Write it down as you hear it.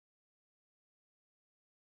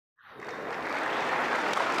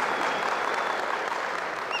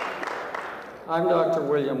I'm Dr.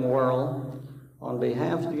 William Worrell. On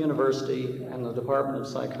behalf of the university and the Department of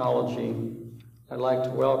Psychology, I'd like to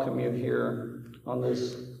welcome you here on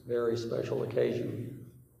this very special occasion.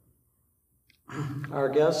 Our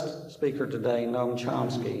guest speaker today, Noam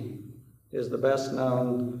Chomsky, is the best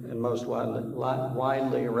known and most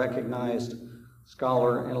widely recognized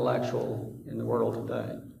scholar intellectual in the world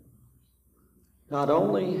today. Not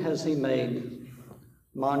only has he made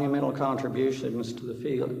monumental contributions to the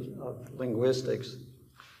field of linguistics,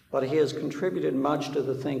 but he has contributed much to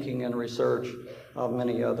the thinking and research of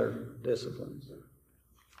many other disciplines.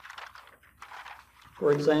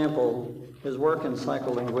 For example, his work in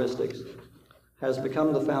psycholinguistics has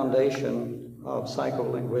become the foundation of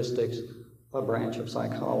psycholinguistics, a branch of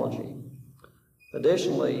psychology.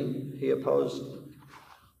 Additionally, he opposed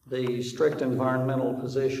the strict environmental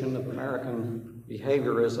position of American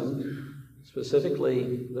behaviorism,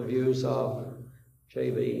 specifically the views of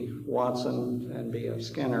J.B. Watson and B.F.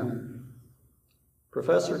 Skinner.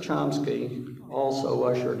 Professor Chomsky also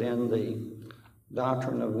ushered in the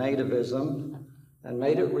doctrine of nativism and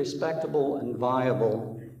made it respectable and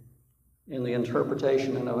viable in the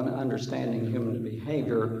interpretation and of an understanding human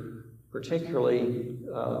behavior, particularly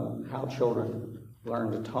how children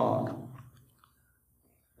learn to talk.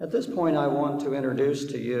 At this point, I want to introduce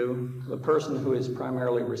to you the person who is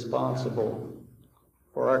primarily responsible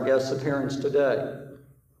for our guest's appearance today.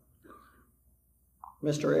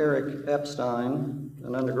 Mr. Eric Epstein,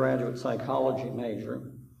 an undergraduate psychology major,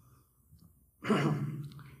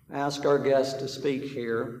 asked our guest to speak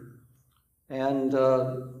here, and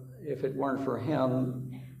if it weren't for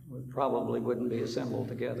him, we probably wouldn't be assembled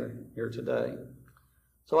together here today.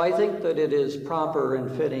 So I think that it is proper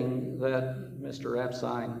and fitting that Mr.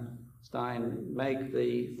 Epstein make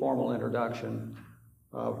the formal introduction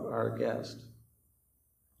of our guest.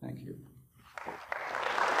 Thank you.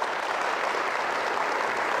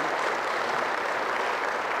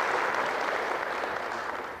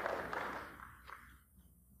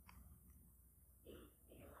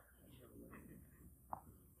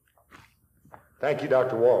 Thank you,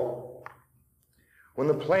 Dr. Worrell. When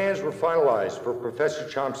the plans were finalized for Professor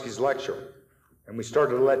Chomsky's lecture, and we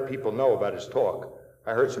started to let people know about his talk,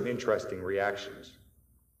 I heard some interesting reactions.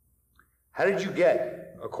 How did you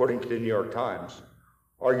get, according to the New York Times,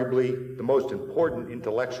 arguably the most important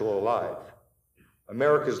intellectual alive,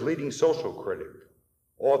 America's leading social critic,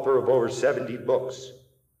 author of over 70 books,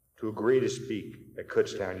 to agree to speak at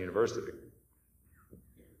Kutztown University?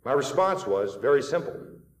 My response was very simple.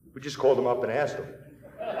 We just called him up and asked him.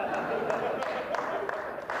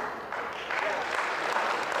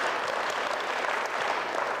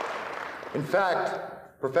 In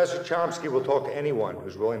fact, Professor Chomsky will talk to anyone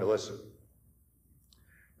who's willing to listen.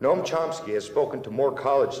 Noam Chomsky has spoken to more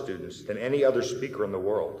college students than any other speaker in the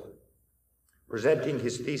world, presenting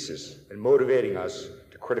his thesis and motivating us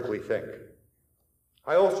to critically think.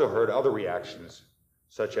 I also heard other reactions,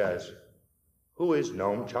 such as, who is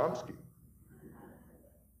Noam Chomsky?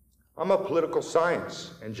 I'm a political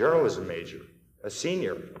science and journalism major, a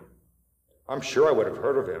senior. I'm sure I would have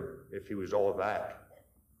heard of him if he was all of that.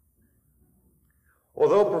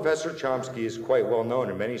 Although Professor Chomsky is quite well known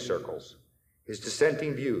in many circles, his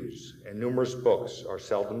dissenting views and numerous books are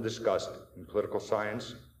seldom discussed in political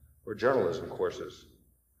science or journalism courses,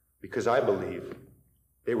 because I believe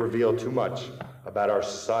they reveal too much about our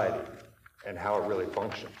society and how it really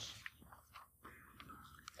functions.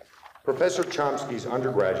 Professor Chomsky's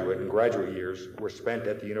undergraduate and graduate years were spent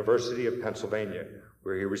at the University of Pennsylvania,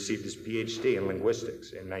 where he received his PhD in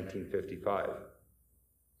linguistics in 1955.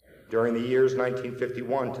 During the years 1951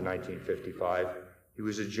 to 1955, he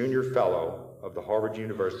was a junior fellow of the Harvard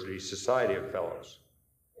University Society of Fellows.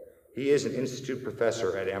 He is an institute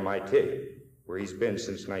professor at MIT, where he's been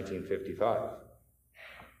since 1955.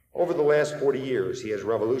 Over the last 40 years, he has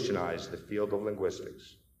revolutionized the field of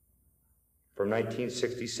linguistics. From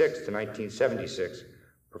 1966 to 1976,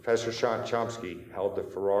 Professor Chomsky held the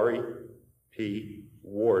Ferrari P.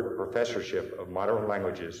 Ward Professorship of Modern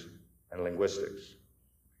Languages and Linguistics.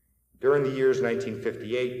 During the years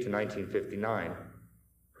 1958 to 1959,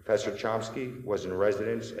 Professor Chomsky was in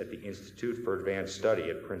residence at the Institute for Advanced Study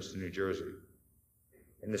at Princeton, New Jersey.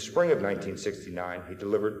 In the spring of 1969, he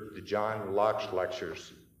delivered the John Locke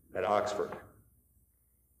Lectures at Oxford.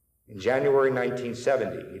 In January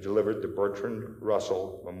 1970, he delivered the Bertrand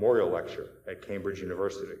Russell Memorial Lecture at Cambridge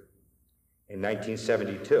University. In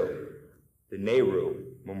 1972, the Nehru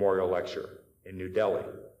Memorial Lecture in New Delhi.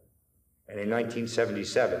 And in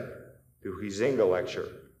 1977, the Huizinga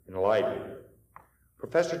Lecture in Leiden.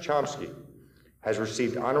 Professor Chomsky has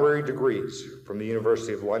received honorary degrees from the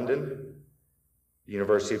University of London, the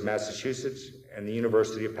University of Massachusetts, and the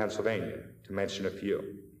University of Pennsylvania, to mention a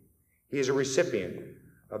few. He is a recipient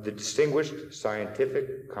of the Distinguished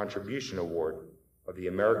Scientific Contribution Award of the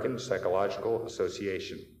American Psychological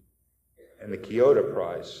Association and the Kyoto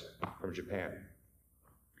Prize from Japan.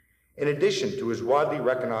 In addition to his widely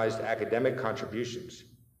recognized academic contributions,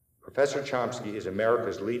 Professor Chomsky is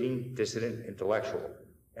America's leading dissident intellectual,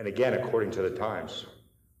 and again, according to the Times,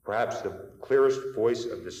 perhaps the clearest voice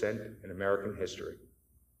of dissent in American history.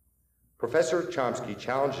 Professor Chomsky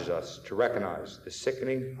challenges us to recognize the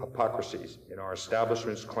sickening hypocrisies in our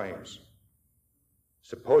establishment's claims,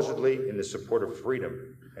 supposedly in the support of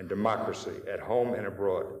freedom and democracy at home and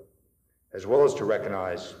abroad, as well as to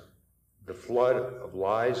recognize the flood of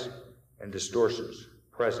lies and distortions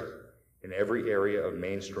present in every area of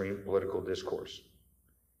mainstream political discourse.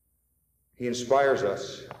 He inspires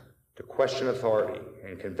us to question authority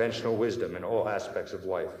and conventional wisdom in all aspects of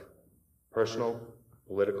life, personal,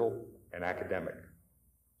 political, and academic,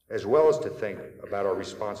 as well as to think about our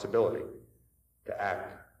responsibility to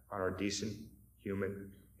act on our decent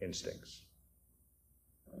human instincts.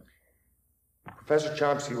 Professor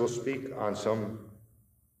Chomsky will speak on some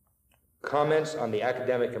comments on the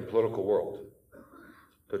academic and political world,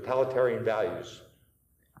 totalitarian values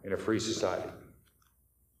in a free society.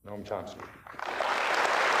 Noam Chomsky.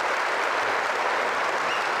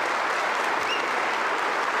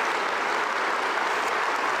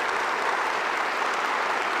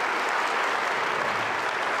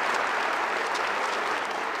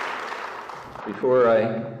 Before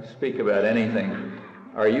I speak about anything,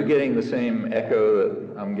 are you getting the same echo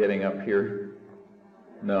that I'm getting up here?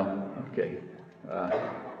 No? Okay. I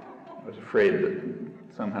was afraid that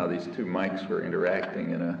somehow these two mics were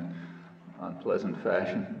interacting in an unpleasant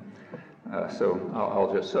fashion. So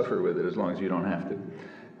I'll just suffer with it as long as you don't have to.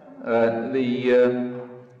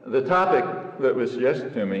 The topic that was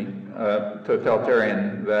suggested to me,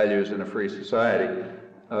 totalitarian values in a free society,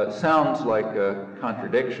 sounds like a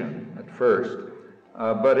contradiction at first,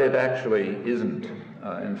 but it actually isn't.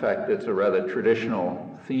 In fact, it's a rather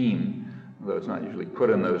traditional theme, though it's not usually put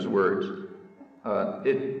in those words.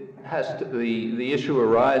 The issue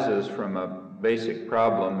arises from a basic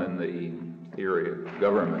problem in the theory of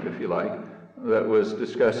government, if you like, that was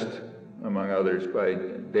discussed, among others, by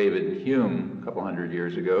David Hume a couple hundred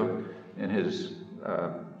years ago in his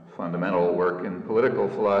fundamental work in political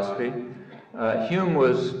philosophy. Hume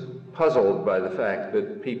was puzzled by the fact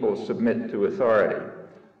that people submit to authority,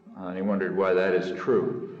 and he wondered why that is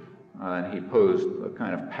true. And he posed a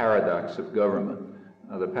kind of paradox of government.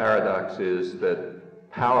 The paradox is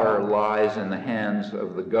that power lies in the hands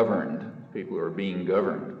of the governed, people who are being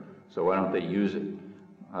governed, so why don't they use it?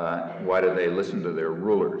 Why do they listen to their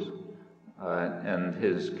rulers? And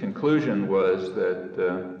his conclusion was that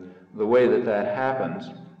the way that that happens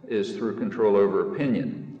is through control over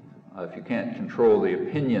opinion. If you can't control the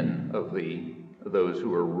opinion of those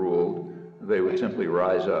who are ruled, they would simply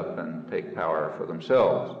rise up and take power for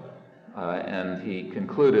themselves. And he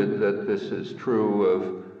concluded that this is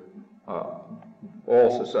true of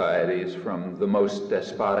all societies, from the most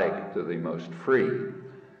despotic to the most free.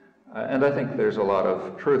 And I think there's a lot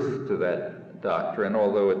of truth to that doctrine,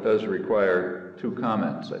 although it does require two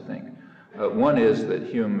comments, I think. One is that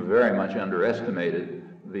Hume very much underestimated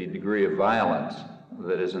the degree of violence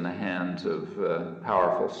that is in the hands of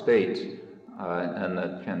powerful states and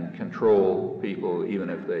that can control people even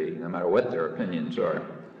if they, no matter what their opinions are.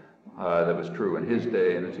 That was true in his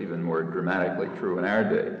day, and it's even more dramatically true in our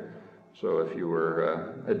day. So if you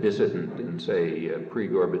were a dissident in, say,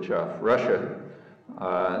 pre-Gorbachev Russia,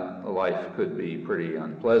 life could be pretty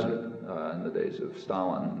unpleasant. In the days of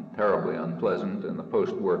Stalin, terribly unpleasant. In the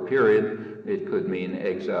post-war period, it could mean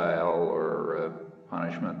exile or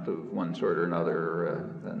punishment of one sort or another,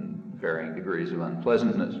 and varying degrees of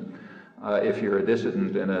unpleasantness. If you're a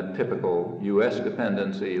dissident in a typical U.S.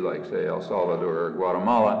 dependency, like, say, El Salvador or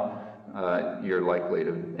Guatemala, you're likely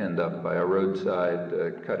to end up by a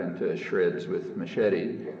roadside, cut into shreds with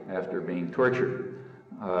machete after being tortured.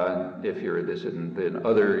 If you're a dissident in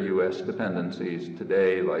other U.S. dependencies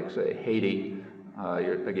today, like, say, Haiti,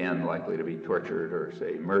 you're again likely to be tortured or,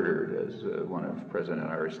 say, murdered, as one of President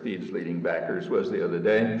Aristide's leading backers was the other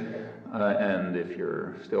day. And if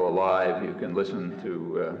you're still alive, you can listen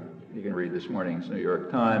to, you can read this morning's New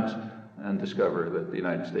York Times and discover that the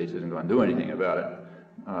United States isn't going to do anything about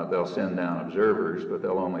it. They'll send down observers, but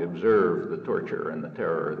they'll only observe the torture and the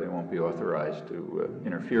terror. They won't be authorized to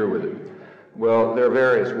interfere with it. Well, there are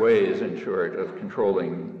various ways, in short, of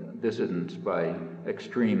controlling dissidents by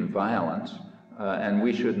extreme violence, and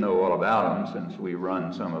we should know all about them since we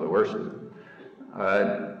run some of the worst of them.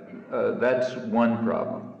 That's one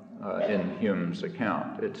problem. in Hume's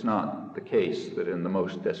account. It's not the case that in the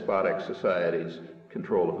most despotic societies,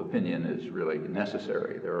 control of opinion is really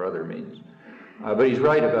necessary. There are other means. But he's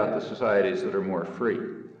right about the societies that are more free.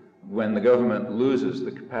 When the government loses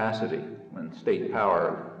the capacity, when state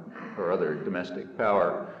power or other domestic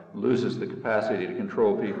power loses the capacity to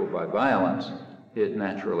control people by violence, it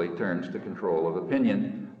naturally turns to control of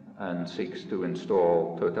opinion and seeks to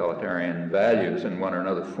install totalitarian values in one or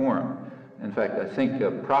another form. In fact, I think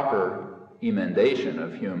a proper emendation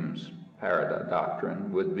of Hume's paradigm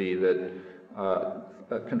doctrine would be that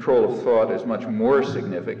control of thought is much more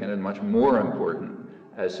significant and much more important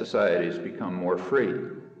as societies become more free,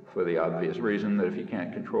 for the obvious reason that if you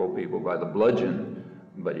can't control people by the bludgeon,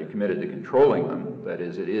 but you're committed to controlling them, that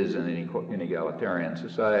is, it is an inegalitarian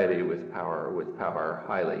society with power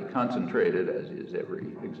highly concentrated, as is every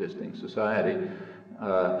existing society,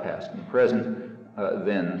 past and present,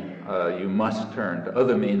 then you must turn to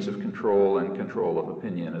other means of control, and control of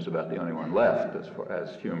opinion is about the only one left,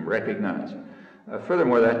 as Hume recognized.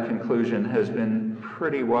 Furthermore, that conclusion has been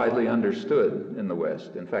pretty widely understood in the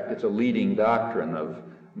West. In fact, it's a leading doctrine of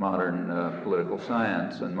modern political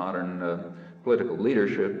science and modern political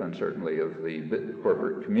leadership, and certainly of the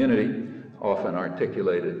corporate community, often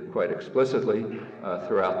articulated quite explicitly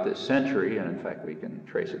throughout this century, and in fact we can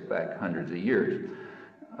trace it back hundreds of years.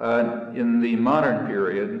 In the modern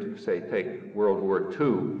period, say take World War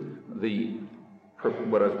II,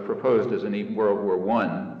 what I've proposed as in World War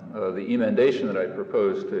I, the emendation that I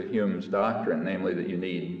proposed to Hume's doctrine, namely that you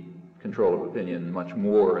need control of opinion much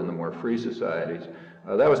more in the more free societies,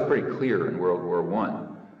 that was pretty clear in World War I.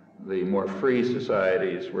 The more free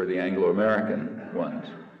societies were the Anglo-American ones.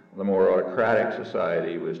 The more autocratic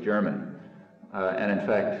society was German. And in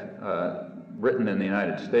fact, Britain and the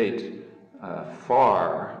United States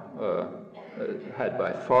had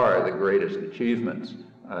by far the greatest achievements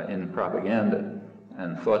in propaganda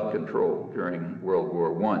and thought control during World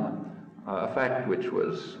War I, a fact which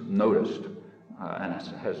was noticed and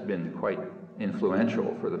has been quite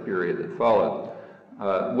influential for the period that followed.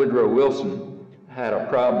 Woodrow Wilson had a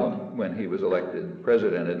problem when he was elected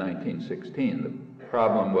president in 1916. The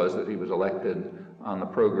problem was that he was elected on the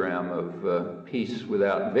program of peace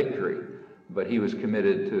without victory, but he was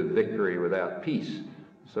committed to victory without peace.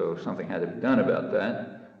 So something had to be done about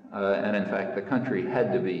that. And in fact, the country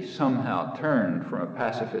had to be somehow turned from a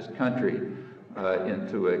pacifist country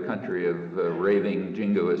into a country of raving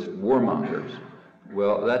jingoist warmongers.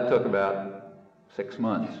 Well, that took about 6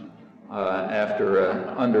 months.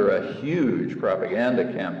 Under a huge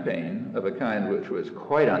propaganda campaign of a kind which was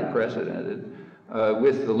quite unprecedented,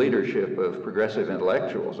 with the leadership of progressive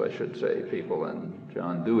intellectuals, I should say, people in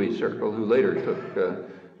John Dewey's circle, who later took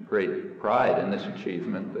great pride in this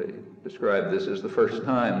achievement. They described this as the first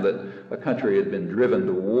time that a country had been driven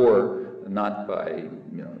to war, not by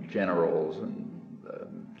generals and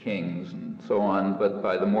kings and so on, but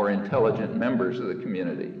by the more intelligent members of the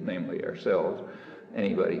community, namely ourselves.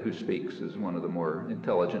 Anybody who speaks is one of the more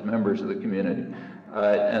intelligent members of the community.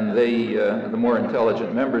 And the more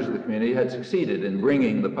intelligent members of the community had succeeded in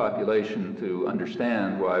bringing the population to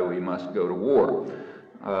understand why we must go to war,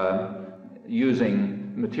 using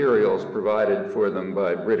materials provided for them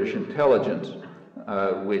by British intelligence,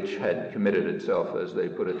 which had committed itself, as they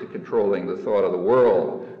put it, to controlling the thought of the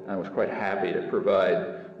world, and was quite happy to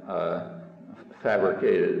provide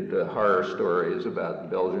fabricated horror stories about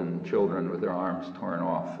Belgian children with their arms torn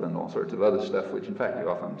off and all sorts of other stuff, which in fact you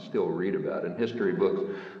often still read about in history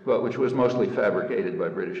books, but which was mostly fabricated by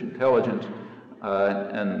British intelligence,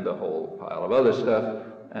 and a whole pile of other stuff.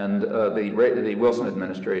 And the Wilson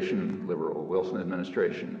administration, liberal Wilson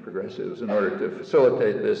administration, progressives, in order to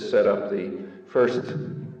facilitate this, set up the first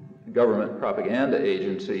government propaganda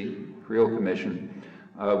agency, Creel Commission,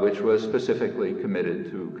 which was specifically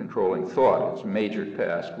committed to controlling thought. Its major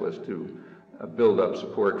task was to build up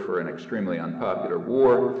support for an extremely unpopular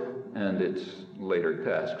war, and its later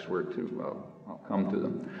tasks were to, well, I'll come to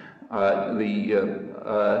them. And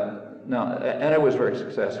it was very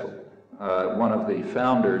successful. One of the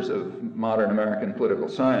founders of modern American political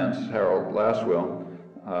science, Harold Lasswell,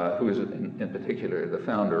 who is in particular the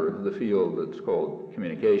founder of the field that's called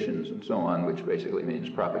communications and so on, which basically means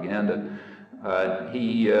propaganda,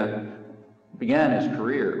 he began his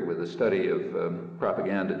career with a study of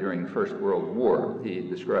propaganda during the First World War. He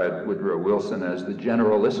described Woodrow Wilson as the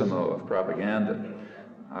generalissimo of propaganda,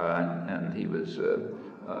 and he was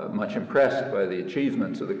much impressed by the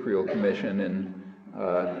achievements of the Creel Commission in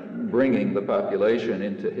bringing the population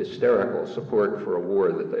into hysterical support for a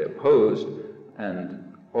war that they opposed,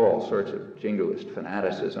 and all sorts of jingoist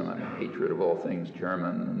fanaticism and hatred of all things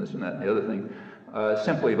German and this and that and the other thing,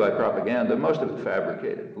 simply by propaganda, most of it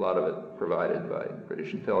fabricated, a lot of it provided by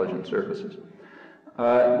British intelligence services.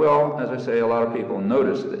 Well, as I say, a lot of people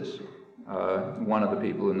noticed this. One of the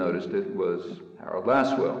people who noticed it was Harold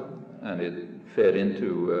Lasswell, and it fed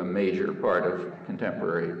into a major part of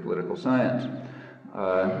contemporary political science.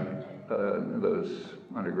 Those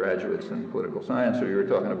undergraduates in political science who you were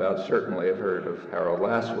talking about certainly have heard of Harold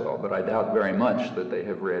Lasswell, but I doubt very much that they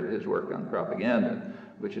have read his work on propaganda,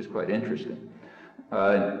 which is quite interesting.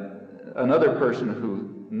 Another person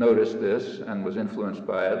who noticed this and was influenced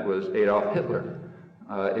by it was Adolf Hitler.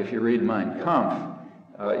 If you read Mein Kampf,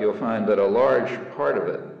 you'll find that a large part of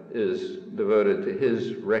it is devoted to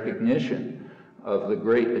his recognition of the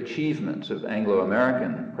great achievements of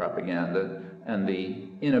Anglo-American propaganda and the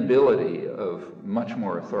inability of much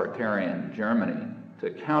more authoritarian Germany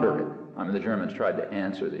to counter it. I mean, the Germans tried to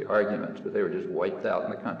answer the arguments, but they were just wiped out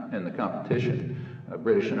in the competition.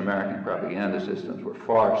 British and American propaganda systems were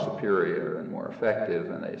far superior and more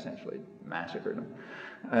effective, and they essentially massacred them.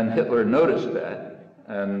 And Hitler noticed that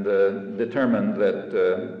and determined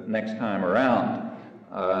that next time around,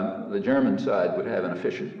 the German side would have an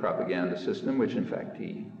efficient propaganda system, which in fact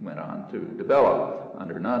he went on to develop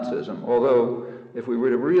under Nazism. Although, if we were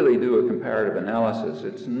to really do a comparative analysis,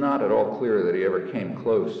 it's not at all clear that he ever came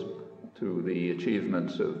close to the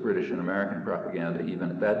achievements of British and American propaganda, even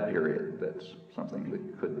at that period. That's something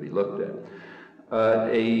that could be looked at.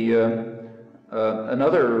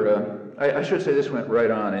 I should say this went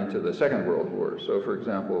right on into the Second World War. So, for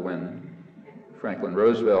example, when Franklin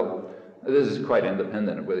Roosevelt, this is quite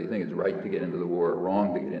independent of whether you think it's right to get into the war or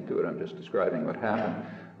wrong to get into it, I'm just describing what happened.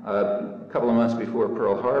 A couple of months before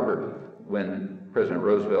Pearl Harbor, when President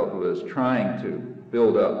Roosevelt was trying to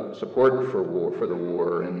build up support for the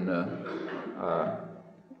war in the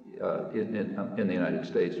United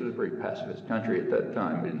States. It was a very pacifist country at that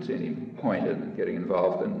time. We didn't see any point in getting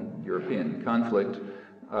involved in European conflict.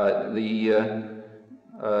 One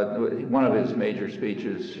of his major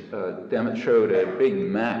speeches showed a big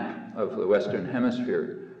map of the Western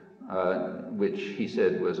Hemisphere, which he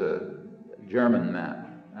said was a German map,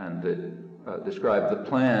 and it described the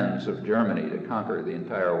plans of Germany to conquer the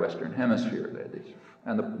entire Western Hemisphere.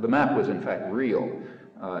 And the map was in fact real.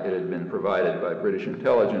 It had been provided by British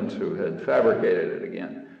intelligence, who had fabricated it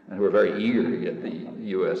again, and who were very eager to get the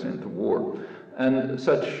U.S. into war. And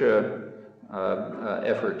such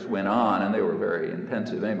efforts went on, and they were very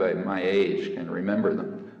intensive. Anybody my age can remember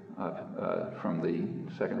them from the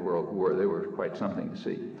Second World War. They were quite something to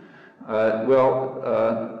see.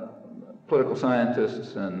 Political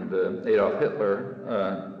scientists and Adolf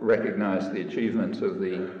Hitler recognized the achievements of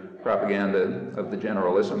the propaganda of the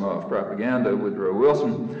Generalissimo of propaganda, Woodrow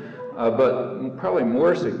Wilson, but probably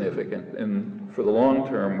more significant for the long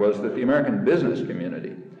term was that the American business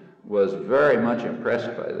community was very much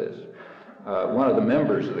impressed by this. One of the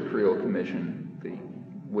members of the Creel Commission, the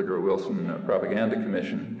Woodrow Wilson Propaganda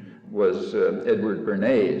Commission, was Edward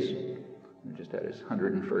Bernays, who just had his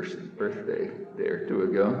 101st birthday a day or two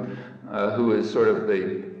ago, who is sort of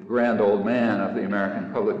the grand old man of the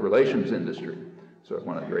American public relations industry, sort of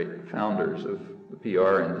one of the great founders of the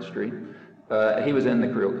PR industry. He was in the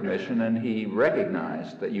Creel Commission, and he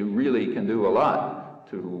recognized that you really can do a lot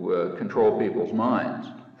to control people's minds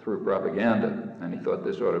through propaganda, and he thought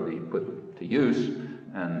this ought to be put to use,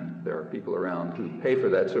 and there are people around who pay for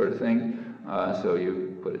that sort of thing, so you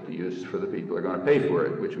put it to use for the people who are going to pay for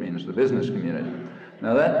it, which means the business community.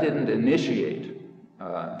 Now that didn't initiate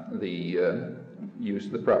the use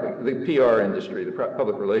of the PR industry. The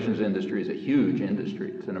public relations industry is a huge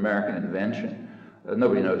industry. It's an American invention.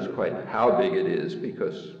 Nobody knows quite how big it is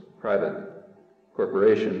because private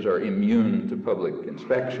corporations are immune to public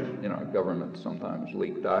inspection. You know, governments sometimes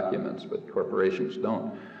leak documents, but corporations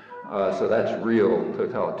don't. So that's real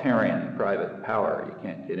totalitarian private power. You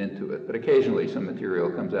can't get into it. But occasionally some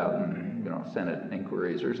material comes out in, Senate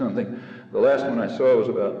inquiries or something. The last one I saw was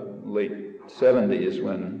about late 70s,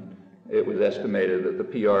 when it was estimated that the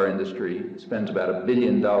PR industry spends about $1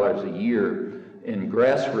 billion a year in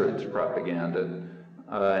grassroots propaganda,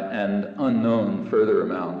 and unknown further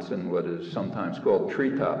amounts in what is sometimes called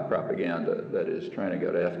treetop propaganda, that is trying to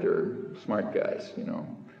get after smart guys,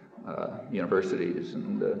 universities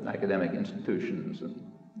and academic institutions and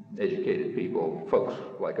educated people, folks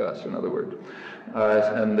like us, in other words.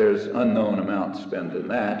 And there's unknown amounts spent in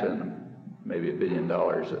that, and maybe $1 billion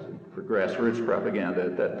for grassroots propaganda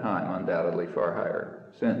at that time, undoubtedly far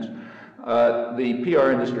higher since. The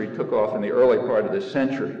PR industry took off in the early part of this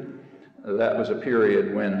century. That was a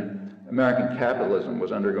period when American capitalism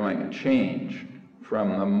was undergoing a change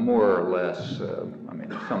from a more or less,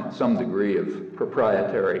 some degree of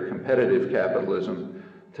proprietary competitive capitalism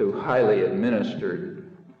to highly administered,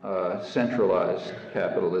 centralized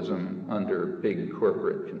capitalism under big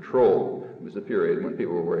corporate control. It was the period when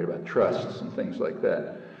people were worried about trusts and things like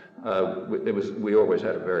that. We always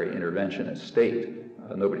had a very interventionist state.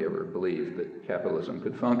 Nobody ever believed that capitalism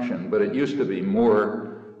could function, but it used to be more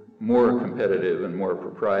competitive and more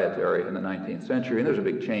proprietary in the 19th century, and there was a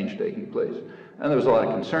big change taking place. And there was a lot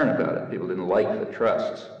of concern about it. People didn't like the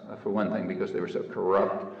trusts, for one thing because they were so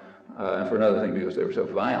corrupt, and for another thing because they were so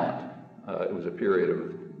violent. It was a period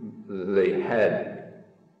of, they had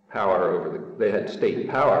power over they had state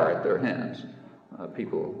power at their hands.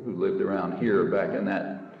 People who lived around here back in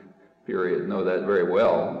that period know that very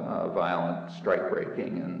well. Violent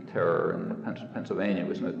strike-breaking and terror in Pennsylvania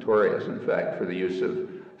was notorious, in fact, for the use of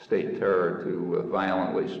state terror to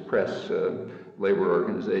violently suppress labor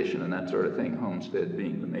organization and that sort of thing, Homestead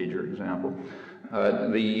being the major example. So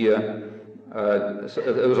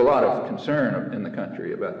there was a lot of concern in the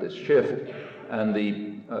country about this shift, and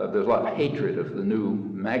there's a lot of hatred of the new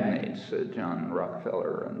magnates, John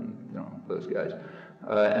Rockefeller and those guys.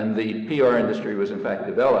 And the PR industry was in fact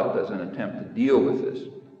developed as an attempt to deal with this,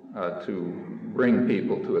 to bring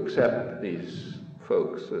people to accept these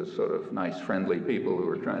folks as sort of nice, friendly people who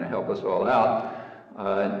were trying to help us all out.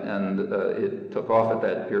 It took off at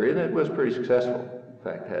that period, and it was pretty successful. In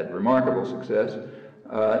fact, had remarkable success.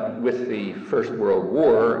 With the First World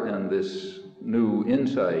War and this new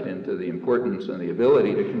insight into the importance and the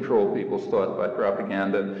ability to control people's thought by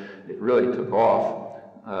propaganda, it really took off.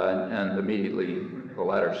 And immediately, the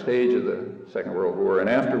latter stage of the Second World War and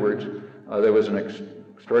afterwards, there was an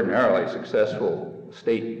extraordinarily successful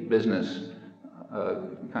state business,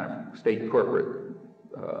 kind of state corporate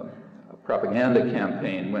propaganda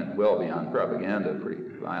campaign, went well beyond propaganda, pretty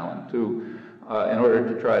violent too, in order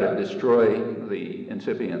to try to destroy the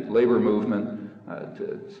incipient labor movement,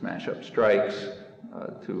 to smash up strikes,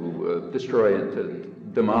 to destroy and to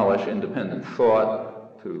demolish independent thought,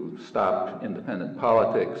 to stop independent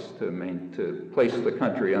politics, to place the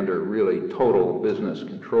country under really total business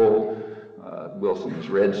control. Wilson's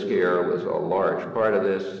Red Scare was a large part of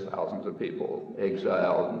this, thousands of people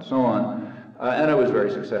exiled and so on, and it was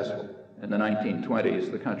very successful. In the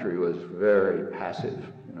 1920s, the country was very passive.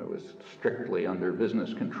 It was strictly under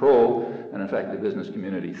business control, and in fact, the business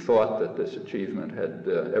community thought that this achievement had,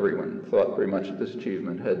 everyone thought pretty much that this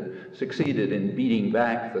achievement had succeeded in beating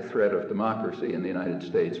back the threat of democracy in the United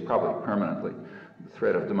States, probably permanently, the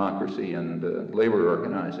threat of democracy and labor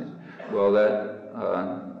organizing. Well,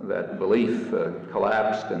 that belief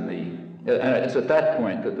collapsed, and it's at that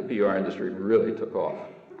point that the PR industry really took off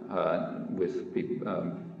with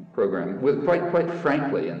quite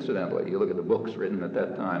frankly, incidentally, you look at the books written at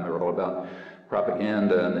that time, they're all about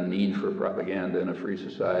propaganda and the need for propaganda in a free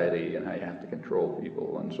society and how you have to control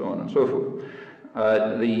people and so on and so forth.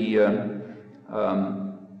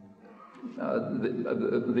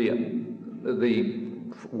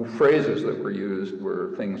 The phrases that were used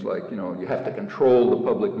were things like, you have to control the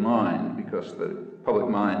public mind because the public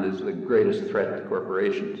mind is the greatest threat to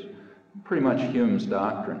corporations. Pretty much Hume's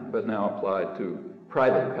doctrine, but now applied to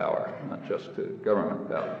private power, not just to government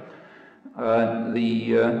power.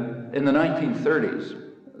 In the 1930s,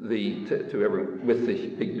 with the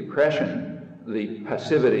Big Depression, the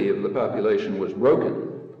passivity of the population was broken.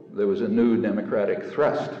 There was a new democratic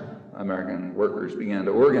thrust. American workers began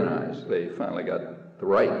to organize. They finally got the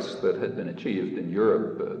rights that had been achieved in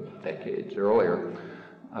Europe decades earlier.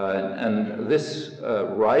 And this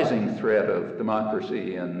rising threat of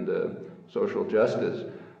democracy and social justice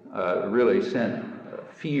really sent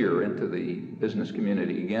fear into the business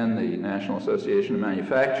community. Again, the National Association of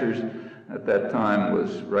Manufacturers at that time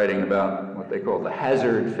was writing about what they called the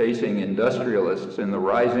hazard facing industrialists in the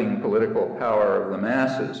rising political power of the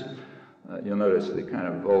masses. You'll notice the kind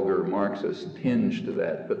of vulgar Marxist tinge to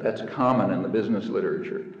that, but that's common in the business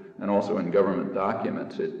literature and also in government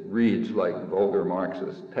documents. It reads like vulgar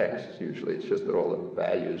Marxist texts usually. It's just that all the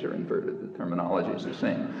values are inverted. The terminology is the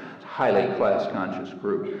same. It's a highly class-conscious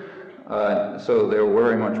group. So they were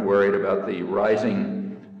very much worried about the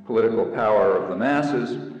rising political power of the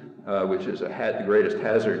masses, which is the greatest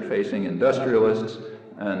hazard facing industrialists.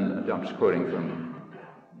 And I'm just quoting from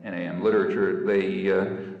NAM literature. They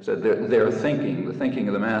said their thinking, the thinking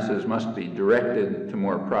of the masses, must be directed to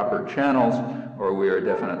more proper channels, or we are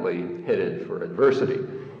definitely headed for adversity.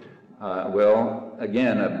 Well,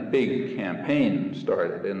 again, a big campaign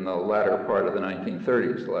started in the latter part of the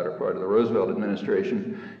 1930s, the latter part of the Roosevelt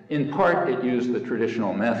administration. In part, it used the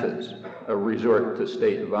traditional methods, a resort to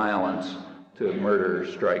state violence to murder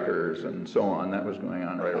strikers and so on. That was going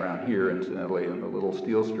on right around here, incidentally, in the little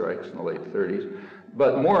steel strikes in the late 30s.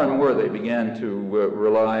 But more and more they began to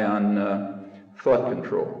rely on thought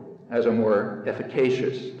control as a more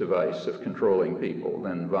efficacious device of controlling people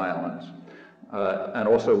than violence. And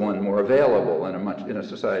also one more available in a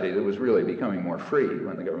society that was really becoming more free,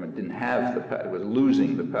 when the government didn't have the power, it was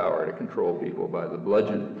losing the power to control people by the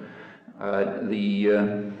bludgeon.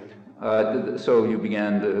 So you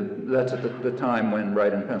began to, that's at the time when,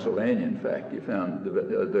 right in Pennsylvania, in fact, you found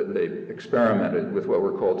that they experimented with what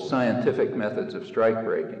were called scientific methods of strike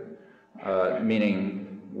breaking,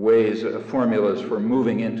 meaning ways, formulas for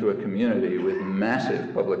moving into a community with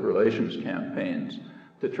massive public relations campaigns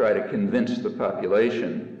to try to convince the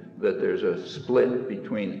population that there's a split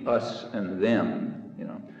between us and them. You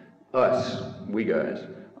know, us, we guys,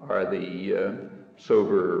 are the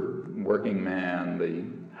sober working man, the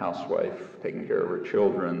housewife taking care of her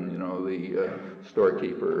children, you know, the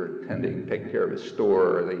storekeeper taking care of his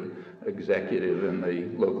store, the executive in the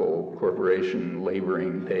local corporation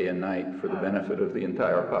laboring day and night for the benefit of the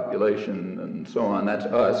entire population, and so on. That's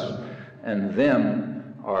us. And them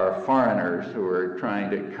are foreigners who are trying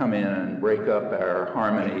to come in and break up our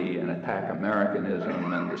harmony and attack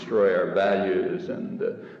Americanism and destroy our values and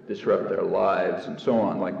disrupt our lives and so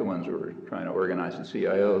on, like the ones who were trying to organize the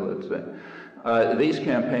CIO, let's say. These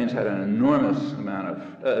campaigns had an enormous amount of,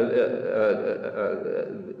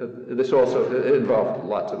 this also involved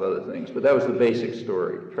lots of other things, but that was the basic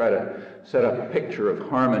story. Try to set up a picture of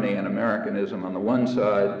harmony and Americanism on the one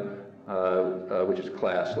side, which is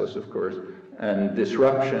classless, of course, and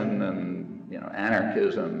disruption and, you know,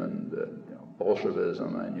 anarchism and you know,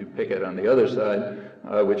 Bolshevism, and you pick it on the other side,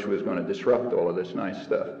 which was going to disrupt all of this nice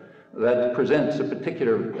stuff. That presents a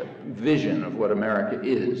particular vision of what America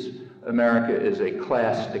is. America is a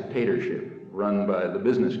class dictatorship run by the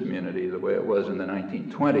business community the way it was in the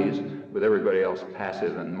 1920s, with everybody else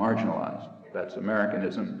passive and marginalized. That's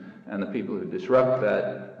Americanism, and the people who disrupt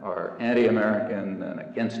that are anti-American and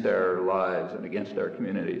against our lives and against our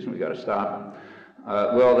communities, and we got to stop them.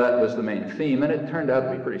 Well, that was the main theme, and it turned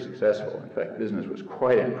out to be pretty successful. In fact, business was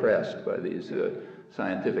quite impressed by these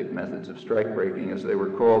scientific methods of strike breaking, as they were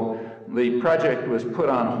called. The project was put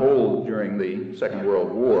on hold during the Second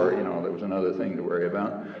World War. You know, there was another thing to worry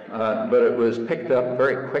about. But it was picked up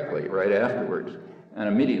very quickly right afterwards. And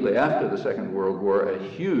immediately after the Second World War, a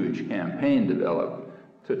huge campaign developed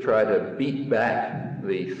to try to beat back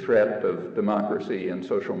the threat of democracy and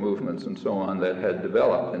social movements and so on that had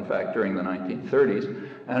developed, in fact, during the 1930s.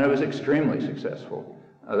 And it was extremely successful.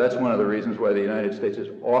 That's one of the reasons why the United States is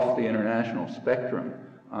off the international spectrum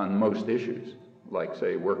on most issues, like,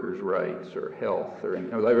 say, workers' rights or health.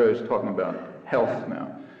 Everybody's talking about health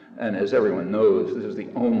now. And as everyone knows, this is the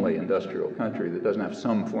only industrial country that doesn't have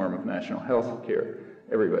some form of national health care.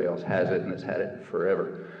 Everybody else has it and has had it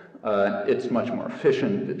forever. It's much more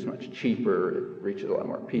efficient, it's much cheaper, it reaches a lot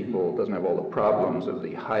more people, doesn't have all the problems of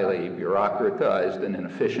the highly bureaucratized and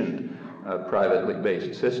inefficient privately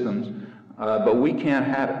based systems. But we can't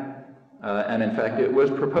have it. And in fact, it was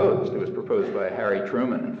proposed. It was proposed by Harry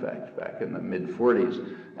Truman, in fact, back in the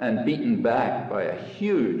mid-40s, and beaten back by a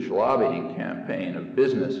huge lobbying campaign of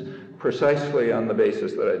business, precisely on the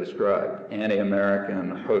basis that I described: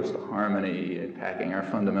 anti-American, opposed to harmony, attacking our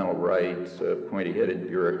fundamental rights, pointy-headed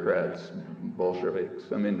bureaucrats, Bolsheviks,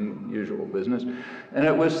 I mean, usual business. And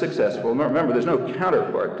it was successful. Remember, there's no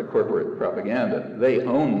counterpart to corporate propaganda. They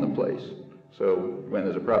own the place. So when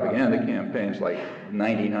there's a propaganda campaign, it's like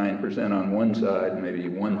 99% on one side, maybe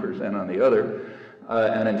 1% on the other.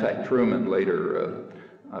 And in fact, Truman later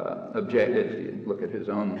objected. If you look at his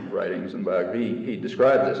own writings and biography, he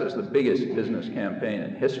described this as the biggest business campaign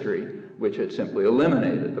in history, which had simply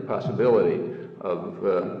eliminated the possibility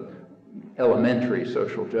of elementary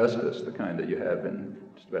social justice, the kind that you have in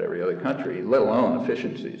just about every other country, let alone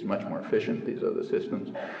efficiencies, much more efficient, these other systems,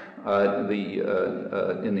 in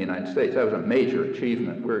the United States. That was a major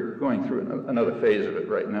achievement. We're going through another phase of it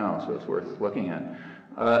right now, so it's worth looking at.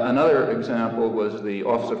 Another example was the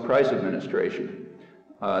Office of Price Administration.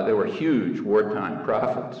 There were huge wartime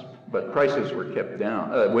profits, but prices were kept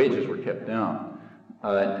down, wages were kept down.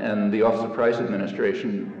 And the Office of Price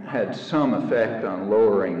Administration had some effect on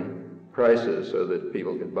lowering prices so that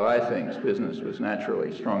people could buy things. Business was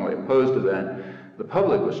naturally strongly opposed to that. The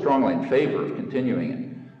public was strongly in favor of continuing it.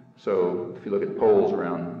 So if you look at polls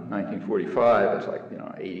around 1945, it's like,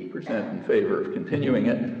 80% in favor of continuing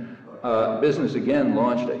it. Business again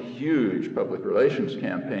launched a huge public relations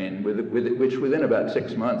campaign, which within about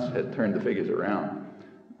 6 months had turned the figures around.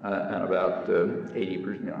 And about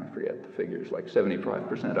 80%, I forget the figures, like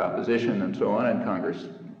 75% opposition and so on, and Congress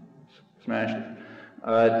smashed it.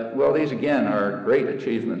 Well, these again are great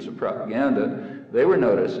achievements of propaganda. They were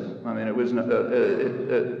noticed. I mean, it was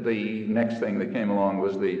the next thing that came along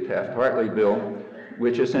was the Taft-Hartley bill,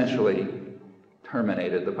 which essentially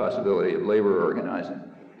terminated the possibility of labor organizing,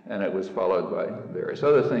 and it was followed by various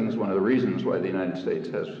other things. One of the reasons why the United States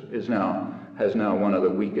has now one of the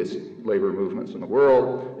weakest labor movements in the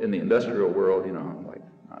world, in the industrial world, you know, like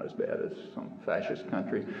not as bad as some fascist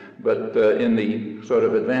country, but in the sort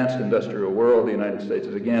of advanced industrial world, the United States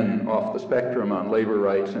is again off the spectrum on labor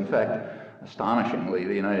rights. In fact, astonishingly,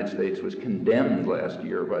 the United States was condemned last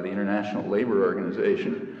year by the International Labor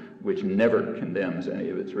Organization, which never condemns any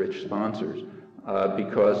of its rich sponsors,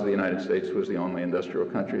 because the United States was the only industrial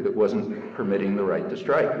country that wasn't permitting the right to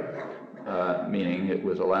strike, meaning it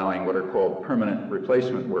was allowing what are called permanent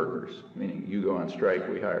replacement workers, meaning you go on strike,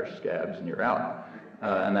 we hire scabs, and you're out.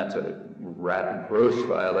 And that's a gross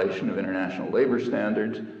violation of international labor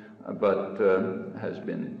standards, but has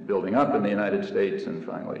been building up in the United States and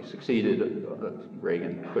finally succeeded.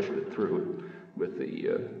 Reagan pushed it through with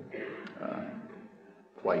the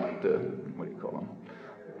flight, what do you call them?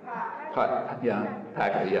 PACA, yeah,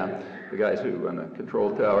 the guys who run the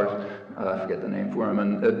control towers, I forget the name for them,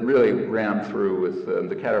 and it really rammed through with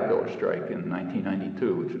the Caterpillar strike in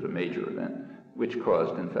 1992, which was a major event, which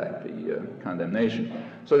caused, in fact, the condemnation.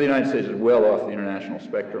 So the United States is well off the international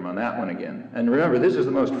spectrum on that one again. And remember, this is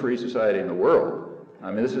the most free society in the world.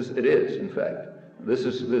 I mean, it is, in fact.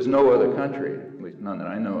 There's no other country, at least none that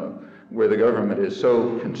I know of, where the government is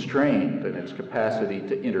so constrained in its capacity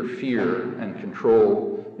to interfere and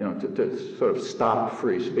control, you know, to sort of stop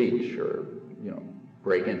free speech or, you know,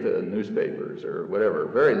 break into newspapers or whatever.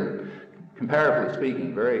 Very, comparatively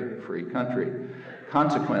speaking, very free country.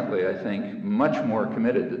 Consequently, I think, much more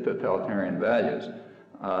committed to totalitarian values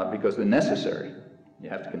because they're necessary. You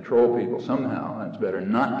have to control people somehow, and it's better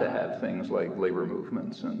not to have things like labor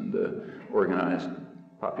movements and organized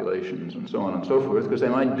populations and so on and so forth, because they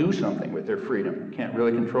might do something with their freedom. You can't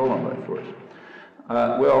really control them by force.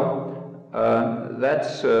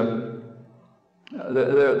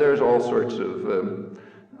 There's all sorts of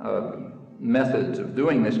methods of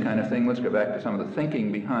doing this kind of thing. Let's go back to some of the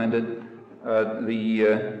thinking behind it. Going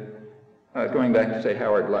back to, say,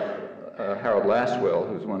 Harold Lasswell,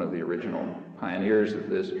 who's one of the original pioneers of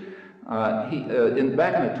this, back in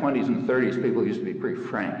the 20s and 30s, people used to be pretty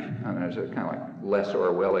frank. I mean, it was a kind of like less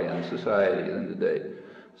Orwellian society than today.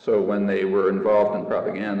 So when they were involved in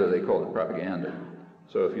propaganda, they called it propaganda.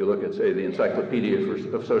 So if you look at, say, the Encyclopedia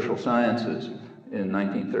of Social Sciences in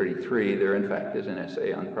 1933, there in fact is an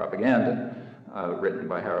essay on propaganda written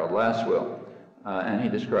by Harold Lasswell. And he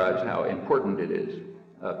describes how important it is,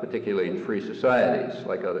 particularly in free societies.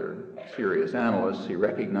 Like other serious analysts, he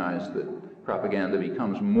recognized that propaganda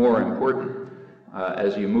becomes more important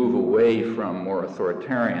as you move away from more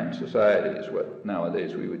authoritarian societies, what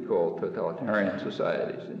nowadays we would call totalitarian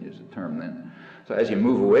societies, and use the term then. So as you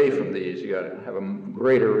move away from these, you got to have a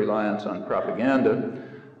greater reliance on propaganda,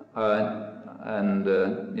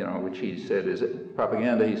 you know, which he said is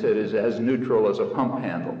propaganda. He said is as neutral as a pump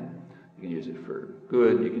handle. You can use it for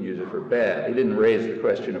good, you can use it for bad. He didn't raise the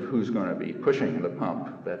question of who's going to be pushing the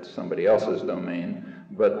pump. That's somebody else's domain.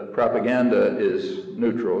 But propaganda is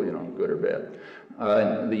neutral, you know, good or bad.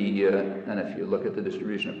 And if you look at the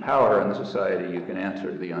distribution of power in the society, you can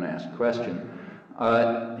answer the unasked question.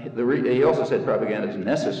 He also said propaganda is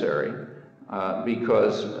necessary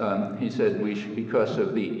because, he said, because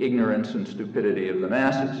of the ignorance and stupidity of the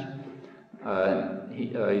masses.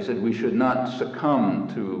 He said we should not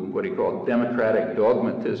succumb to what he called democratic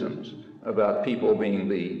dogmatisms about people being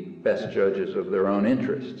the best judges of their own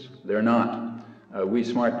interests. They're not. We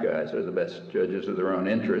smart guys are the best judges of their own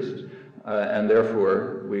interests, and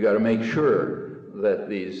therefore we got to make sure that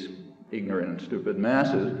these ignorant and stupid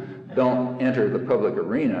masses don't enter the public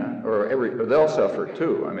arena, or they'll suffer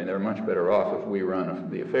too. I mean, they're much better off if we run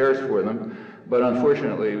the affairs for them. But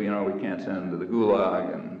unfortunately, you know, we can't send them to the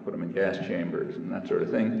gulag and put them in gas chambers and that sort of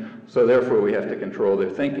thing. So therefore, we have to control their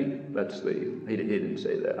thinking. That's he didn't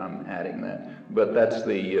say that, I'm adding that. But that's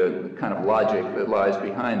the kind of logic that lies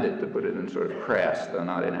behind it, to put it in sort of crass, though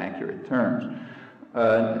not inaccurate terms.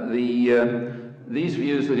 These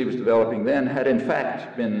views that he was developing then had in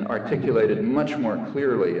fact been articulated much more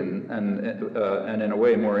clearly and in a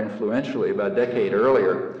way more influentially about a decade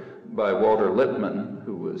earlier by Walter Lippmann,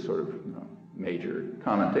 who was sort of major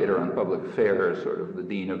commentator on public affairs, sort of the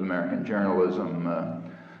dean of American journalism,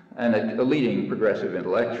 and a leading progressive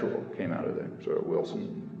intellectual, came out of the sort of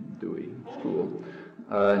Wilson Dewey school,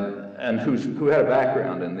 and who had a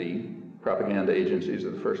background in the propaganda agencies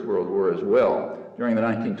of the First World War as well. During the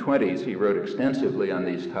 1920s, he wrote extensively on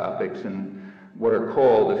these topics in what are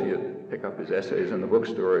called, if you pick up his essays in the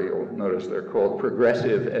bookstore, you'll notice they're called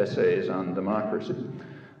progressive essays on democracy.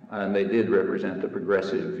 And they did represent the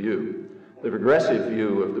progressive view. The progressive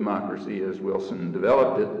view of democracy, as Wilson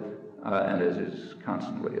developed it, and as is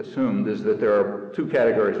constantly assumed, is that there are two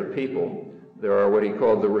categories of people. There are what he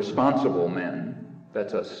called the responsible men.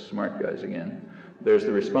 That's us smart guys again. There's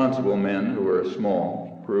the responsible men, who are a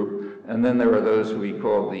small group, and then there are those who we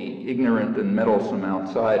call the ignorant and meddlesome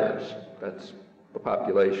outsiders. That's the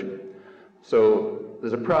population. So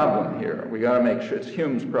there's a problem here. We got to make sure, it's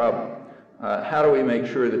Hume's problem. How do we make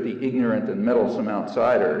sure that the ignorant and meddlesome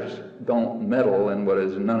outsiders don't meddle in what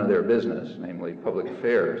is none of their business, namely public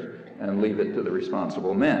affairs, and leave it to the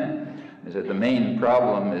responsible men? He said the main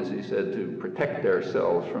problem is, he said, to protect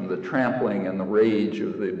ourselves from the trampling and the rage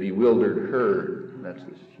of the bewildered herd. That's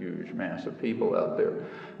this huge mass of people out there.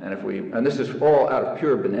 And this is all out of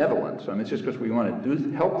pure benevolence. I mean, it's just because we want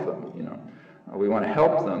to help them, you know. We want to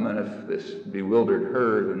help them, and if this bewildered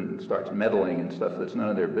herd and starts meddling in stuff that's none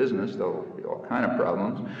of their business, there'll be all kind of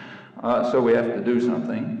problems. So we have to do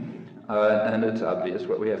something, and it's obvious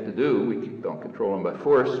what we have to do. We don't control them by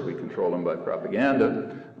force, we control them by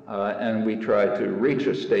propaganda, and we try to reach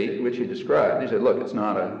a state which he described. He said, look, it's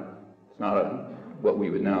not what we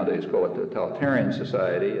would nowadays call a totalitarian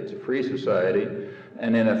society, it's a free society.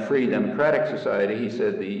 And in a free democratic society, he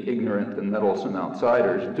said, the ignorant and meddlesome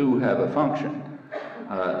outsiders do have a function,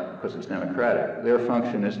 because it's democratic. Their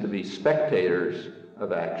function is to be spectators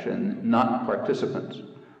of action, not participants.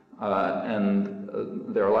 And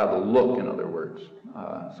they're allowed to look, in other words,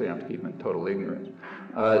 so you don't have to keep them in total ignorance.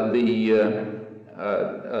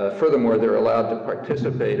 Furthermore, they're allowed to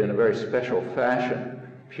participate in a very special fashion.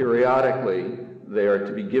 Periodically, they are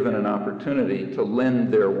to be given an opportunity to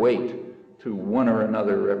lend their weight to one or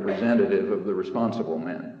another representative of the responsible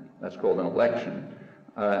men. That's called an election.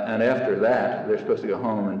 And after that, they're supposed to go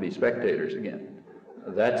home and be spectators again.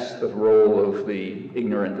 That's the role of the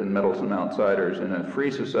ignorant and meddlesome outsiders in a free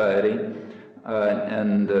society.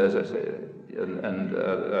 And as I say,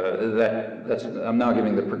 I'm now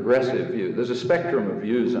giving the progressive view. There's a spectrum of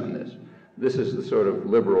views on this. This is the sort of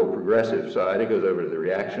liberal progressive side. It goes over to the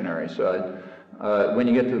reactionary side. When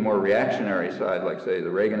you get to the more reactionary side, like, say, the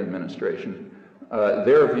Reagan administration,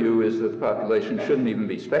 their view is that the population shouldn't even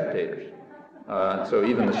be spectators. So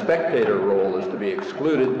even the spectator role is to be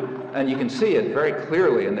excluded, and you can see it very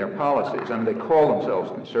clearly in their policies. I mean, they call themselves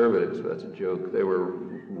conservatives, but that's a joke. They were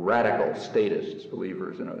radical statists,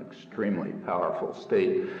 believers in an extremely powerful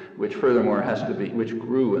state, which furthermore which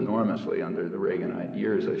grew enormously under the Reaganite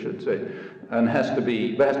years, I should say, and has to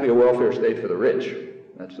be a welfare state for the rich.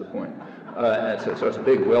 That's the point. So it's a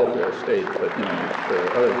big welfare state, but you know, for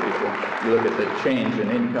other people, you look at the change in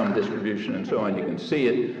income distribution and so on, you can see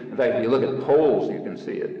it. In fact, if you look at polls, you can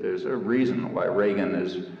see it. There's a reason why Reagan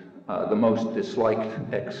is the most disliked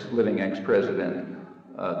living ex-president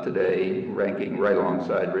today, ranking right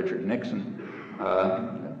alongside Richard Nixon,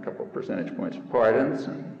 a couple of percentage points apart,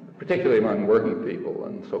 and particularly among working people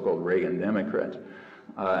and so-called Reagan Democrats,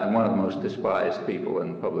 and one of the most despised people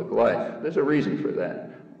in public life. There's a reason for that.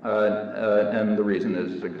 And the reason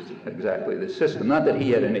is exactly this system. Not that he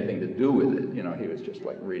had anything to do with it, you know, he was just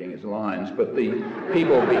like reading his lines, but the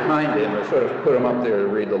people behind him, who sort of put him up there to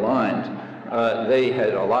read the lines, they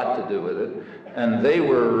had a lot to do with it. And they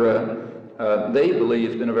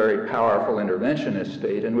believed in a very powerful interventionist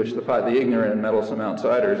state in which the ignorant and meddlesome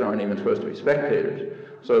outsiders aren't even supposed to be spectators.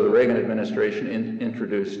 So the Reagan administration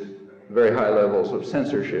introduced very high levels of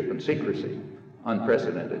censorship and secrecy,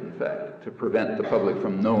 unprecedented, in fact, to prevent the public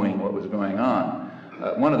from knowing what was going on.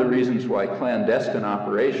 One of the reasons why clandestine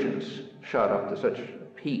operations shot up to such a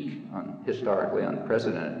peak, historically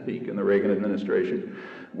unprecedented peak in the Reagan administration,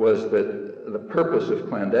 was that the purpose of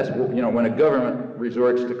clandestine, you know, when a government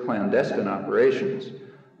resorts to clandestine operations,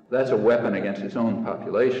 that's a weapon against its own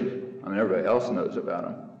population. I mean, everybody else knows about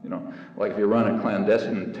them. You know, like if you run a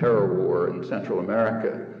clandestine terror war in Central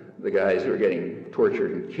America, the guys who are getting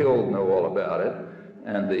tortured and killed know all about it,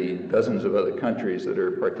 and the dozens of other countries that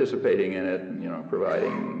are participating in it, you know,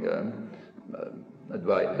 providing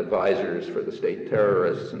advisors for the state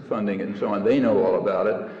terrorists and funding it and so on, they know all about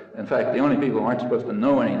it. In fact, the only people who aren't supposed to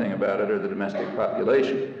know anything about it are the domestic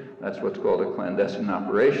population. That's what's called a clandestine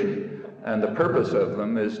operation. And the purpose of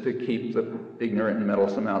them is to keep the ignorant and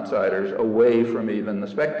meddlesome outsiders away from even the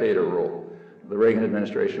spectator role. The Reagan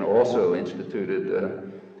administration also instituted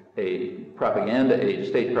a state propaganda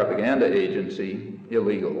agency,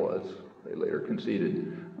 illegal, as they later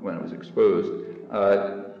conceded when it was exposed,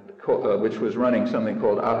 which was running something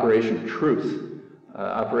called Operation Truth.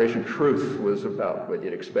 Operation Truth was about what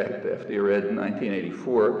you'd expect after you read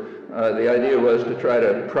 1984. The idea was to try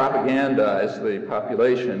to propagandize the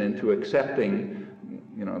population into accepting,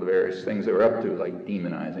 you know, the various things they were up to, like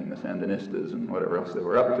demonizing the Sandinistas and whatever else they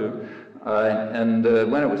were up to.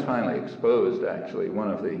 When it was finally exposed, actually, one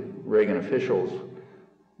of the Reagan officials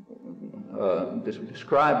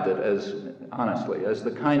described it as, honestly, as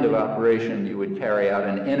the kind of operation you would carry out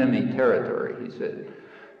in enemy territory, he said.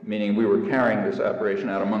 Meaning we were carrying this operation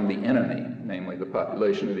out among the enemy, namely the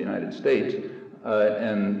population of the United States,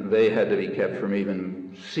 and they had to be kept from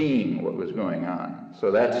even seeing what was going on. So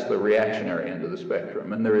that's the reactionary end of the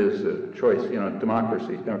spectrum, and there is a choice, you know,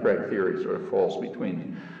 democratic theory sort of falls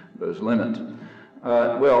between those limits.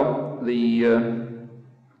 The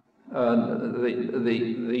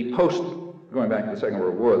post, going back to the Second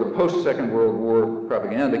World War, the post-Second World War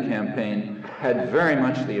propaganda campaign had very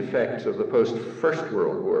much the effects of the post-First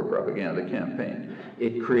World War propaganda campaign.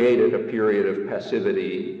 It created a period of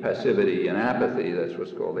passivity and apathy. That's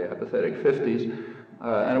what's called the apathetic 50s,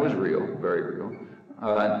 and it was real, very real,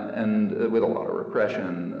 and with a lot of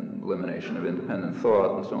repression and elimination of independent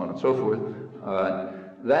thought and so on and so forth.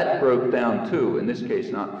 That broke down too, in this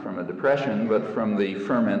case not from a depression, but from the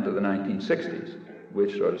ferment of the 1960s,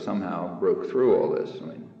 which sort of somehow broke through all this. I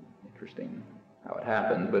mean, interesting how it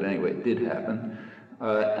happened, but anyway, it did happen.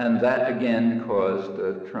 And that again caused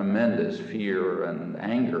a tremendous fear and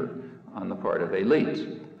anger on the part of elites.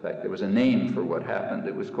 In fact, there was a name for what happened.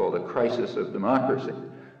 It was called a crisis of democracy.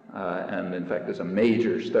 And in fact, there's a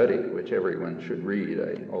major study, which everyone should read,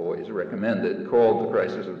 I always recommend it, called The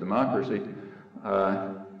Crisis of Democracy.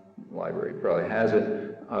 Library probably has it.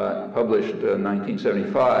 Published in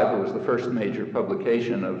 1975. It was the first major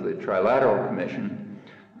publication of the Trilateral Commission.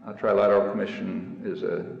 Trilateral Commission is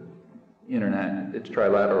it's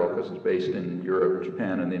trilateral because it's based in Europe,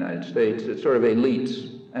 Japan, and the United States. It's sort of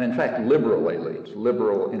elites, and in fact liberal elites,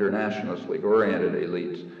 liberal internationalistly oriented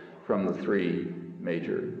elites from the three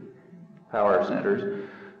major power centers.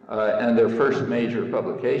 And their first major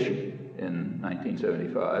publication in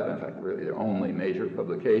 1975, in fact really their only major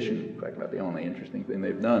publication, in fact about the only interesting thing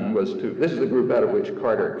they've done, was this is the group out of which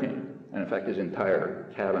Carter came. And in fact his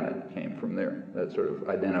entire cabinet came from there. That sort of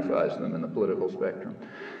identifies them in the political spectrum.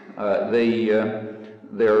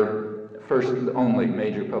 Their first and only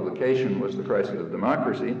major publication was The Crisis of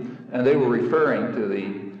Democracy, and they were referring to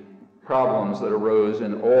the problems that arose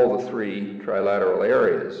in all the three trilateral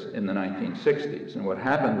areas in the 1960s. And what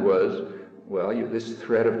happened was, well, this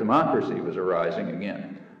threat of democracy was arising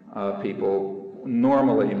again. People,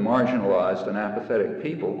 normally marginalized and apathetic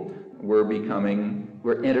people, were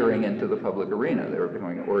entering into the public arena. They were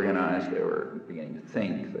becoming organized, they were beginning to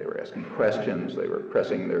think, they were asking questions, they were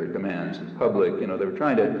pressing their demands in public. You know, they were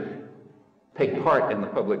trying to take part in the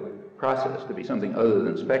public process, to be something other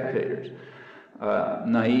than spectators.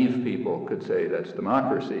 Naive people could say that's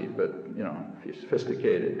democracy, but you know, if you're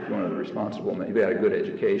sophisticated, if you're one of the responsible, maybe you had a good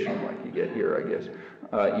education like you get here, I guess,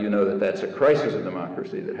 you know that that's a crisis of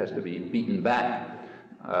democracy that has to be beaten back,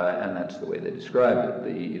 and that's the way they described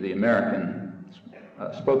it. The American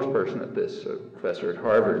spokesperson at this, a professor at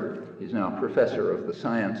Harvard, he's now professor of the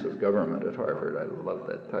science of government at Harvard. I love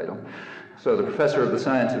that title. So the professor of the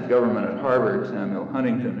science of government at Harvard, Samuel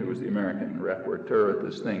Huntington, who was the American rapporteur at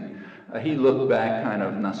this thing, he looked back kind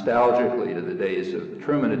of nostalgically to the days of the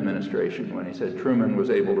Truman administration when he said Truman was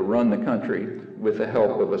able to run the country with the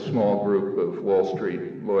help of a small group of Wall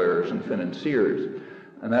Street lawyers and financiers.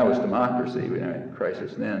 And that was democracy. We had a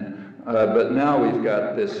crisis then. But now we've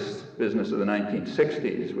got this business of the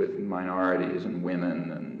 1960s with minorities and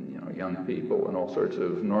women and young people and all sorts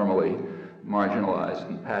of normally marginalized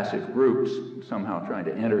and passive groups somehow trying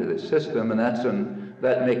to enter this system, and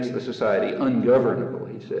that makes the society ungovernable,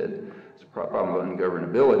 he said. It's a problem of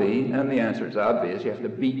ungovernability, and the answer is obvious. You have to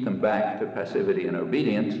beat them back to passivity and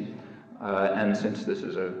obedience, and since this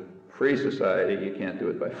is a free society, you can't do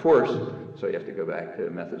it by force, so you have to go back to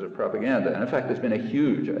methods of propaganda. And in fact, there's been a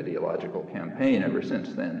huge ideological campaign ever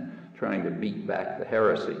since then, trying to beat back the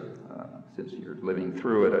heresy. Since you're living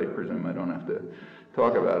through it, I presume I don't have to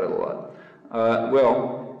talk about it a lot.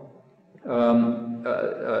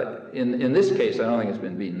 In this case, I don't think it's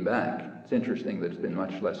been beaten back. It's interesting that it's been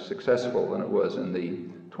much less successful than it was in the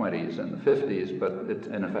 20s and the 50s, but it's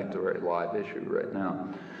in effect a very live issue right now.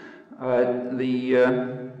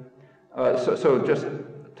 So just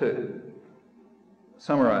to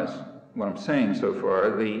summarize what I'm saying so far,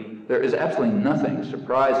 there is absolutely nothing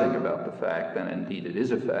surprising about the fact, and indeed it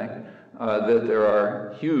is a fact, that there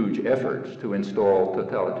are huge efforts to install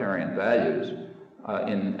totalitarian values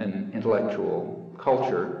in an intellectual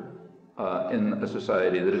culture in a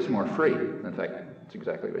society that is more free. In fact, it's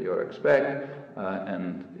exactly what you ought to expect,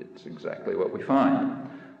 and it's exactly what we find.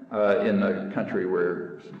 In a country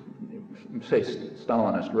where, say,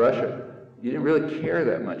 Stalinist Russia, you didn't really care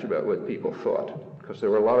that much about what people thought, because there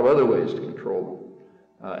were a lot of other ways to control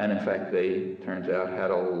them. And in fact, they, turns out, had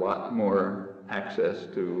a lot more access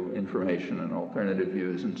to information and alternative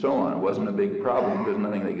views and so on. It wasn't a big problem. There's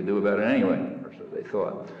nothing they could do about it anyway, or so they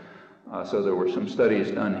thought. So there were some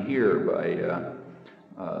studies done here by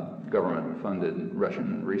government-funded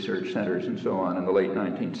Russian research centers and so on in the late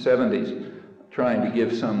 1970s, trying to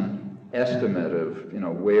give some estimate of,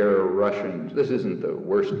 where Russians, this isn't the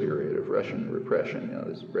worst period of Russian repression,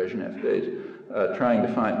 this is Brezhnev days, trying to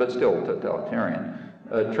find, but still totalitarian,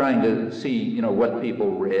 trying to see, what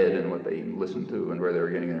people read and what they listened to and where they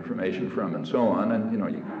were getting information from and so on. And,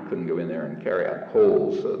 you couldn't go in there and carry out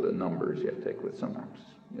polls, so the numbers you have to take with some,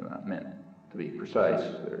 not meant to be precise,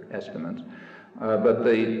 they're estimates. But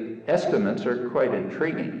the estimates are quite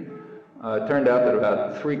intriguing. It turned out that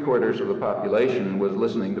about 3/4 of the population was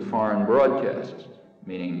listening to foreign broadcasts,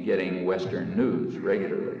 meaning getting Western news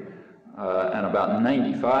regularly. And about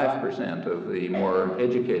 95% of the more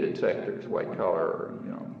educated sectors, white collar,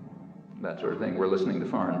 that sort of thing, were listening to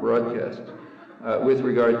foreign broadcasts. With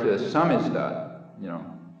regard to samizdat,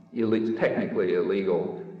 technically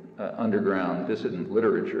illegal underground dissident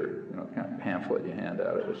literature, kind of pamphlet you hand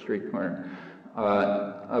out at a street corner,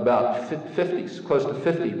 about close to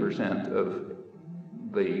 50% of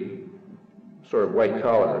the sort of white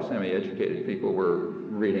collar, semi-educated people were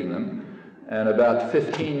reading them, and about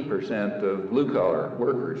 15% of blue-collar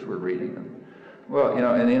workers were reading them. Well,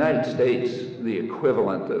 in the United States, the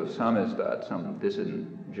equivalent of samizdat, some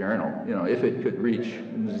dissident journal, if it could reach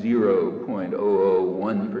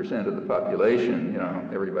 0.001% of the population,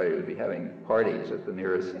 everybody would be having parties at the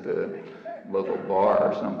nearest local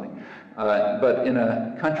bar or something. But in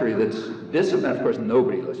a country that's dissident, of course,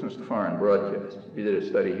 nobody listens to foreign broadcasts. If you did a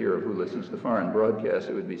study here of who listens to foreign broadcasts,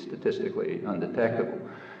 it would be statistically undetectable.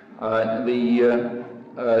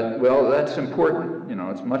 Well, that's important.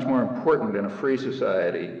 It's much more important in a free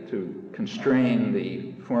society to constrain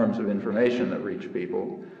the forms of information that reach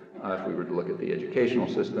people. If we were to look at the educational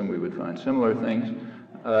system, we would find similar things.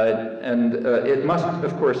 And it must,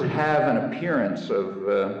 of course, have an appearance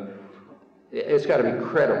of, it's got to be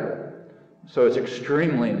credible. So it's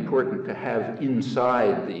extremely important to have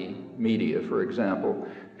inside the media, for example,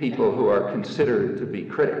 people who are considered to be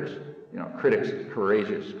critics. Critics,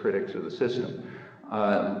 courageous critics of the system,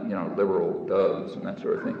 liberal doves and that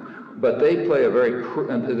sort of thing. But they play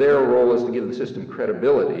and their role is to give the system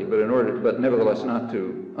credibility, but nevertheless not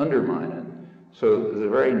to undermine it. So there's a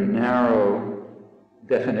very narrow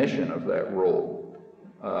definition of that role.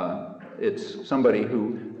 It's somebody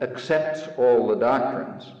who accepts all the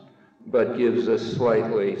doctrines, but gives a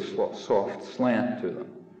slightly soft slant to them.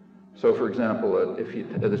 So, for example,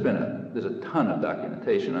 there's a ton of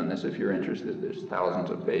documentation on this if you're interested. There's thousands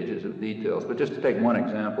of pages of details. But just to take one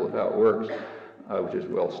example of how it works, which is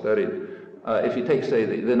well studied, if you take, say,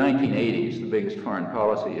 the 1980s, the biggest foreign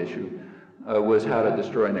policy issue was how to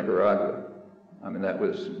destroy Nicaragua. I mean, that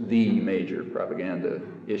was the major propaganda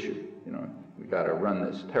issue. We got to run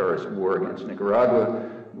this terrorist war against Nicaragua,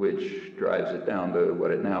 which drives it down to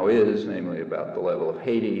what it now is, namely about the level of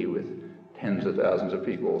Haiti, with tens of thousands of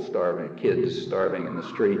people starving, kids starving in the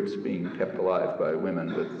streets, being kept alive by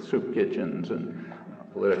women with soup kitchens, and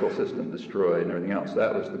political system destroyed and everything else.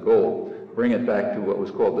 That was the goal. Bring it back to what was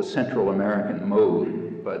called the Central American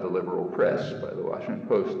mode by the liberal press, by the Washington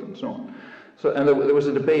Post, and so on. So, and there was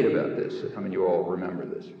a debate about this. I mean, you all remember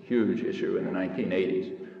this huge issue in the 1980s.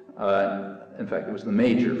 In fact, it was the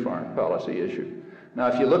major foreign policy issue. Now,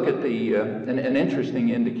 if you look at an interesting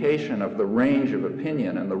indication of the range of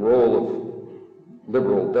opinion and the role of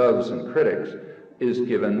liberal doves and critics is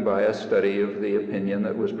given by a study of the opinion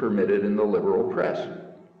that was permitted in the liberal press.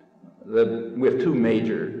 We have two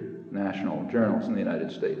major national journals in the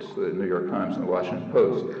United States, the New York Times and the Washington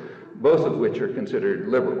Post, both of which are considered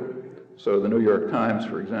liberal. So the New York Times,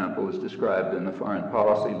 for example, is described in the foreign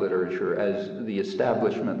policy literature as the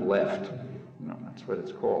establishment left. That's what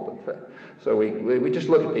it's called, in fact. So we just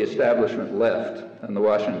look at the establishment left, and the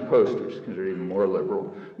Washington Post, which is considered even more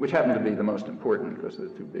liberal, which happen to be the most important because they're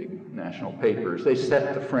two big national papers. They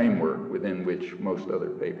set the framework within which most other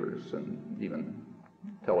papers and even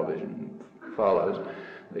television follows.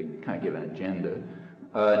 They kind of give an agenda.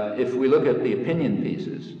 If we look at the opinion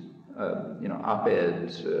pieces,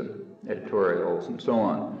 op-eds, editorials, and so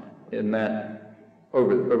on, in that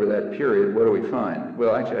over that period, what do we find?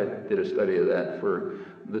 Well, actually, I did a study of that for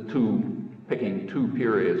picking two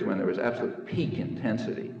periods when there was absolute peak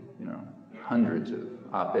intensity, hundreds of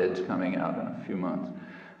op-eds coming out in a few months,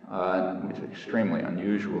 which is extremely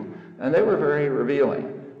unusual. And they were very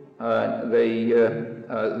revealing.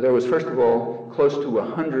 There was, first of all, close to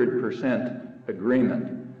 100%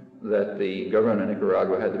 agreement that the government of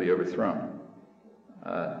Nicaragua had to be overthrown.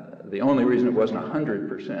 The only reason it wasn't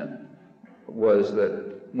 100% was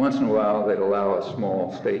that once in a while they'd allow a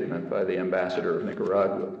small statement by the ambassador of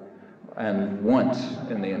Nicaragua. And once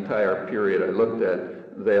in the entire period I looked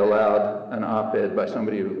at, they allowed an op-ed by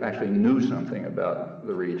somebody who actually knew something about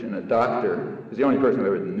the region. A doctor is the only person who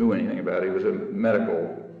ever knew anything about it. He was a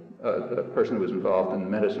medical a person who was involved in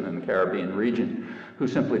medicine in the Caribbean region, who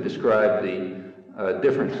simply described the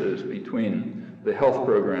differences between the health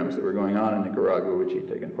programs that were going on in Nicaragua, which he'd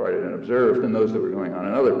taken part in and observed, and those that were going on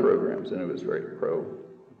in other programs, and it was very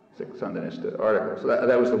pro-Sandinista article. So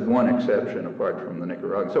that was the one exception apart from the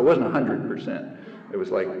Nicaraguan. So it wasn't 100%. It was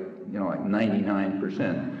like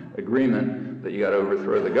 99% agreement that you got to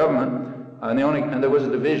overthrow the government, and there was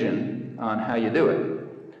a division on how you do it.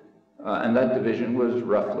 And that division was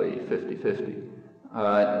roughly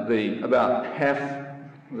 50-50. About half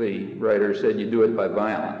the writers said you do it by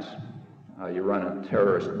violence. You run a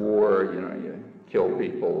terrorist war, you kill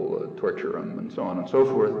people, torture them, and so on and so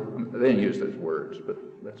forth. They didn't use those words, but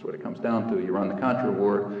that's what it comes down to. You run the Contra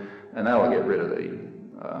war, and that'll get rid of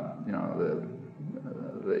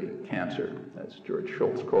the cancer, as George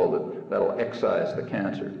Shultz called it. That'll excise the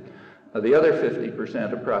cancer. The other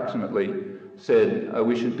 50% approximately said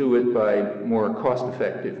we should do it by more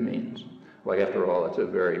cost-effective means. Like, after all, it's a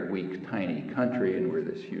very weak, tiny country, and we're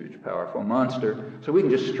this huge, powerful monster, so we can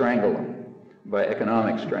just strangle them by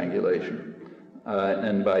economic strangulation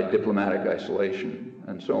and by diplomatic isolation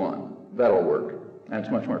and so on. That'll work, and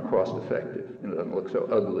it's much more cost-effective. It doesn't look so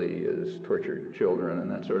ugly as tortured children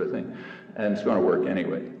and that sort of thing, and it's going to work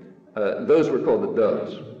anyway. Those were called the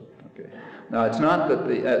doves. Now, it's not that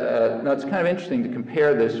now it's kind of interesting to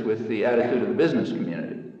compare this with the attitude of the business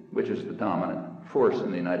community, which is the dominant force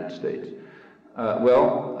in the United States.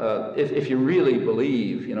 If you really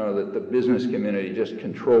believe, that the business community just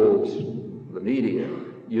controls the media,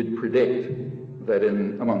 you'd predict that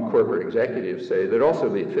among corporate executives, say, there'd also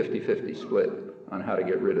be a 50-50 split on how to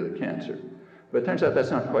get rid of the cancer. But it turns out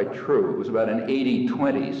that's not quite true. It was about an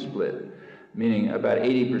 80-20 split, meaning about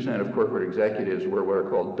 80% of corporate executives were what are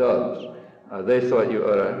called doves. They thought you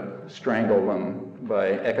ought to strangle them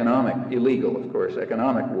by illegal, of course,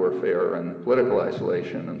 economic warfare and political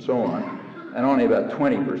isolation and so on. And only about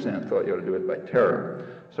 20% thought you ought to do it by terror.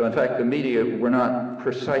 So in fact, the media were not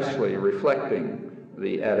precisely reflecting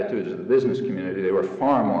the attitudes of the business community. They were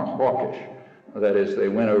far more hawkish. That is, they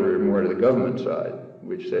went over more to the government side,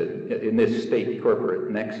 which said, in this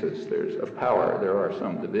state-corporate nexus of power, there are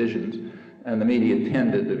some divisions. And the media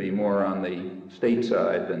tended to be more on the state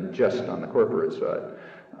side than just on the corporate side.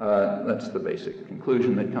 That's the basic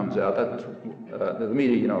conclusion that comes out. The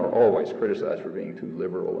media, are always criticized for being too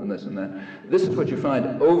liberal and this and that. This is what you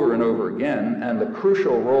find over and over again, and the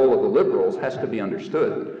crucial role of the liberals has to be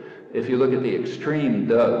understood. If you look at the extreme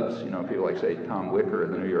doves, people like, say, Tom Wicker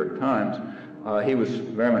in the New York Times, he was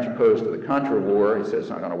very much opposed to the Contra war. He said it's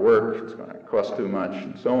not going to work, it's going to cost too much,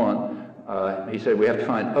 and so on. He said we have to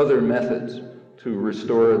find other methods to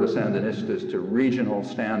restore the Sandinistas to regional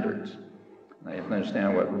standards. Now, you have to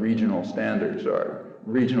understand what regional standards are.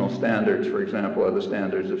 Regional standards, for example, are the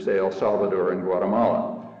standards of, say, El Salvador and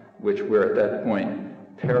Guatemala, which were at that point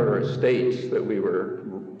terrorist states that we were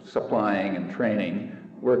supplying and training.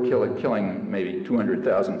 We're killing maybe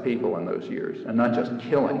 200,000 people in those years. And not just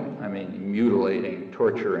killing, I mean mutilating,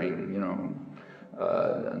 torturing,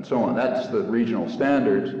 and so on. That's the regional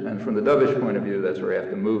standards, and from the dovish point of view, that's where you have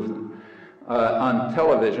to move them. On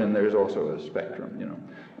television, there's also a spectrum,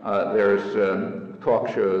 There's talk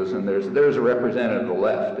shows, and there's a representative of the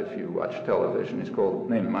left, if you watch television. He's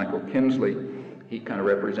named Michael Kinsley. He kind of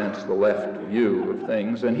represents the left view of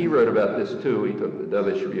things, and he wrote about this too. He took the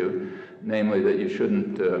dovish view, namely that you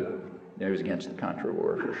shouldn't, he was against the Contra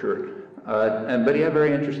war for sure. But he had a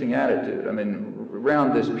very interesting attitude. I mean,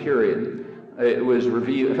 around this period, it was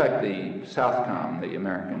revealed, in fact, the Southcom, the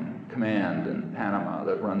American command in Panama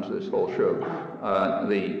that runs this whole show,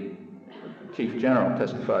 the chief general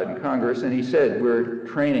testified in Congress, and he said, we're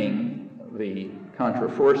training the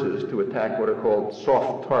Contra forces to attack what are called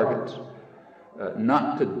soft targets,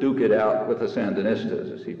 not to duke it out with the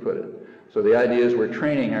Sandinistas, as he put it. So the idea is we're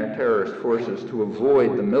training our terrorist forces to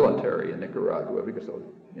avoid the military in Nicaragua because they'll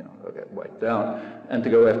get wiped out, and to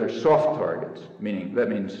go after soft targets, that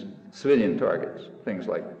means civilian targets, things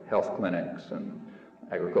like health clinics and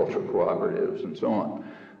agricultural cooperatives and so on.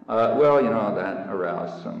 That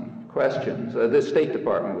aroused some questions. The State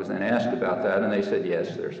Department was then asked about that, and they said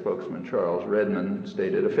yes. Their spokesman, Charles Redmond,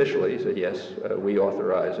 stated officially, he said, yes, we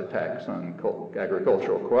authorize attacks on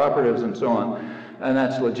agricultural cooperatives and so on. And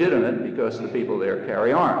that's legitimate because the people there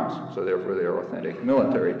carry arms, so therefore they're authentic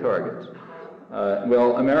military targets.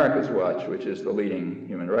 Well, America's Watch, which is the leading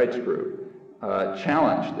human rights group,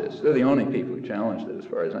 challenged this. They're the only people who challenged it, as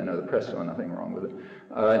far as I know. The press saw nothing wrong with it.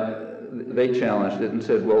 They challenged it and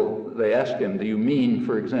said, well, they asked him, do you mean,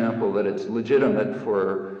 for example, that it's legitimate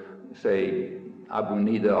for, say, Abu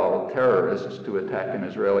Nidal terrorists to attack an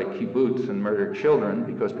Israeli kibbutz and murder children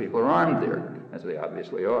because people are armed there, as they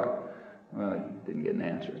obviously are? Didn't get an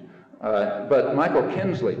answer. But Michael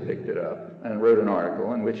Kinsley picked it up and wrote an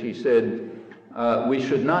article in which he said, we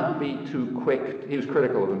should not be too quick, he was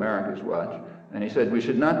critical of America's Watch, and he said we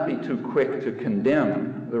should not be too quick to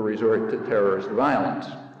condemn the resort to terrorist violence.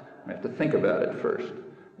 We have to think about it first.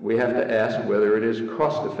 We have to ask whether it is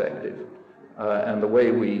cost effective. And the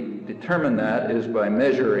way we determine that is by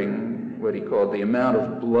measuring what he called the amount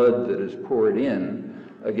of blood that is poured in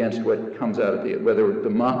against what comes out at the, whether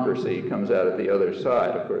democracy comes out at the other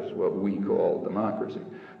side, of course, what we call democracy,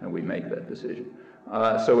 and we make that decision.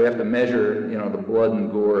 So we have to measure, the blood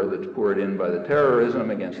and gore that's poured in by the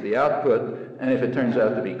terrorism against the output, and if it turns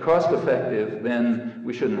out to be cost-effective, then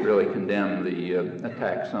we shouldn't really condemn the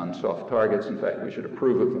attacks on soft targets. In fact, we should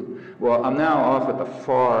approve of them. Well, I'm now off at the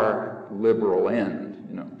far liberal end,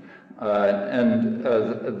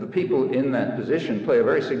 the people in that position play a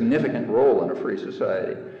very significant role in a free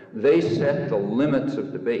society. They set the limits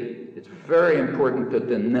of debate. It's very important to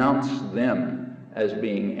denounce them as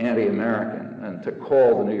being anti-American and to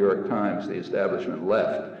call the New York Times the establishment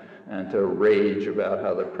left and to rage about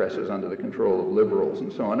how the press is under the control of liberals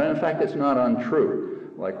and so on. And in fact, it's not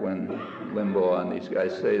untrue. Like when Limbaugh and these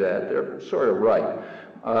guys say that, they're sort of right.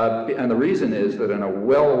 And the reason is that in a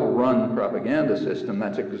well-run propaganda system,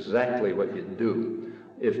 that's exactly what you do.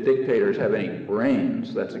 If dictators have any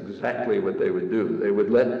brains, that's exactly what they would do. They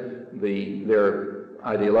would let their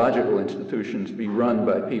ideological institutions be run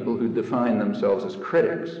by people who define themselves as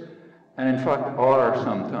critics, and in fact are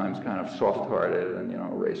sometimes kind of soft-hearted and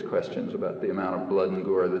raise questions about the amount of blood and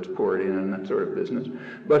gore that's poured in and that sort of business,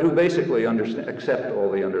 but who basically accept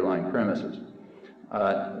all the underlying premises.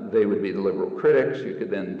 They would be the liberal critics. You could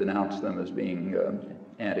then denounce them as being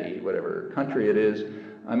anti-whatever country it is.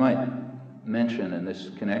 I might mention in this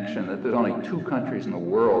connection that there's only 2 countries in the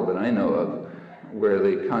world that I know of where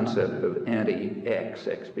the concept of anti-X,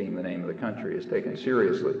 X being the name of the country, is taken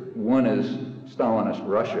seriously. One is Stalinist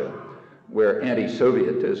Russia, where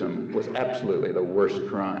anti-Sovietism was absolutely the worst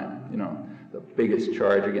crime. The biggest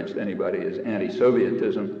charge against anybody is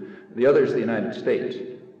anti-Sovietism. The other is the United States,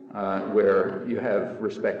 where you have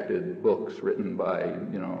respected books written by,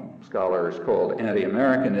 scholars called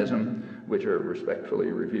Anti-Americanism, which are respectfully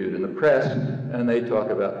reviewed in the press, and they talk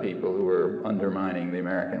about people who are undermining the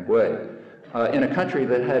American way. In a country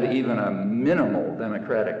that had even a minimal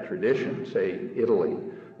democratic tradition, say Italy,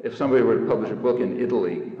 if somebody were to publish a book in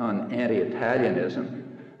Italy on anti-Italianism,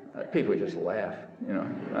 people would just laugh,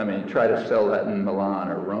 I mean, try to sell that in Milan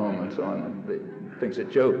or Rome and so on. They think it's a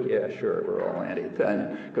joke. Yeah, sure, we're all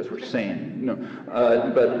anti-Italian because we're sane,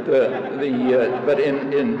 But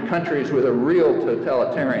in countries with a real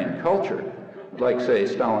totalitarian culture, like, say,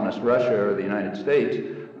 Stalinist Russia or the United States,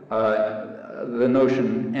 the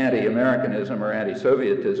notion anti-Americanism or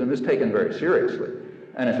anti-Sovietism is taken very seriously.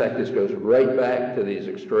 And in fact, this goes right back to these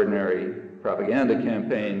extraordinary propaganda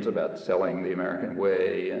campaigns about selling the American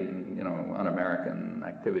way and, un-American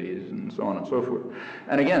activities and so on and so forth.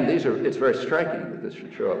 And again, it's very striking that this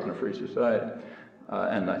should show up in a free society,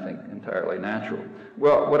 and I think entirely natural.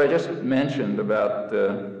 Well, what I just mentioned about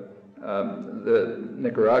the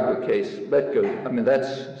Nicaragua case,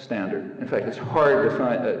 that's standard. In fact, it's hard to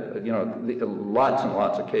find, lots and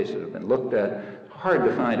lots of cases have been looked at. Hard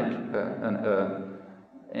to find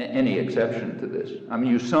any exception to this. I mean,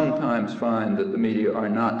 you sometimes find that the media are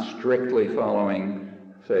not strictly following,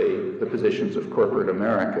 say, the positions of corporate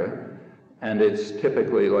America, and it's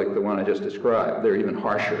typically like the one I just described. They're even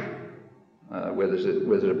harsher. Where there's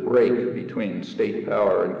a break between state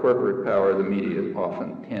power and corporate power, the media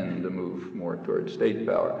often tend to move more towards state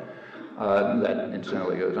power. That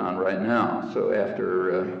incidentally goes on right now. So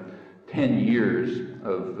after 10 years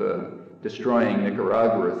of destroying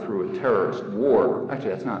Nicaragua through a terrorist war, actually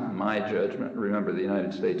that's not my judgment. Remember, the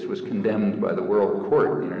United States was condemned by the World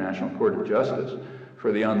Court, the International Court of Justice,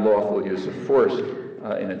 for the unlawful use of force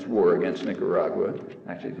in its war against Nicaragua.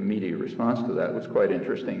 Actually, the media response to that was quite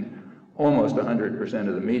interesting. Almost 100%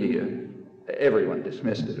 of the media, everyone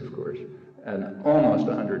dismissed it, of course, and almost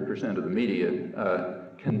 100% of the media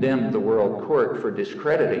condemned the World Court for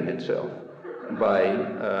discrediting itself by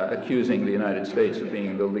accusing the United States of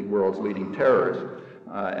being the world's leading terrorist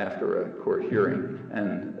after a court hearing,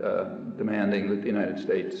 and demanding that the United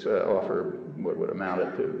States offer what would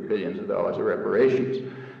amount to billions of dollars of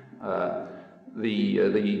reparations.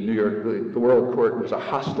 The World Court was a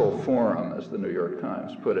hostile forum, as the New York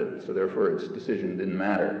Times put it, so therefore its decision didn't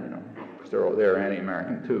matter, because they're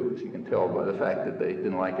anti-American too, as you can tell by the fact that they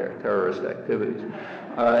didn't like our terrorist activities.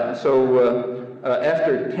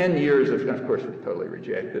 After 10 years of course we totally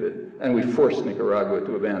rejected it, and we forced Nicaragua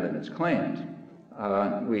to abandon its claims.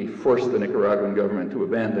 We forced the Nicaraguan government to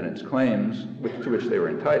abandon its claims, to which they were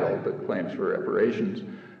entitled, the claims for reparations,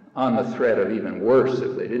 on the threat of even worse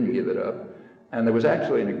if they didn't give it up. And there was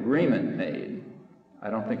actually an agreement made. I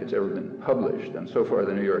don't think it's ever been published, and so far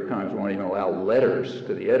the New York Times won't even allow letters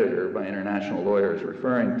to the editor by international lawyers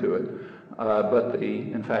referring to it.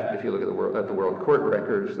 In fact, if you look at the World Court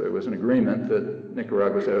records, there was an agreement that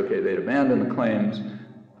Nicaragua said, okay, they'd abandon the claims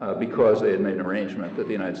because they had made an arrangement that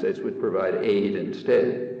the United States would provide aid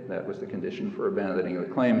instead. That was the condition for abandoning the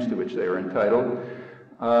claims to which they were entitled.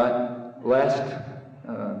 Last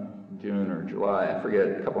June or July, I forget,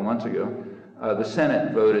 a couple months ago, the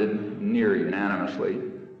Senate voted near unanimously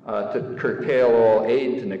to curtail all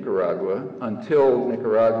aid to Nicaragua until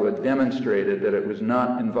Nicaragua demonstrated that it was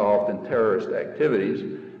not involved in terrorist activities,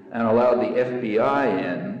 and allowed the FBI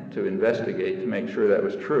in to investigate to make sure that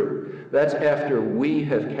was true. That's after we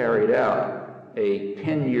have carried out a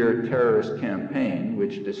 10-year terrorist campaign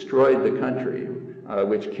which destroyed the country,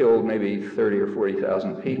 which killed maybe 30 or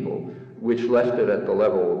 40,000 people, which left it at the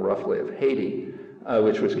level roughly of Haiti,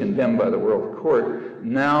 which was condemned by the World Court.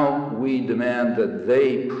 Now we demand that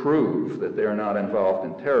they prove that they're not involved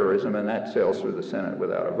in terrorism, and that sails through the Senate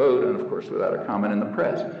without a vote, and of course without a comment in the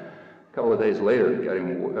press. A couple of days later, a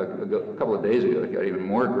couple of days ago, it got even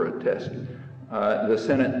more grotesque. The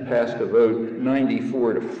Senate passed a vote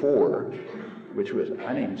 94-4, which was,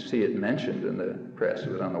 I didn't even see it mentioned in the press,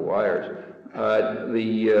 it was on the wires.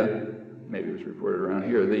 Maybe it was reported around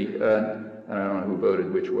here, and I don't know who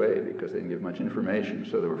voted which way because they didn't give much information,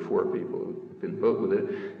 so there were 4 people who didn't vote with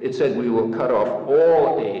it. It said we will cut off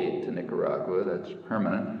all aid to Nicaragua, that's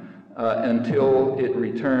permanent, until it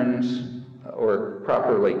returns or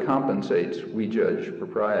properly compensates, we judge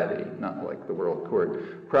propriety, not like the World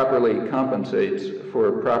Court, properly compensates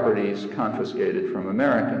for properties confiscated from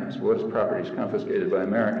Americans. What does properties confiscated by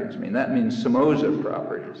Americans mean? That means Somoza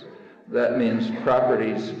properties. That means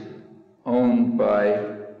properties owned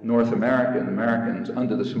by North Americans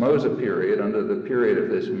under the Somoza period, under the period of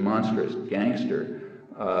this monstrous gangster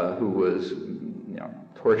who was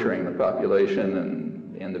torturing the population,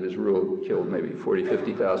 and at the end of his rule killed maybe 40,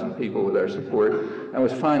 50,000 people with our support, and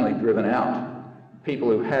was finally driven out. People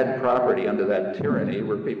who had property under that tyranny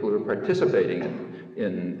were people who were participating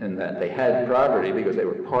in that. They had property because they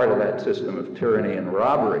were part of that system of tyranny and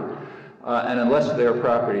robbery. And unless their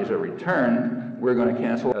properties are returned, we're going to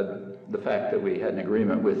cancel the fact that we had an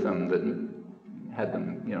agreement with them that had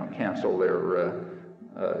them, cancel their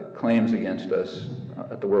claims against us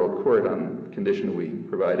at the World Court on condition that we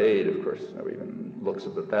provide aid. Of course, nobody even looks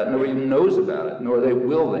at that. Nobody even knows about it, nor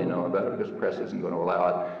will they know about it, because the press isn't going to allow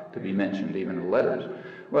it to be mentioned even in letters.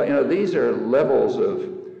 Well, these are levels of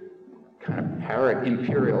kind of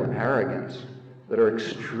imperial arrogance that are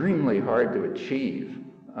extremely hard to achieve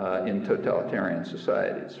in totalitarian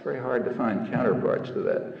societies. It's very hard to find counterparts to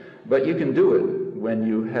that. But you can do it when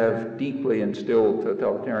you have deeply instilled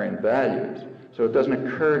totalitarian values. So it doesn't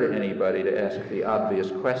occur to anybody to ask the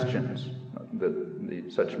obvious questions that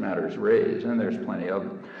such matters raise, and there's plenty of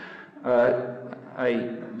them.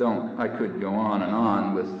 I could go on and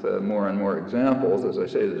on with more and more examples. As I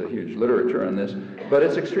say, there's a huge literature on this, but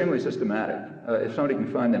it's extremely systematic. If somebody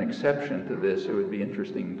can find an exception to this, it would be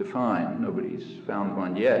interesting to find. Nobody's found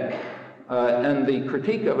one yet. And the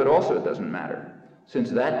critique of it also doesn't matter, since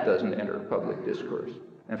that doesn't enter public discourse.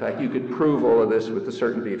 In fact, you could prove all of this with the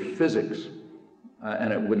certainty of physics,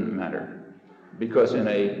 and it wouldn't matter. Because in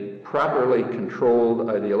a properly controlled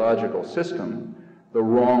ideological system, the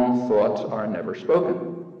wrong thoughts are never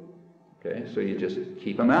spoken. Okay, so you just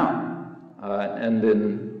keep them out. And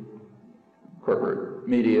in corporate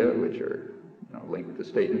media, which are linked to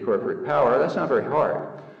state and corporate power, that's not very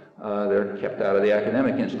hard. They're kept out of the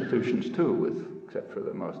academic institutions too, except for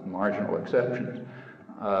the most marginal exceptions.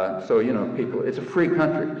 So people, it's a free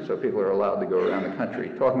country, so people are allowed to go around the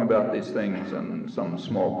country talking about these things, and some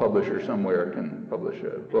small publisher somewhere can publish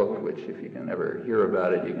a book, which if you can ever hear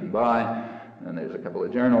about it, you can buy, and there's a couple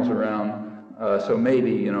of journals around. So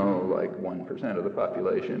maybe, you know, like 1% of the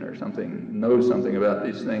population or something knows something about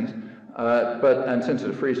these things. And since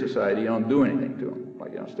it's a free society, you don't do anything to them,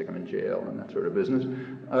 like you don't stick them in jail and that sort of business.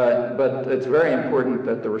 But it's very important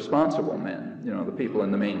that the responsible men, you know, the people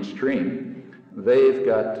in the mainstream, they've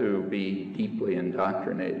got to be deeply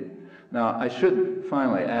indoctrinated. Now, I should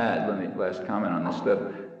finally add, last comment on this stuff,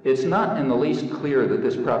 it's not in the least clear that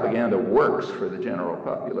this propaganda works for the general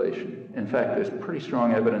population. In fact, there's pretty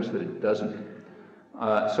strong evidence that it doesn't.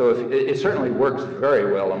 It certainly works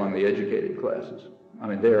very well among the educated classes. I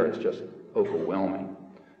mean, there it's just overwhelming.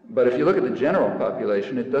 But if you look at the general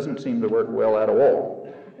population, it doesn't seem to work well at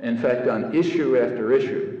all. In fact, on issue after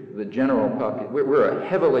issue, the general population, we're a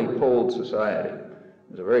heavily polled society.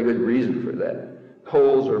 There's a very good reason for that.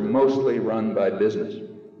 Polls are mostly run by business.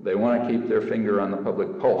 They want to keep their finger on the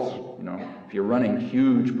public pulse. You know, if you're running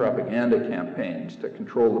huge propaganda campaigns to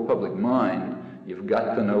control the public mind, you've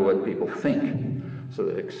got to know what people think. So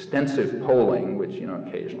the extensive polling, which, you know,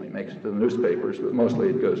 occasionally makes it to the newspapers, but mostly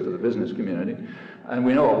it goes to the business community. And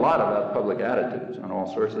we know a lot about public attitudes on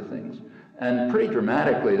all sorts of things. And pretty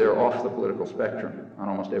dramatically, they're off the political spectrum on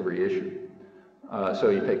almost every issue. So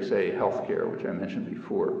you take, say, healthcare, which I mentioned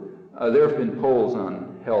before. There have been polls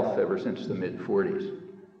on health ever since the mid-40s.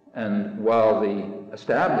 And while the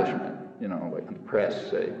establishment, you know, like the press,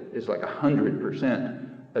 say, is like 100%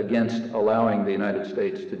 against allowing the United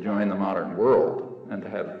States to join the modern world and to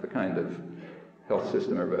have the kind of health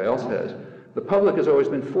system everybody else has, the public has always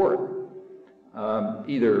been for it.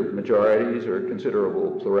 Either majorities or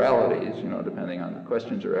considerable pluralities, you know, depending on the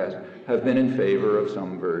questions are asked, have been in favor of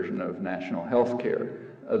some version of national health care.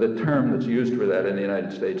 The term that's used for that in the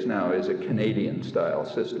United States now is a Canadian-style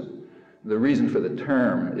system. The reason for the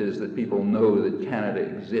term is that people know that Canada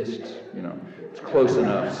exists. You know, it's close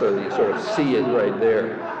enough so that you sort of see it right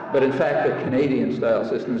there. But in fact, the Canadian-style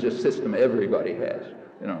system is just a system everybody has,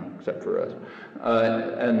 you know, except for us.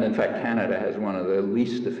 And in fact, Canada has one of the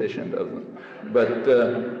least efficient of them. But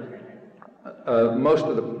most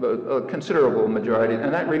of the considerable majority,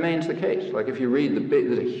 and that remains the case. Like if you read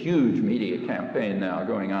there's a huge media campaign now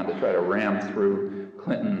going on to try to ram through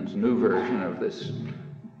Clinton's new version of this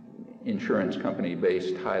insurance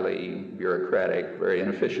company-based, highly bureaucratic, very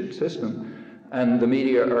inefficient system. And the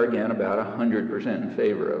media are, again, about 100% in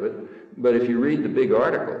favor of it. But if you read the big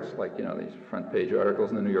articles, like, you know, these front page articles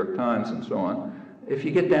in the New York Times and so on, if you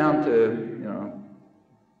get down to, you know,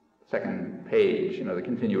 second page, you know, the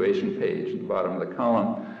continuation page at the bottom of the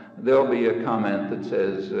column, there'll be a comment that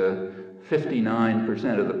says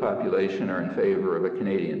 59% of the population are in favor of a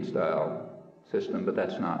Canadian-style system, but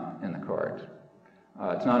that's not in the cards.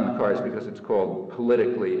 It's not in the cards because it's called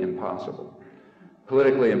politically impossible.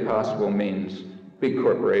 Politically impossible means big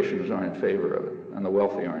corporations aren't in favor of it, and the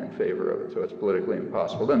wealthy aren't in favor of it, so it's politically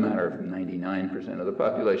impossible. It doesn't matter if 99% of the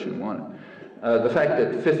population want it. The fact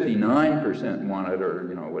that 59% want it, or,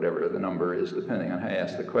 you know, whatever the number is, depending on how you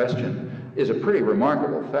ask the question, is a pretty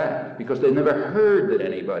remarkable fact, because they never heard that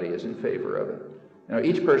anybody is in favor of it. You know,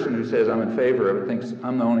 each person who says I'm in favor of it thinks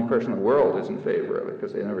I'm the only person in the world who's in favor of it,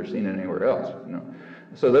 because they've never seen it anywhere else, you know.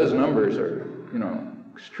 So those numbers are, you know,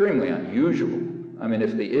 extremely unusual. I mean,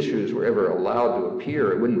 if the issues were ever allowed to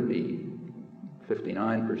appear, it wouldn't be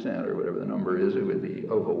 59% or whatever the number is, it would be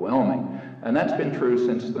overwhelming. And that's been true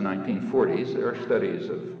since the 1940s. There are studies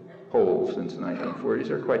of polls since the 1940s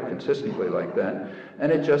that are quite consistently like that.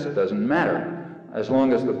 And it just doesn't matter. As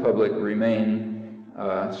long as the public remain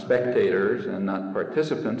spectators and not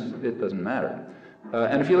participants, it doesn't matter.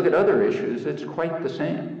 And if you look at other issues, it's quite the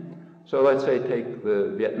same. So let's say take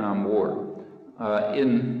the Vietnam War.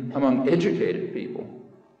 Among educated people,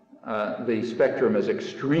 the spectrum is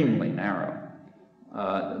extremely narrow.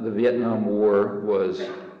 The Vietnam War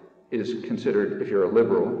is considered, if you're a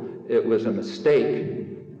liberal, it was a mistake.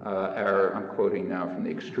 I'm quoting now from the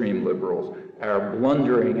extreme liberals, our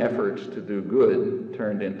blundering efforts to do good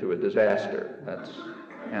turned into a disaster. That's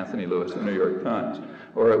Anthony Lewis, the New York Times.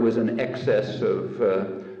 Or it was an excess of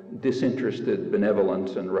disinterested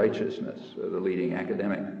benevolence and righteousness, the leading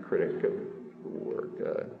academic critic of the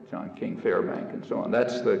work, John King Fairbank and so on.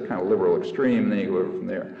 That's the kind of liberal extreme, and then you go over from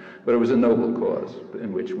there. But it was a noble cause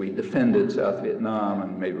in which we defended South Vietnam,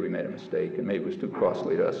 and maybe we made a mistake, and maybe it was too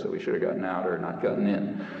costly to us, so we should have gotten out or not gotten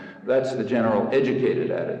in. That's the general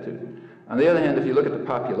educated attitude. On the other hand, if you look at the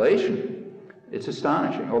population, it's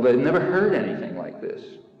astonishing. Although they've never heard anything like this.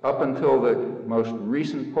 Up until the most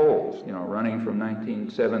recent polls, you know, running from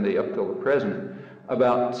 1970 up till the present,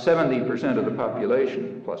 about 70% of the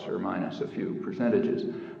population, plus or minus a few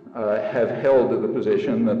percentages, have held to the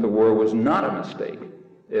position that the war was not a mistake.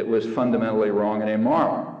 It was fundamentally wrong and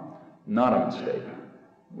immoral, not a mistake.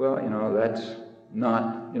 Well, you know, that's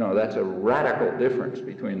not, you know, that's a radical difference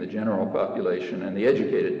between the general population and the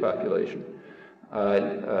educated population.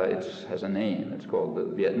 It has a name. It's called the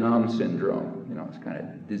Vietnam syndrome. You know, it's kind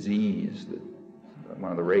of disease that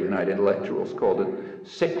one of the Reaganite intellectuals called it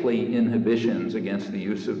sickly inhibitions against the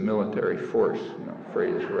use of military force. You know, a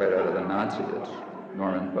phrase right out of the Nazi. It's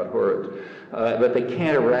Norman Podhoretz. But they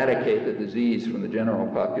can't eradicate the disease from the general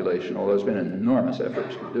population, although there's been enormous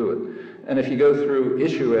efforts to do it. And if you go through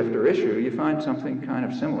issue after issue, you find something kind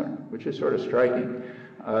of similar, which is sort of striking,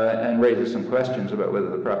 and raises some questions about whether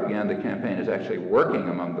the propaganda campaign is actually working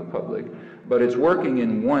among the public. But it's working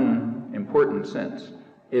in one important sense.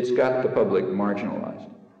 It's got the public marginalized.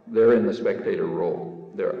 They're in the spectator role.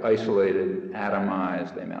 They're isolated,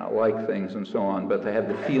 atomized, they may not like things and so on, but they have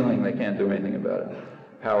the feeling they can't do anything about it.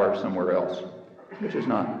 Power somewhere else, which is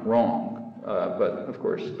not wrong. But of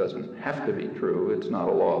course, it doesn't have to be true. It's not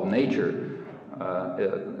a law of nature.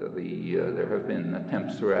 There have been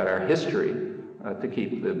attempts throughout our history to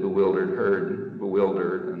keep the bewildered herd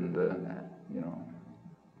bewildered and you know,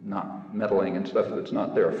 not meddling in stuff that's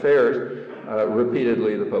not their affairs.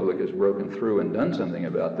 Repeatedly, the public has broken through and done something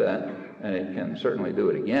about that, and it can certainly do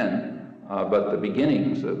it again. But the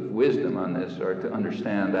beginnings of wisdom on this are to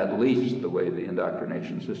understand at least the way the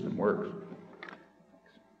indoctrination system works.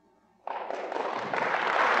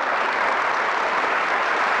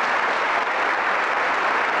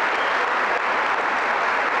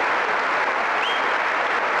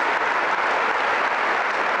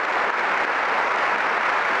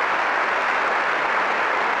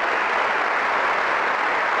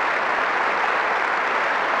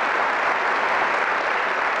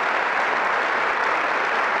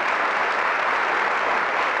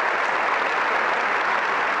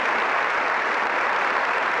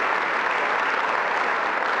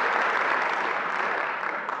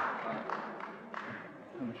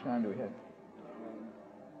 Time do we have?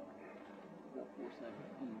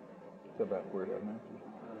 It's about word of mouth.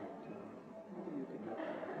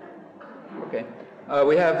 Okay.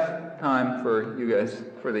 We have time for you guys,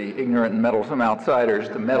 for the ignorant and meddlesome outsiders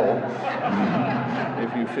to meddle,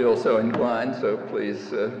 if you feel so inclined, so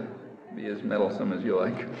please be as meddlesome as you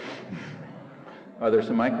like. Are there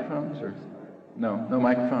some microphones? Or no? No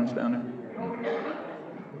microphones down there?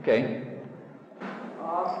 Okay.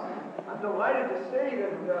 I'm delighted to say that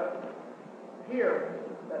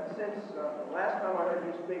that since the last time I heard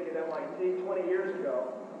you speak at MIT 20 years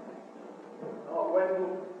ago, when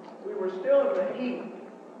we were still in the heat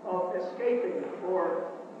of escaping or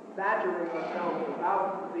badgering ourselves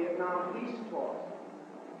about the Vietnam peace talks,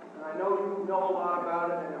 and I know you know a lot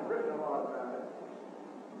about it and have written a lot about it.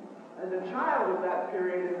 As a child of that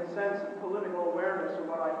period, in the sense of political awareness of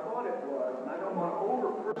what I thought it was, and I don't want to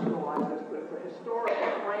over-personalize this, but it's a historical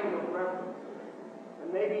frame of reference. And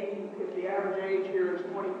maybe if the average age here is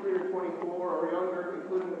 23 or 24 or younger,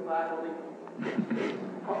 including the faculty,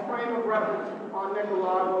 a frame of reference on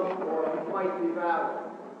Nicaragua or might be valid.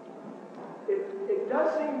 It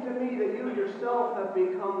does seem to me that you yourself have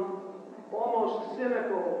become almost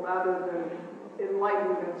cynical rather than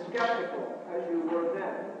enlightened and skeptical as you were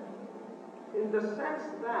then. In the sense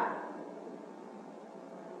that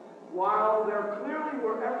while there clearly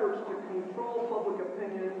were efforts to control public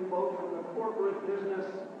opinion, both from the corporate, business,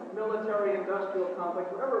 military, industrial complex,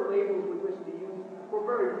 whatever labels we wish to use, were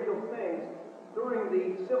very real things, during the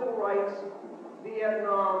civil rights,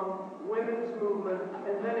 Vietnam, women's movement,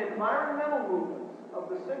 and then environmental movements of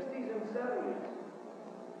the 60s and 70s,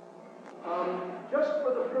 just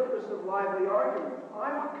for the purpose of lively argument,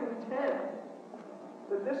 I would contend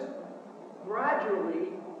that this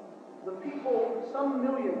gradually, the people, some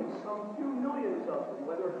millions, some few millions of them,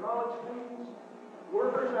 whether college students,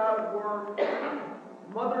 workers out of work,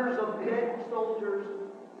 mothers of dead soldiers,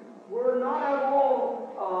 were not at all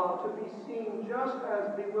to be seen just as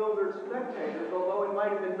bewildered spectators, although it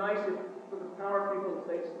might have been nice if, for the power people, if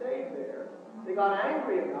they stayed there. They got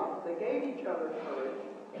angry enough, they gave each other courage.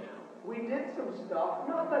 We did some stuff,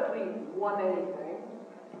 not that we won anything,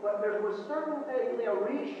 but there was certainly a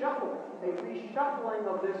reshuffling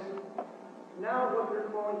of this, now what they're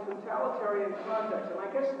calling totalitarian context. And I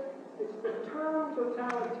guess it's the term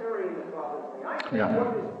totalitarian that bothers me. I think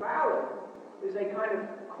what is valid is a kind of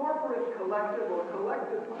corporate collective or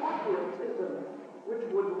collective corporatism which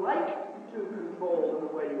would like to control in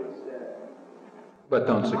the way you have said. But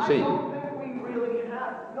don't succeed. I don't think we really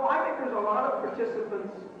have. No, I think there's a lot of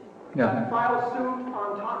participants that file suit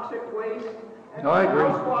on toxic waste. And I agree.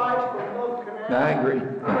 Housewives from both canals. I agree.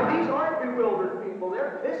 These aren't bewildered people.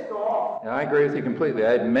 They're pissed off. I agree with you completely.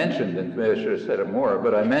 I had mentioned, and maybe I should have said it more,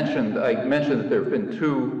 but I mentioned that there have been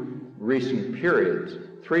two recent periods,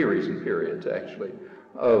 3 recent periods actually,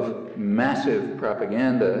 of massive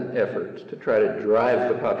propaganda efforts to try to drive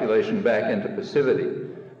the population back into passivity.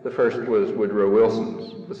 The first was Woodrow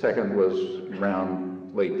Wilson's. The second was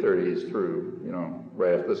around late 30s through,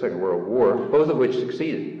 right after the Second World War, both of which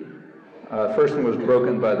succeeded. First one was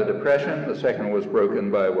broken by the Depression. The second was broken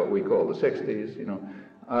by what we call the 60s,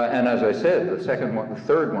 and as I said, the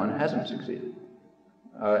third one hasn't succeeded.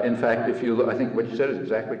 In fact, if you look, I think what you said is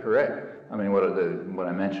exactly correct. I mean, what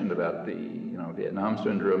I mentioned about the Vietnam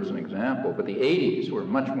syndrome is an example, but the 80s were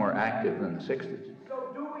much more active than the 60s.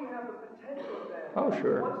 So do we have the potential then? Oh,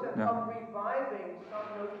 sure. Once that Yeah. of reviving some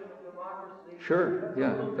notion of democracy? Sure. That's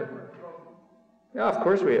Yeah. a little different from... Yeah, of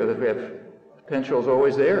course we have. Potential is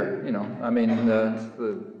always there. I mean,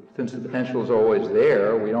 since the potential is always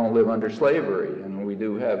there, we don't live under slavery, and we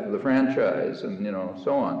do have the franchise, and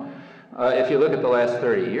so on. If you look at the last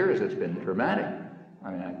 30 years, it's been dramatic. I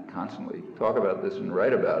mean, I constantly talk about this and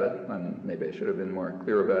write about it, and maybe I should have been more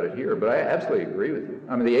clear about it here, but I absolutely agree with you.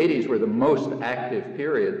 I mean, the 80s were the most active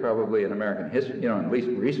period probably in American history, at least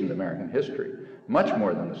recent American history, much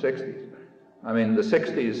more than the 60s. I mean, the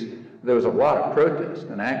 60s, there was a lot of protest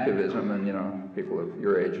and activism, and, people of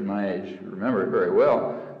your age and my age remember it very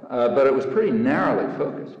well, but it was pretty narrowly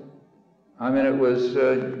focused. I mean, it was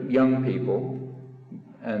young people,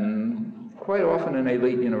 and quite often in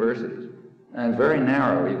elite universities, and very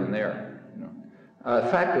narrow even there. The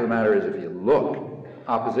fact of the matter is, if you look,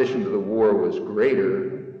 opposition to the war was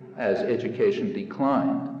greater as education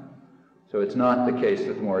declined. So it's not the case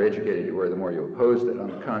that the more educated you were, the more you opposed it, on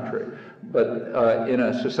the contrary. But in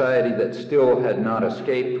a society that still had not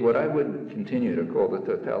escaped what I would continue to call the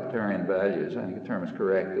totalitarian values, I think the term is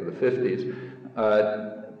correct, of the 50s,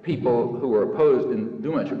 people who were opposed didn't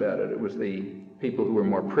do much about it. It was the people who were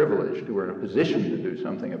more privileged, who were in a position to do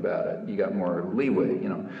something about it. You got more leeway,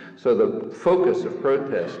 So the focus of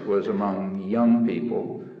protest was among young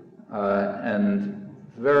people and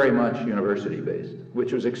very much university-based,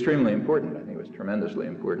 which was extremely important. I think it was tremendously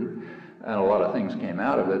important, and a lot of things came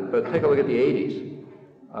out of it. But take a look at the 80s.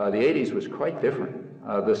 The 80s was quite different.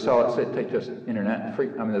 Take just internet.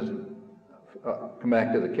 Come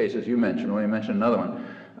back to the cases you mentioned. Let me mention another one.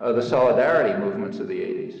 The solidarity movements of the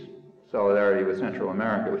 80s. Solidarity with Central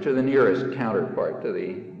America, which are the nearest counterpart to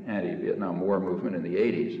the anti-Vietnam War movement in the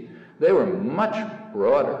 80s. They were much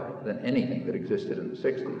broader than anything that existed in the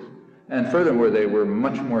 60s. And furthermore, they were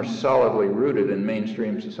much more solidly rooted in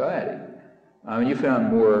mainstream society. I mean, you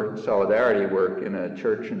found more solidarity work in a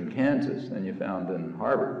church in Kansas than you found in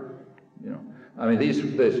Harvard. I mean, this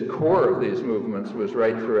core of these movements was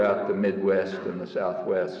right throughout the Midwest and the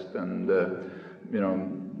Southwest, and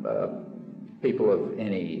people of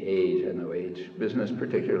any age, had no age business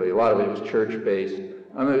particularly. A lot of it was church-based.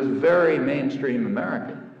 I mean, it was very mainstream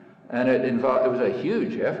American, and it was a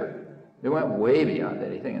huge effort. It went way beyond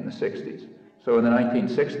anything in the 60s. So in the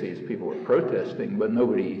 1960s, people were protesting, but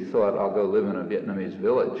nobody thought, I'll go live in a Vietnamese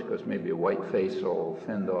village because maybe a white face will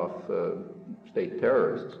fend off state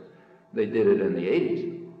terrorists. They did it in the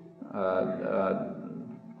 80s.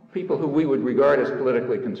 People who we would regard as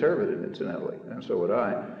politically conservative, incidentally, and so would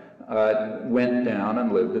I, went down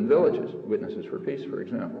and lived in villages, Witnesses for Peace, for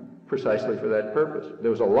example, precisely for that purpose.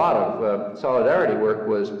 There was a lot of solidarity work,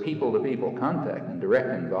 was people-to-people contact and direct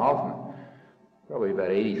involvement. Probably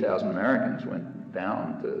about 80,000 Americans went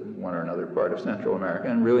down to one or another part of Central America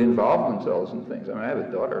and really involved themselves in things. I mean, I have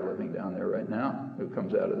a daughter living down there right now who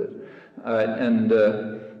comes out of this.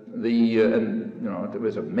 It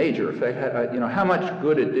was a major effect. How much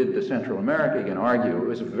good it did to Central America, you can argue. It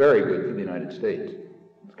was very good for the United States.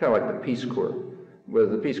 It's kind of like the Peace Corps. Whether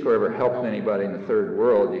the Peace Corps ever helped anybody in the Third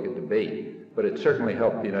World, you could debate, but it certainly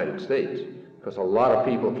helped the United States, because a lot of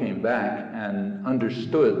people came back and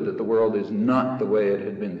understood that the world is not the way it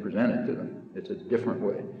had been presented to them. It's a different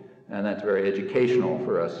way. And that's very educational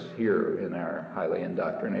for us here in our highly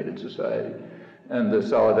indoctrinated society. And the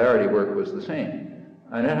solidarity work was the same.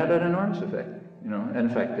 And it had an enormous effect, and in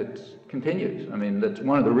fact, it continues. I mean, that's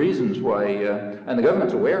one of the reasons why, and the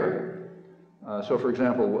government's aware of it. So for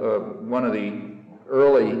example, one of the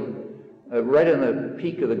early, right in the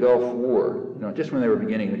peak of the Gulf War, just when they were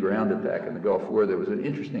beginning the ground attack in the Gulf War, there was an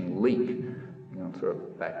interesting leak, sort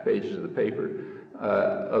of back pages of the paper,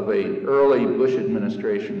 of an early Bush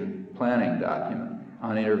administration planning document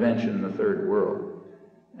on intervention in the Third World.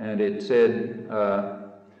 And it said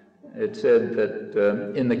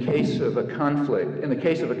that in the case of a conflict, in the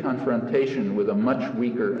case of a confrontation with a much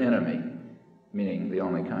weaker enemy, meaning the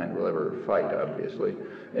only kind we'll ever fight, obviously,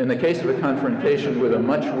 in the case of a confrontation with a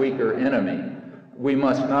much weaker enemy, we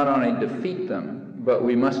must not only defeat them, but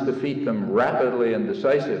we must defeat them rapidly and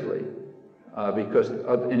decisively, because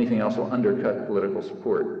anything else will undercut political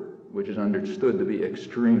support, which is understood to be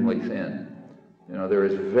extremely thin. You know, there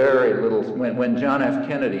is very little, when John F.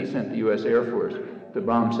 Kennedy sent the U.S. Air Force to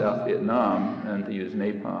bomb South Vietnam and to use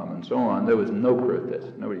napalm and so on, there was no protest.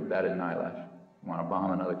 Nobody batted an eyelash. Want to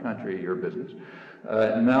bomb another country, your business.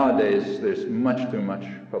 Nowadays, there's much too much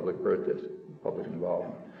public protest, public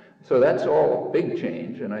involvement. So that's all a big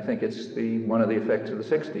change, and I think it's one of the effects of the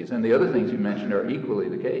 60s. And the other things you mentioned are equally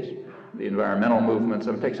the case. The environmental movements,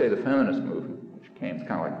 take, say, the feminist movement, which came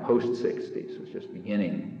kind of like post-60s, it was just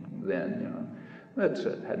beginning then, you know. That's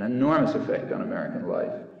had an enormous effect on American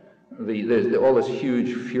life. There's all this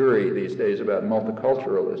huge fury these days about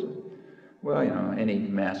multiculturalism. Well, you know, any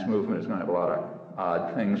mass movement is going to have a lot of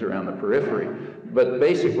odd things around the periphery, but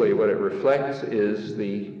basically what it reflects is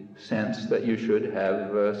the sense that you should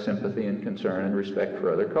have sympathy and concern and respect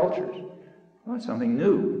for other cultures. Well, it's something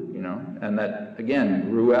new, you know, and that, again,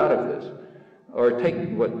 grew out of this. Or take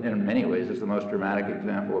what, in many ways, is the most dramatic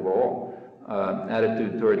example of all,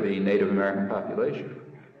 attitude toward the Native American population.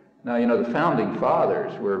 Now, you know, the Founding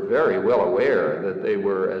Fathers were very well aware that they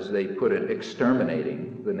were, as they put it,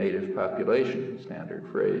 exterminating the native population, standard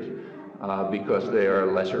phrase, because they are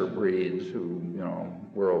lesser breeds who, you know,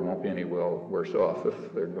 world won't be any worse off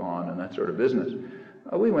if they're gone and that sort of business.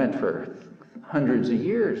 We went for hundreds of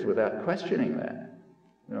years without questioning that.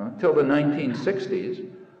 You know, until the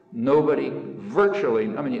 1960s, nobody virtually,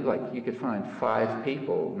 you could find 5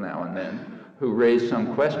 people now and then who raised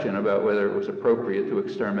some question about whether it was appropriate to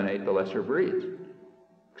exterminate the lesser breeds.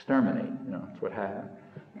 Exterminate, you know, that's what happened.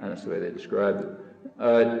 And that's the way they described it.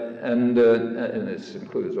 And this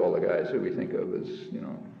includes all the guys who we think of as, you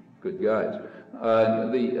know, good guys.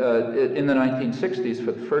 In the 1960s,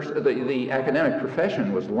 for the first, the academic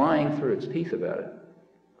profession was lying through its teeth about it.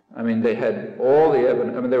 I mean, they had all the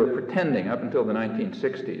evidence, they were pretending up until the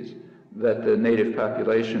 1960s that the native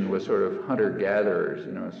population was sort of hunter-gatherers,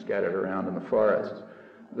 you know, scattered around in the forests.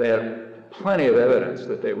 They had plenty of evidence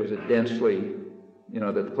that there was a densely, you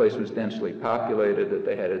know, that the place was densely populated, that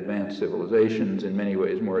they had advanced civilizations, in many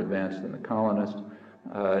ways more advanced than the colonists,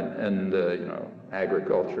 and you know,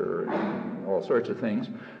 agriculture and all sorts of things.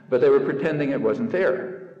 But they were pretending it wasn't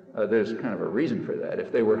there. There's kind of a reason for that.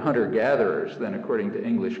 If they were hunter-gatherers, then according to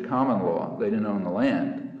English common law, they didn't own the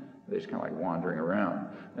land. They just kind of like wandering around.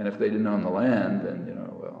 And if they didn't own the land, then, you know,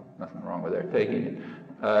 well, nothing wrong with their taking it.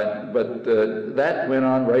 But that went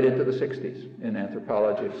on right into the 60s in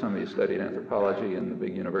anthropology. If some of you studied anthropology in the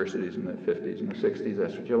big universities in the 50s and the 60s,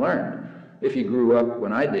 that's what you learned. If you grew up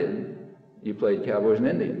when I did, you played cowboys and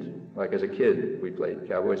Indians. Like as a kid, we played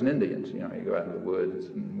cowboys and Indians. You know, you go out in the woods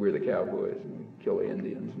and we're the cowboys and we kill the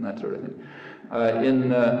Indians and that sort of thing. In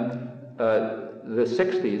the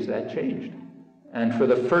 60s, that changed. And for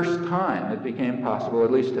the first time, it became possible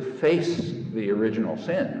at least to face the original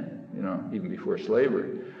sin, you know, even before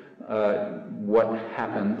slavery. What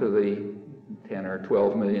happened to the 10 or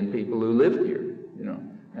 12 million people who lived here, you know,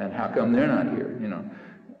 and how come they're not here, you know?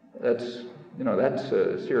 That's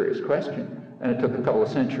a serious question. And it took a couple of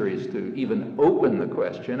centuries to even open the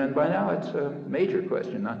question, and by now it's a major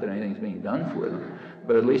question, not that anything's being done for them,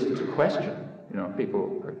 but at least it's a question. You know,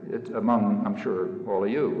 people, it's among, I'm sure, all of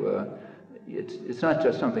you, it's not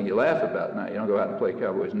just something you laugh about now. You don't go out and play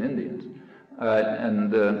cowboys and Indians.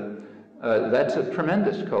 That's a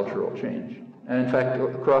tremendous cultural change. And in fact,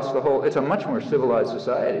 across the whole, it's a much more civilized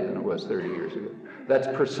society than it was 30 years ago. That's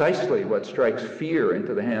precisely what strikes fear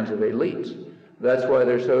into the hands of elites. That's why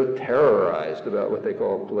they're so terrorized about what they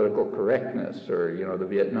call political correctness, or, you know, the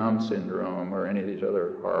Vietnam syndrome, or any of these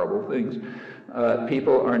other horrible things.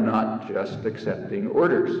 People are not just accepting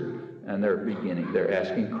orders. And they're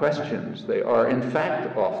asking questions. They are, in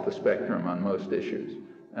fact, off the spectrum on most issues.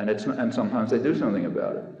 And sometimes they do something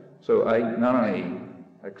about it. So I not only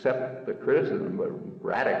accept the criticism, but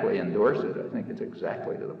radically endorse it. I think it's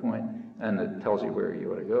exactly to the point. And it tells you where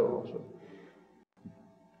you ought to go also.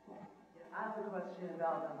 I have a question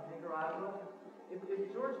about Nicaragua. If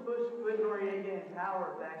George Bush put Noriega in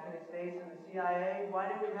power back in his days in the CIA, why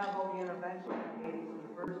did we have all the intervention in the 80s in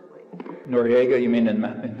the first place? Noriega, you mean in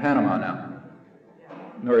Panama now? Yeah.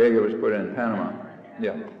 Noriega was put in Panama.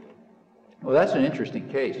 Yeah. Well, that's an interesting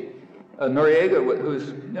case. Noriega, who's,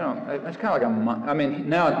 you know, it's kind of like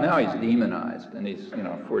now he's demonized and he's, you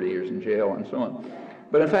know, 40 years in jail and so on.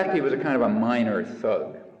 But in fact, he was a kind of a minor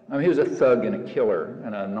thug. I mean, he was a thug and a killer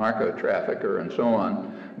and a narco trafficker and so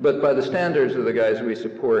on. But by the standards of the guys we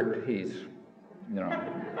support, he's, you know,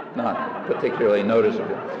 not particularly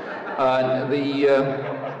noticeable.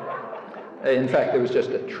 In fact, there was just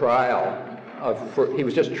a trial he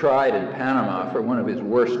was just tried in Panama for one of his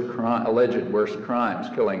alleged worst crimes,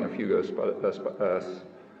 killing a Hugo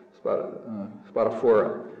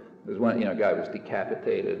Spatafora. There's one, guy was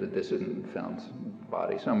decapitated, a dissident found his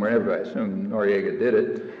body somewhere. Everybody assumed Noriega did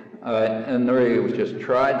it. And Noriega was just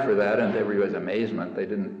tried for that, and to everybody's amazement, they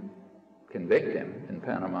didn't convict him in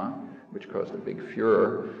Panama, which caused a big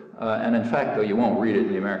furor. And in fact, though you won't read it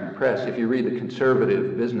in the American press, if you read the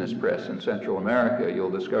conservative business press in Central America,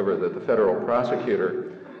 you'll discover that the federal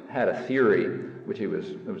prosecutor had a theory, it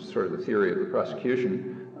was sort of the theory of the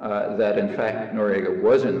prosecution, that in fact Noriega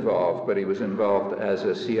was involved, but he was involved as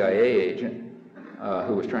a CIA agent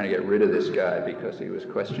who was trying to get rid of this guy because he was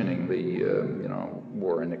questioning the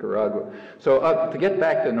war in Nicaragua. So to get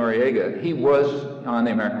back to Noriega, he was on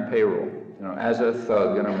the American payroll, as a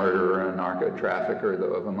thug and a murderer and a narco-trafficker,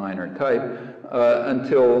 though of a minor type,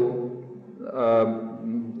 until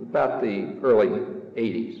about the early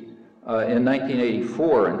 80s. In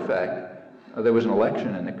 1984, in fact, there was an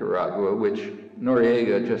election in Nicaragua which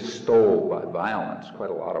Noriega just stole by violence, quite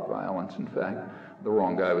a lot of violence, in fact. The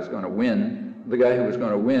wrong guy was going to win. The guy who was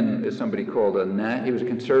going to win is somebody called he was a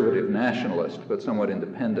conservative nationalist, but somewhat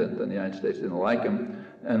independent, and the United States didn't like him,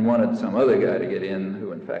 and wanted some other guy to get in,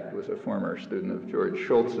 who in fact was a former student of George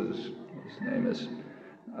Shultz's. His name is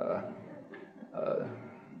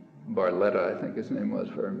Barletta, I think his name was,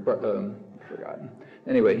 forgotten.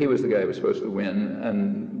 Anyway, he was the guy who was supposed to win,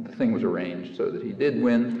 and the thing was arranged so that he did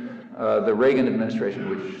win. The Reagan administration,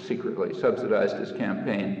 which secretly subsidized his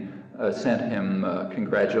campaign, sent him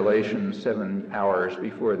congratulations 7 hours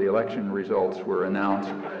before the election results were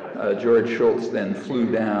announced. George Shultz then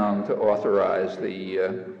flew down to authorize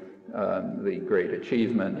the great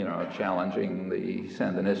achievement, challenging the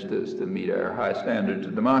Sandinistas to meet our high standards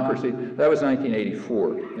of democracy. That was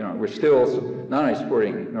 1984. We're still not only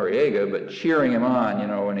supporting Noriega, but cheering him on,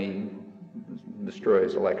 when he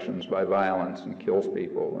destroys elections by violence and kills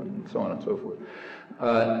people and so on and so forth.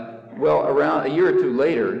 Well, around a year or two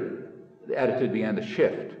later, the attitude began to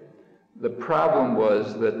shift. The problem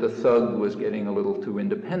was that the thug was getting a little too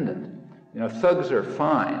independent. Thugs are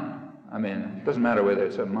fine. I mean, it doesn't matter whether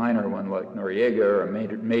it's a minor one like Noriega or a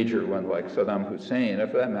major one like Saddam Hussein, or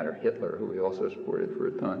for that matter Hitler, who we also supported for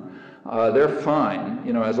a time. They're fine,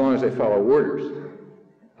 as long as they follow orders.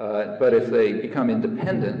 But if they become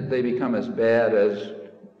independent, they become as bad as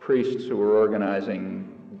priests who are organizing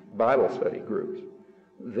Bible study groups.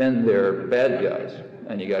 Then they're bad guys,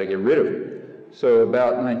 and you got to get rid of them. So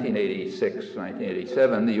about 1986,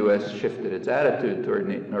 1987, the U.S. shifted its attitude toward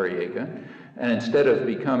Noriega, and instead of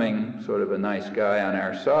becoming sort of a nice guy on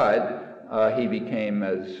our side, he became,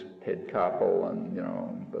 as Ted Koppel and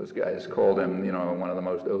those guys called him, one of the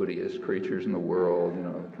most odious creatures in the world,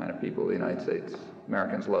 the kind of people the United States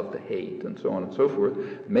Americans love to hate, and so on and so forth.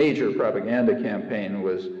 Major propaganda campaign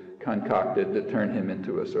was concocted to turn him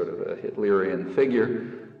into a sort of a Hitlerian figure,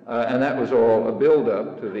 and that was all a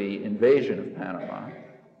build-up to the invasion of Panama,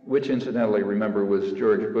 which incidentally, remember, was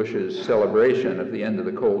George Bush's celebration of the end of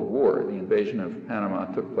the Cold War. The invasion of Panama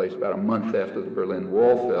took place about a month after the Berlin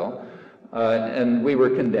Wall fell, and we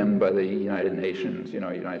were condemned by the United Nations. The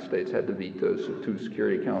United States had to veto 2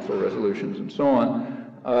 Security Council resolutions and so on.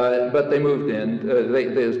 But they moved in.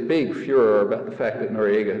 There's big furor about the fact that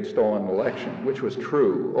Noriega had stolen an election, which was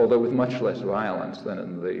true, although with much less violence than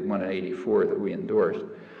in the one in '84 that we endorsed.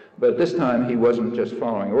 But this time he wasn't just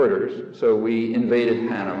following orders, so we invaded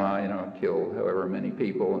Panama, killed however many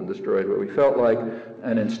people and destroyed what we felt like,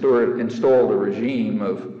 and installed a regime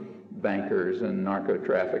of bankers and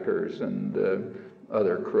narco-traffickers and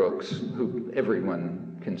other crooks who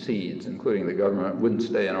everyone concedes, including the government, wouldn't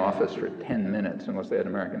stay in office for 10 minutes unless they had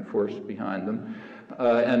American force behind them.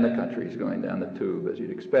 And the country's going down the tube, as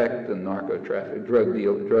you'd expect, and narco-traffic,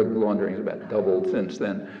 drug laundering has about doubled since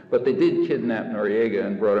then. But they did kidnap Noriega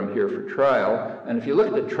and brought him here for trial. And if you look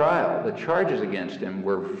at the trial, the charges against him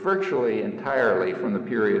were virtually entirely from the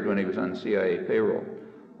period when he was on CIA payroll.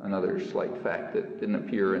 Another slight fact that didn't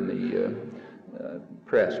appear in the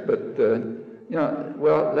press. But,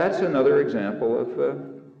 well, that's another example of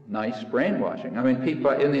nice brainwashing. I mean,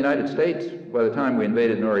 people in the United States, by the time we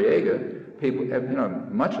invaded Noriega, people,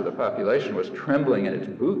 much of the population was trembling in its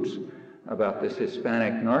boots about this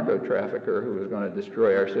Hispanic narco-trafficker who was going to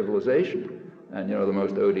destroy our civilization. And, the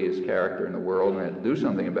most odious character in the world, and we had to do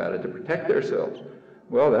something about it to protect ourselves.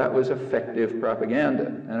 Well, that was effective propaganda,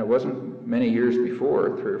 and it wasn't many years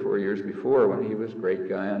before, 3 or 4 years before, when he was a great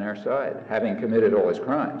guy on our side, having committed all his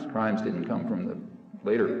crimes. Crimes didn't come from the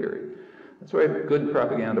later period. That's why good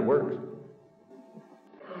propaganda works. Give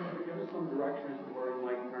us some directions to where we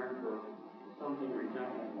might turn for something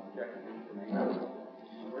resembling objective information.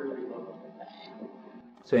 Where do we look?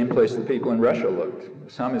 Same place the people in Russia looked,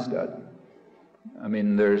 samizdat. I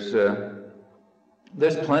mean, there's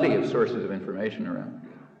plenty of sources of information around.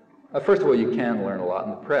 First of all, you can learn a lot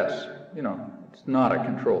in the press. You know, it's not a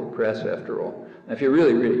controlled press after all. And if you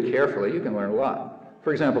really read it carefully, you can learn a lot.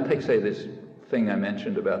 For example, take, say, this thing I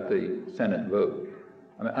mentioned about the Senate vote.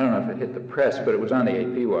 I mean, I don't know if it hit the press, but it was on the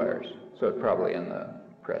AP wires, so it's probably in the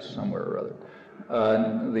press somewhere or other.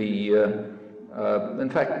 In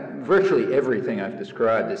fact, virtually everything I've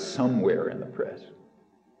described is somewhere in the press.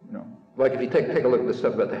 You know, like if you take a look at the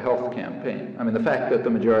stuff about the health campaign. I mean, the fact that the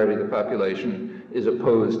majority of the population is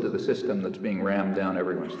opposed to the system that's being rammed down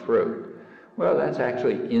everyone's throat. Well, that's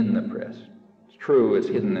actually in the press. It's true, it's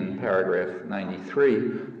hidden in paragraph 93,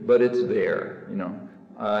 but it's there, you know,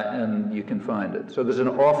 and you can find it. So there's an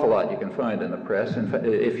awful lot you can find in the press. In fact,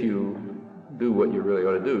 if you do what you really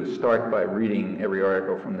ought to do, start by reading every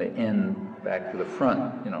article from the end back to the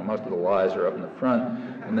front. You know, most of the lies are up in the front,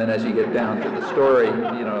 and then as you get down to the story,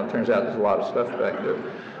 you know, it turns out there's a lot of stuff back there.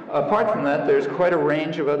 Apart from that, there's quite a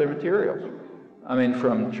range of other materials. I mean,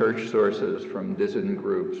 from church sources, from dissident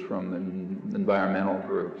groups, from environmental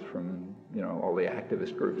groups, from, you know, all the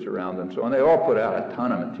activist groups around and so on. They all put out a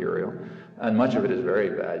ton of material, and much of it is very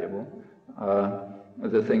valuable.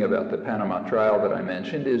 The thing about the Panama trial that I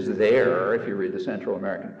mentioned is there if you read the Central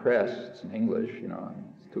American press. It's in English, you know,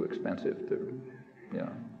 it's too expensive to, you know,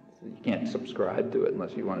 you can't subscribe to it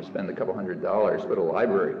unless you want to spend a couple $100, but a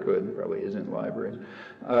library could, probably isn't libraries.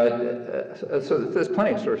 So there's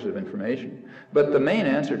plenty of sources of information. But the main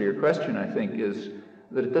answer to your question, I think, is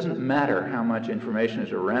that it doesn't matter how much information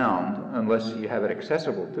is around unless you have it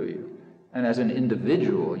accessible to you. And as an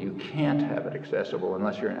individual, you can't have it accessible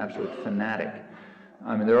unless you're an absolute fanatic.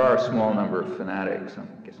 I mean, there are a small number of fanatics, I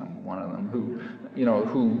guess I'm one of them, who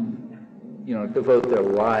devote their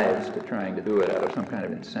lives to trying to do it out of some kind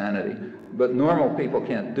of insanity. But normal people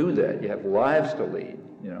can't do that. You have lives to lead,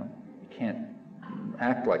 you know. You can't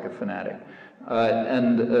act like a fanatic.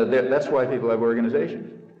 That's why people have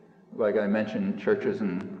organizations. Like I mentioned, churches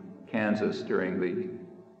in Kansas during the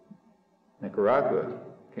Nicaragua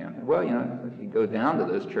campaign. Well, you know, if you go down to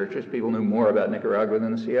those churches, people knew more about Nicaragua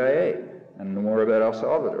than the CIA, and knew more about El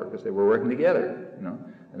Salvador, because they were working together, you know.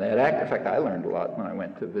 And they had in fact, I learned a lot when I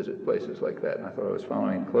went to visit places like that, and I thought I was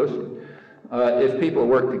following it closely. If people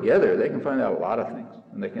work together, they can find out a lot of things,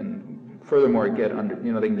 and they can furthermore they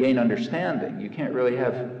can gain understanding. You can't really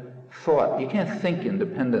have thought. You can't think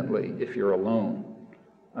independently if you're alone.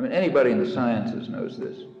 I mean, anybody in the sciences knows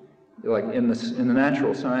this. Like in the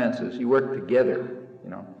natural sciences, you work together, you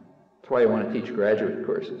know. That's why you want to teach graduate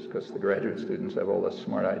courses, because the graduate students have all the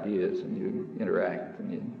smart ideas, and you interact,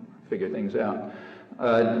 and you figure things out.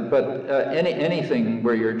 Anything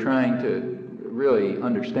where you're trying to really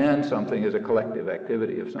understand something is a collective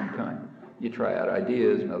activity of some kind. You try out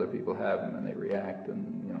ideas, and other people have them, and they react,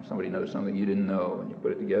 and you know, somebody knows something you didn't know, and you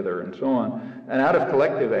put it together, and so on. And out of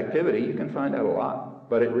collective activity, you can find out a lot,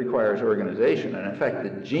 but it requires organization. And in fact, the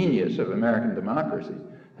genius of American democracy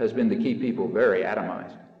has been to keep people very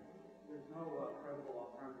atomized.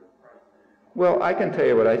 Well, I can tell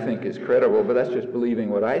you what I think is credible, but that's just believing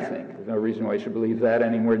what I think. There's no reason why you should believe that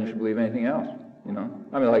any more than you should believe anything else, you know?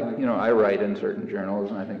 I mean, like, you know, I write in certain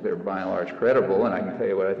journals, and I think they're by and large credible, and I can tell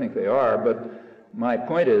you what I think they are, but my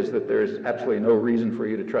point is that there's absolutely no reason for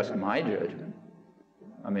you to trust my judgment.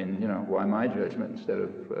 I mean, you know, why my judgment instead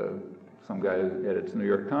of some guy who edits the New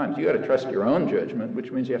York Times? You got to trust your own judgment,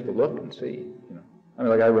 which means you have to look and see, you know? I mean,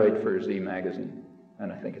 like, I write for Z Magazine,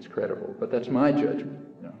 and I think it's credible, but that's my judgment.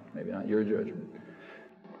 You know, maybe not your judgment.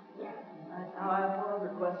 I have one other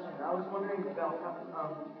question. I was wondering about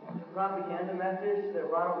propaganda methods that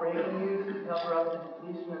Ronald Reagan used to cover up the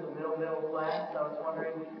depletion of the middle class. I was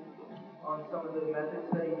wondering on some of the methods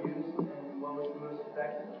that he used and what was the most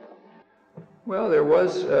effective. Well, there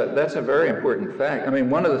was, that's a very important fact. I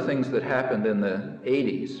mean, one of the things that happened in the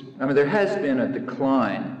 80s, I mean, there has been a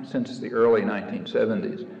decline since the early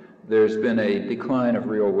 1970s. There's been a decline of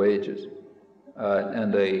real wages.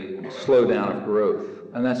 And a slowdown of growth.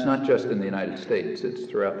 And that's not just in the United States, it's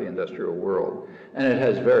throughout the industrial world. And it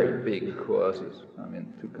has very big causes. I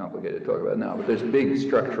mean, too complicated to talk about now, but there's big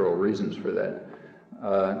structural reasons for that.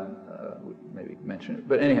 Maybe mention it.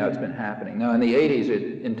 But anyhow, it's been happening. Now, in the 80s,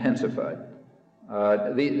 it intensified.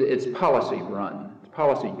 It's policy run, it's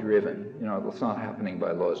policy driven. You know, it's not happening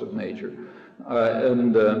by laws of nature.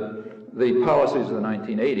 The policies of the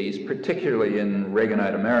 1980s, particularly in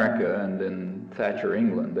Reaganite America and in Thatcher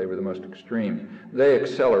England, they were the most extreme, they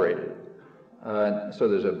accelerated. So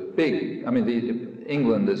there's a big, I mean,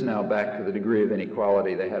 England is now back to the degree of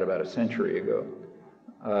inequality they had about a century ago.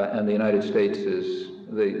 And the United States is,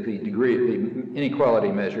 the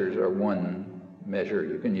inequality measures are one measure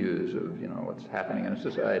you can use of, what's happening in a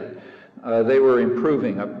society. They were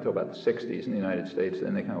improving up until about the 60s in the United States,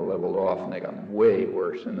 then they kind of leveled off and they got way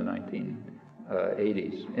worse in the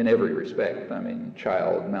 1980s in every respect. I mean,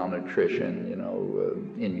 child malnutrition,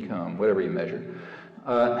 income, whatever you measure.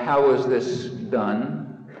 How was this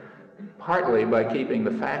done? Partly by keeping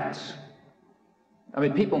the facts. I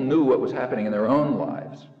mean, people knew what was happening in their own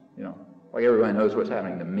lives, like everybody knows what's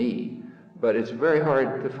happening to me, but it's very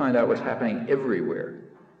hard to find out what's happening everywhere.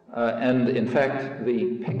 And in fact,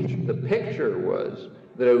 the picture was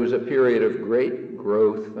that it was a period of great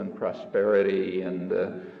growth and prosperity, and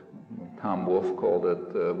Tom Wolfe called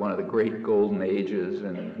it one of the great golden ages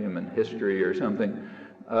in human history or something.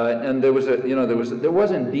 And there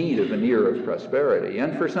was indeed a veneer of prosperity,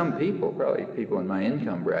 and for some people, probably people in my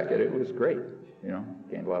income bracket, it was great.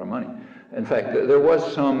 Gained a lot of money. In fact, there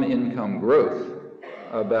was some income growth.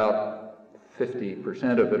 About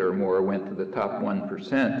 50% of it or more went to the top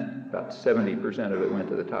 1%. About 70% of it went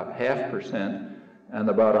to the top 0.5%, and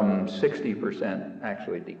the bottom 60%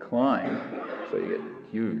 actually declined. So you get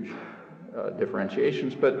huge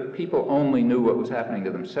differentiations. But people only knew what was happening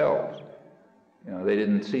to themselves. They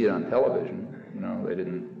didn't see it on television. They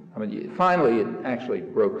didn't. I mean, finally, it actually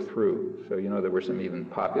broke through. So, there were some even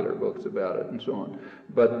popular books about it and so on.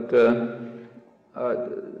 But the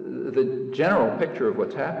general picture of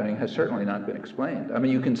what's happening has certainly not been explained. I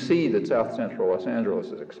mean, you can see that South Central Los Angeles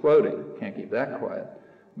is exploding. Can't keep that quiet.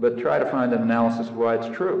 But try to find an analysis of why it's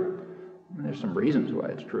true. I mean, there's some reasons why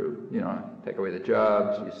it's true. Take away the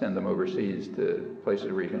jobs, you send them overseas to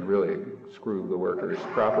places where you can really screw the workers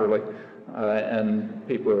properly. And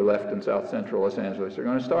people who are left in South Central Los Angeles are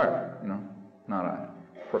going to starve, not a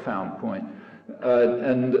profound point.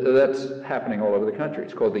 And that's happening all over the country.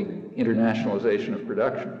 It's called the internationalization of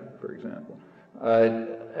production, for example.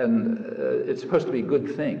 And it's supposed to be a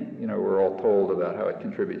good thing. We're all told about how it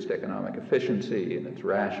contributes to economic efficiency and it's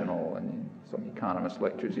rational, and some economist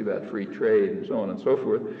lectures you about free trade and so on and so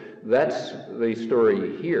forth. That's the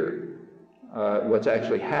story here. What's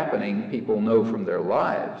actually happening, people know from their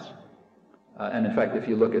lives. And in fact, if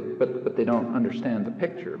you look at, but they don't understand the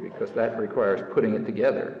picture because that requires putting it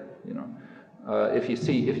together, If you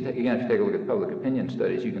take a look at public opinion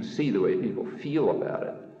studies, you can see the way people feel about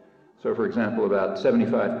it. So for example, about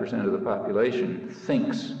 75% of the population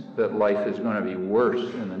thinks that life is going to be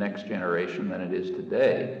worse in the next generation than it is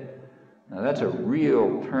today. Now that's a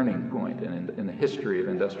real turning point in the history of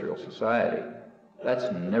industrial society.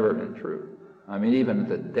 That's never been true. I mean, even at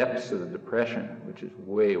the depths of the Depression, which is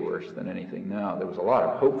way worse than anything now, there was a lot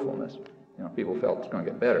of hopefulness. People felt it's going to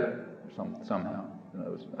get better somehow.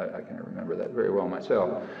 I can't remember that very well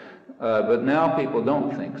myself. But now people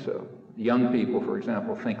don't think so. Young people, for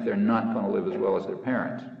example, think they're not going to live as well as their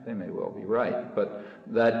parents. They may well be right, but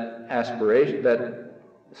that aspiration, that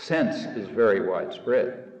sense is very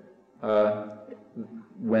widespread.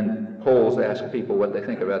 When polls ask people what they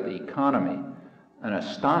think about the economy, an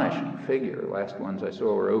astonishing figure, the last ones I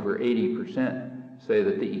saw were over 80%, say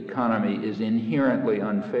that the economy is inherently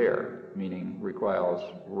unfair, meaning requires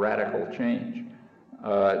radical change.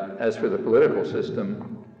 As for the political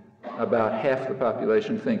system, about half the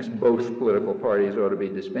population thinks both political parties ought to be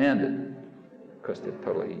disbanded because they're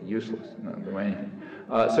totally useless, don't do anything.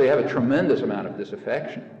 So you have a tremendous amount of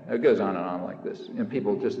disaffection. It goes on and on like this, and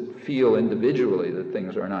people just feel individually that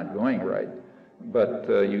things are not going right. But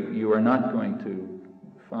you are not going to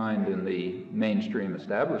find in the mainstream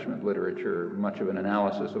establishment literature much of an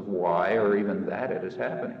analysis of why or even that it is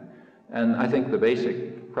happening. And I think the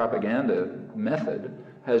basic propaganda method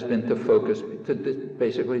has been to focus,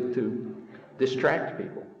 basically to distract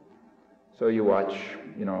people. So you watch,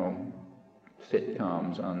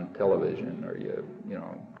 sitcoms on television, or you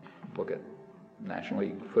look at National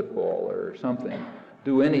League football or something.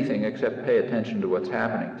 Do anything except pay attention to what's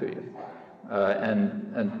happening to you.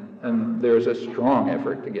 And there's a strong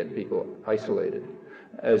effort to get people isolated.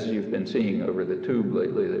 As you've been seeing over the tube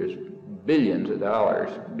lately, there's billions of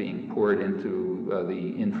dollars being poured into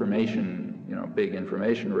the information, big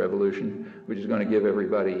information revolution, which is going to give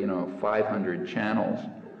everybody, 500 channels,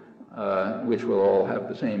 which will all have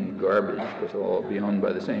the same garbage because they'll all be owned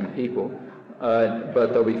by the same people. But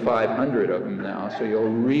there'll be 500 of them now, so you'll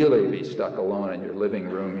really be stuck alone in your living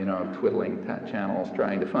room, twiddling channels,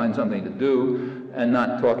 trying to find something to do, and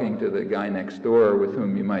not talking to the guy next door with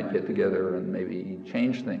whom you might get together and maybe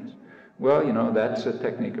change things. Well, that's a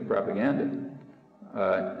technique of propaganda,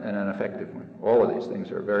 and an effective one. All of these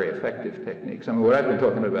things are very effective techniques. I mean, what I've been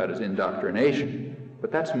talking about is indoctrination,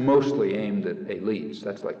 but that's mostly aimed at elites.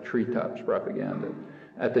 That's like treetops propaganda.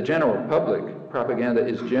 At the general public, propaganda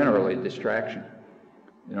is generally distraction.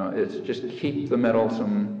 You know, it's just keep the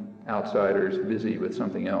meddlesome outsiders busy with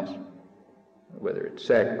something else, whether it's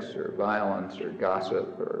sex or violence or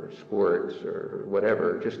gossip or sports or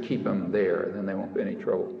whatever. Just keep them there, then they won't be any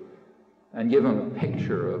trouble. And give them a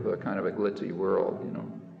picture of a kind of a glitzy world, you know.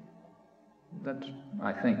 That's,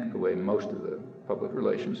 I think, the way most of the public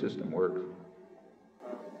relations system works.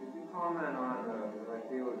 Could you comment on what I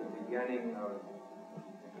feel is the beginning of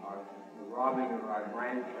the robbing of our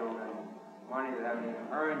grandchildren, money that haven't even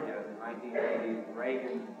earned yet? In the 1980s,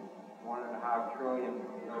 Reagan, $1.5 trillion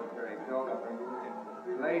military buildup, and in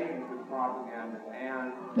relation to propaganda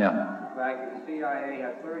and the fact that the CIA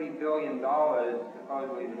had $30 billion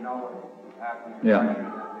supposedly to know what happened.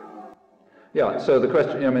 Yeah, so the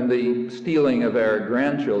question, I mean, the stealing of our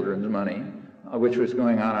grandchildren's money, which was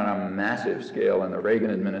going on a massive scale in the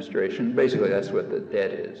Reagan administration, basically that's what the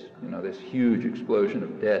debt is. You know, this huge explosion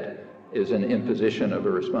of debt is an imposition of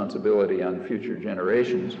a responsibility on future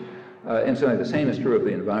generations. And so the same is true of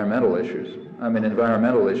the environmental issues. I mean,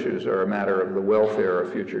 environmental issues are a matter of the welfare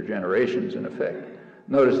of future generations, in effect.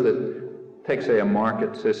 Notice that, take, say, a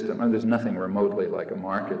market system. I mean, there's nothing remotely like a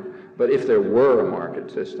market, but if there were a market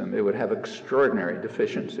system, it would have extraordinary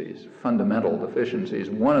deficiencies, fundamental deficiencies,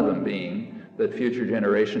 one of them being that future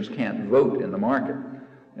generations can't vote in the market.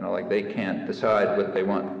 You know, like they can't decide what they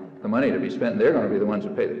want the money to be spent, and they're going to be the ones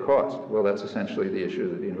who pay the cost. Well, that's essentially the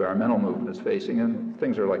issue that the environmental movement is facing, and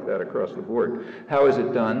things are like that across the board. How is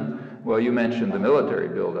it done? Well, you mentioned the military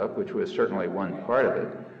buildup, which was certainly one part of it.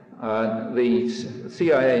 The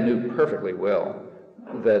CIA knew perfectly well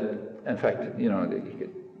that, in fact, you know, you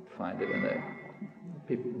could find it in the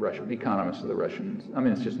Russian economists of the Russians. I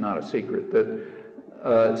mean, it's just not a secret that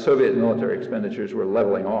Soviet military expenditures were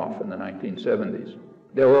leveling off in the 1970s.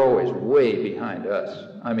 They were always way behind us.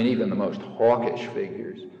 I mean, even the most hawkish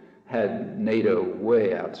figures had NATO way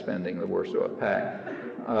outspending the Warsaw Pact.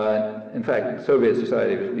 In fact, Soviet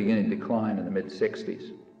society was beginning to decline in the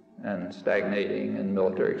mid-60s and stagnating, and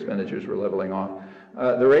military expenditures were leveling off.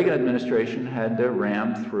 The Reagan administration had to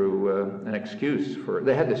ram through an excuse for,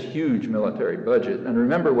 they had this huge military budget, and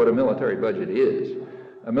remember what a military budget is.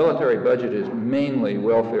 A military budget is mainly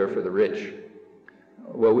welfare for the rich.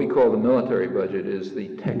 What we call the military budget is the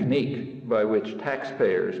technique by which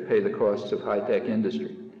taxpayers pay the costs of high-tech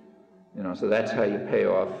industry. You know, so that's how you pay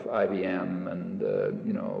off IBM and,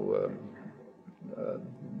 you know,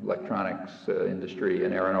 electronics industry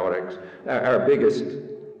and aeronautics. Our biggest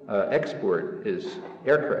export is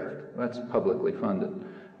aircraft. That's publicly funded.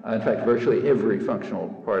 In fact, virtually every functional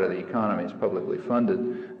part of the economy is publicly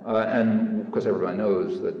funded. And of course, everybody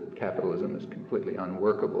knows that capitalism is completely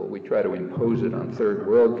unworkable. We try to impose it on third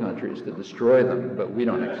world countries to destroy them, but we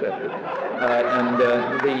don't accept it. And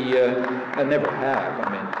never have, I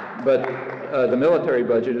mean. But the military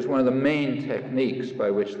budget is one of the main techniques by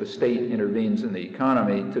which the state intervenes in the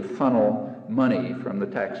economy to funnel money from the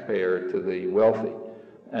taxpayer to the wealthy.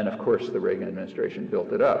 And of course, the Reagan administration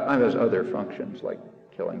built it up. I mean, there's other functions like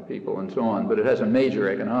killing people and so on, but it has a major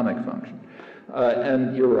economic function.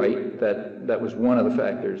 And you're right, that was one of the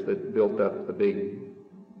factors that built up the big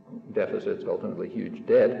deficits, ultimately huge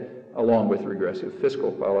debt, along with regressive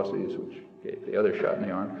fiscal policies, which gave the other shot in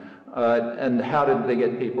the arm. And how did they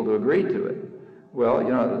get people to agree to it? Well, you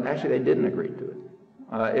know, actually they didn't agree to it.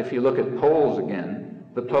 If you look at polls again,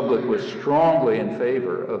 the public was strongly in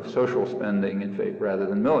favor of social spending rather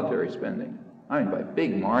than military spending. I mean, by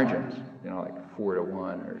big margins, you know, like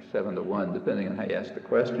 4-1 or 7-1, depending on how you ask the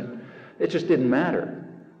question. It just didn't matter.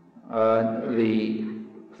 The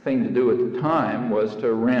thing to do at the time was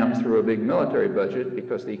to ram through a big military budget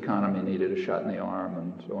because the economy needed a shot in the arm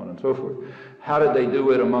and so on and so forth. How did they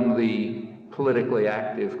do it among the politically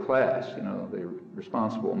active class, you know, the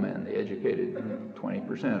responsible men, the educated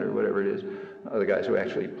 20% or whatever it is, the guys who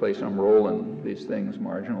actually play some role in these things,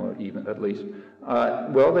 marginal or even at least?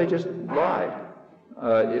 Well, they just lied.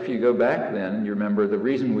 If you go back then, you remember the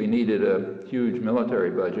reason we needed a huge military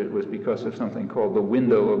budget was because of something called the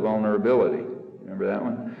window of vulnerability. Remember that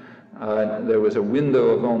one? There was a window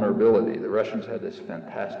of vulnerability. The Russians had this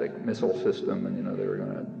fantastic missile system, and you know they were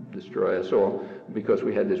going to destroy us all because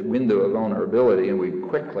we had this window of vulnerability, and we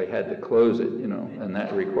quickly had to close it. You know, and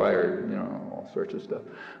that required all sorts of stuff.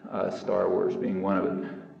 Star Wars being one of it.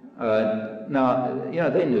 Now, you know,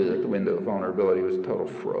 they knew that the window of vulnerability was a total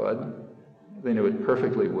fraud. They knew it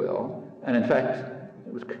perfectly well, and in fact,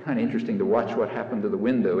 it was kind of interesting to watch what happened to the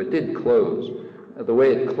window. It did close. The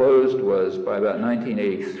way it closed was by about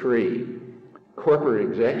 1983, corporate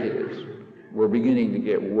executives were beginning to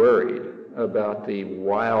get worried about the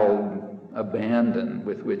wild abandon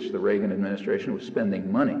with which the Reagan administration was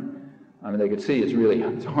spending money. I mean, they could see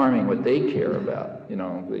it's harming what they care about, you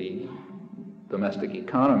know, the domestic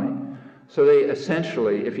economy. So they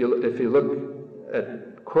essentially, if you look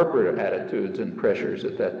at corporate attitudes and pressures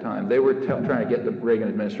at that time, they were trying to get the Reagan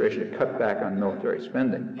administration to cut back on military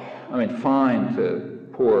spending. I mean, fine to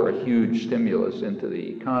pour a huge stimulus into the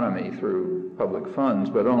economy through public funds,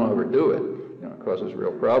 but don't overdo it. You know, it causes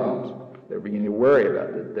real problems. They're beginning to worry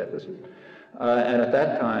about the deficit. And at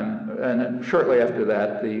that time, and shortly after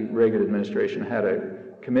that, the Reagan administration had a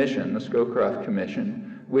commission, the Scowcroft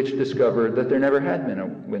Commission, which discovered that there never had been a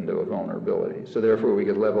window of vulnerability. So therefore, we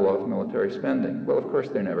could level off military spending. Well, of course,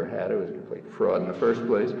 there never had. It was a complete fraud in the first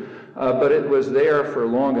place. But it was there for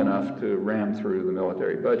long enough to ram through the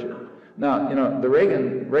military budget. Now, you know, the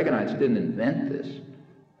Reaganites didn't invent this.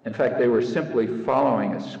 In fact, they were simply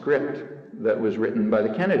following a script that was written by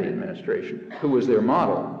the Kennedy administration, who was their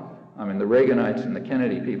model. I mean, the Reaganites and the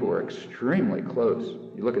Kennedy people were extremely close.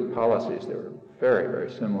 You look at policies, they were very,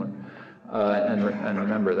 very similar. And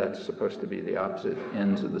remember, that's supposed to be the opposite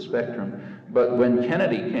ends of the spectrum. But when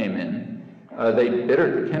Kennedy came in,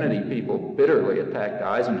 the Kennedy people bitterly attacked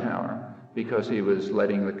Eisenhower because he was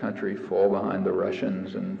letting the country fall behind the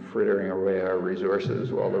Russians and frittering away our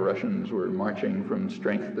resources while the Russians were marching from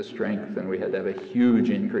strength to strength, and we had to have a huge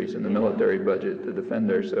increase in the military budget to defend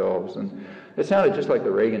ourselves. And it sounded just like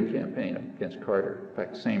the Reagan campaign against Carter, in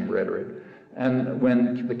fact, same rhetoric. And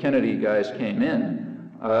when the Kennedy guys came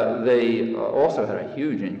in, they also had a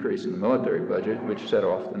huge increase in the military budget, which set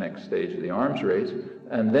off the next stage of the arms race.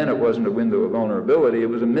 And then it wasn't a window of vulnerability, it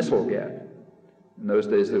was a missile gap. In those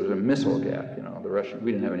days, there was a missile gap. You know,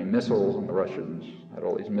 we didn't have any missiles, and the Russians had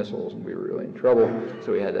all these missiles, and we were really in trouble.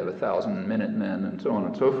 So we had to have 1,000 Minutemen, and so on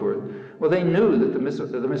and so forth. Well, they knew that the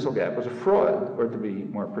missile gap was a fraud, or to be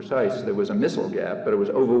more precise, there was a missile gap, but it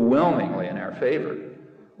was overwhelmingly in our favor.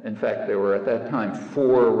 In fact, there were at that time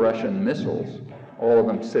 4 Russian missiles, all of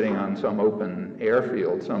them sitting on some open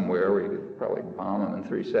airfield somewhere where you could probably bomb them in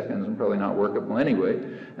 3 seconds and probably not workable anyway.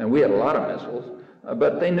 And we had a lot of missiles.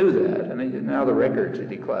 But they knew that, and now the records are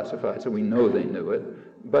declassified, so we know they knew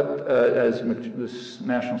it. But as this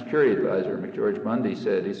National Security Advisor, McGeorge Bundy,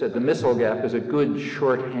 said, he said, the missile gap is a good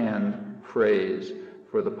shorthand phrase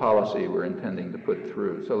for the policy we're intending to put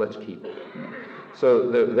through, so let's keep it. You know.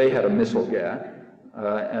 So they had a missile gap,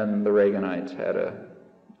 and the Reaganites had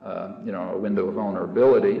a window of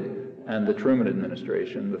vulnerability, and the Truman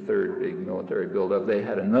administration, the third big military buildup, they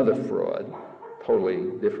had another fraud.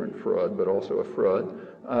 Totally different fraud, but also a fraud.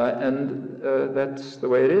 And that's the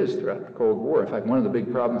way it is throughout the Cold War. In fact, one of the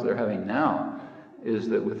big problems they're having now is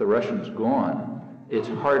that with the Russians gone, it's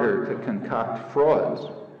harder to concoct frauds.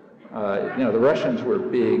 The Russians were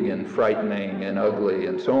big and frightening and ugly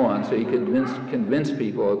and so on, so you convince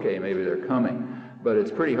people, okay, maybe they're coming. But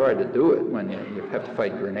it's pretty hard to do it when you have to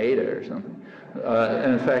fight Grenada or something.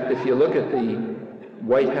 And in fact, if you look at the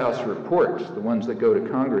White House reports, the ones that go to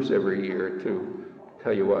Congress every year to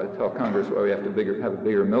tell Congress why we have to have a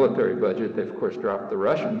bigger military budget, they've of course dropped the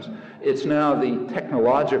Russians. It's now the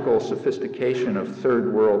technological sophistication of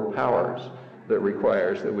third world powers that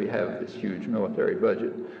requires that we have this huge military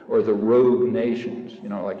budget. Or the rogue nations, you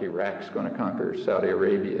know, like Iraq's going to conquer Saudi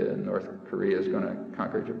Arabia and North Korea is going to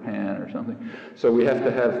conquer Japan or something. So we have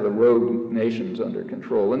to have the rogue nations under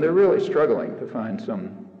control. And they're really struggling to find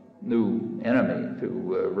some new enemy to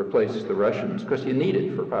replace the Russians, because you need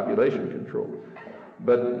it for population control.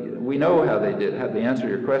 But we know how they did. The answer to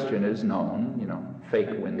your question is known, you know,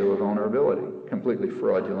 fake window of vulnerability, completely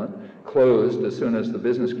fraudulent, closed as soon as the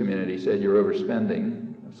business community said you're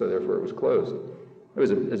overspending, so therefore it was closed. It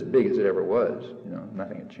was as big as it ever was, you know,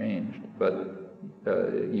 nothing had changed, but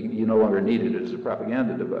you no longer needed it as a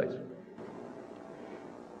propaganda device.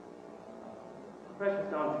 Professor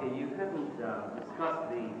Chomsky, you haven't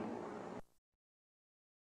discussed the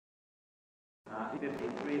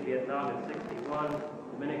 53, Vietnam in 61,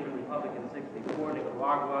 Dominican Republic in 64,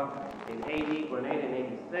 Nicaragua in 80, Grenada in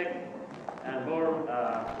 86, and more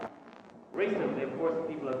recently, of course,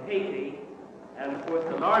 the people of Haiti, and of course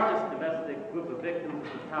the largest domestic group of victims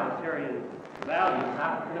of totalitarian values,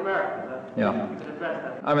 African Americans. Yeah. You could address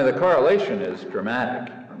that. I mean, the correlation is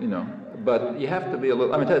dramatic, you know, but you have to be a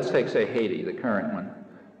little, I mean, let's take, say, Haiti, the current one.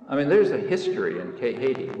 I mean, there's a history in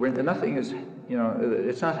Haiti where nothing is, you know,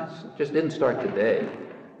 it's not, just didn't start today.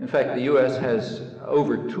 In fact, the U.S. has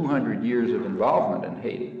over 200 years of involvement in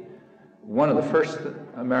Haiti. One of the first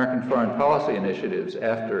American foreign policy initiatives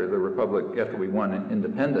after the Republic, after we won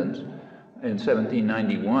independence in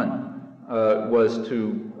 1791, was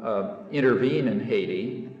to intervene in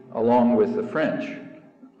Haiti along with the French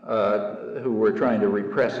who were trying to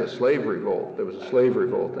repress a slave revolt. There was a slave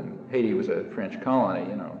revolt, and Haiti was a French colony,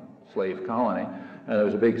 you know, slave colony, and there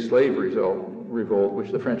was a big slave revolt,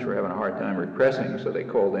 which the French were having a hard time repressing, so they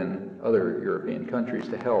called in other European countries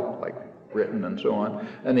to help, like Britain and so on,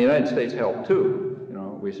 and the United States helped too. You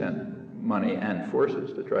know, we sent money and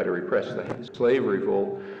forces to try to repress the slave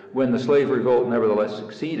revolt. When the slave revolt nevertheless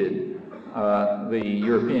succeeded, the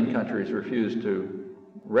European countries refused to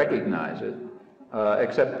recognize it,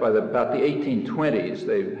 except by about the 1820s,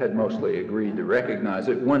 they had mostly agreed to recognize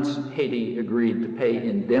it. Once Haiti agreed to pay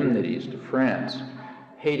indemnities to France,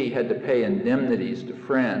 Haiti had to pay indemnities to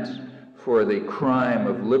France for the crime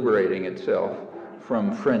of liberating itself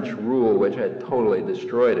from French rule, which had totally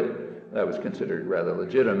destroyed it. That was considered rather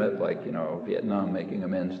legitimate, like, you know, Vietnam making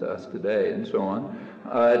amends to us today and so on.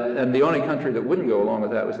 And the only country that wouldn't go along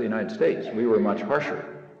with that was the United States. We were much harsher.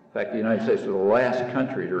 In fact, the United States was the last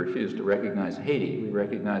country to refuse to recognize Haiti. We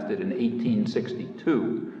recognized it in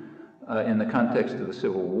 1862 in the context of the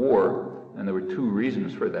Civil War, and there were two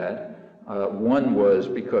reasons for that. One was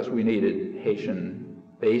because we needed Haitian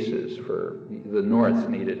bases the North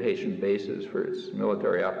needed Haitian bases for its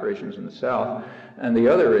military operations in the South, and the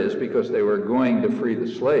other is because they were going to free the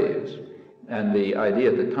slaves, and the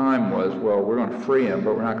idea at the time was, well, we're going to free them,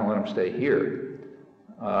 but we're not going to let them stay here.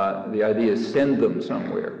 The idea is send them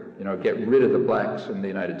somewhere, you know, get rid of the blacks in the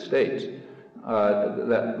United States.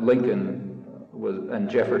 That Lincoln and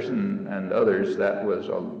Jefferson and others, that was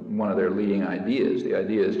one of their leading ideas. The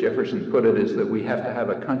idea, as Jefferson put it, is that we have to have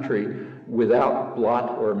a country without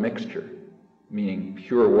blot or mixture, meaning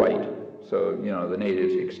pure white. So, you know, the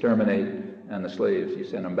natives you exterminate, and the slaves you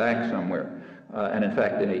send them back somewhere. And in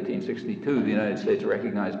fact, in 1862, the United States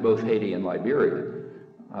recognized both Haiti and Liberia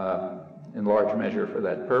in large measure for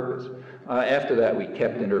that purpose. After that, we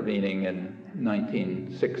kept intervening in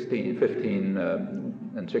 1916, 15,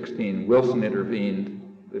 and 16. Wilson intervened.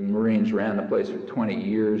 The Marines ran the place for 20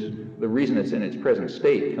 years. The reason it's in its present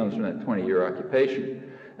state comes from that 20-year occupation.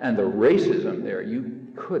 And the racism there, you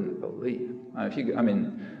couldn't believe. I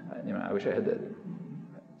wish I had that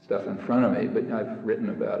stuff in front of me, but I've written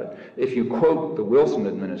about it. If you quote the Wilson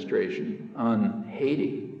administration on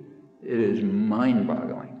Haiti, it is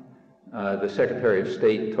mind-boggling. The Secretary of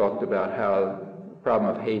State talked about how the problem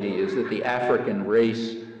of Haiti is that the African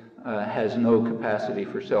race has no capacity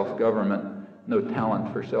for self-government, no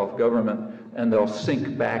talent for self-government, and they'll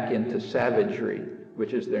sink back into savagery,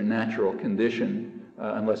 which is their natural condition,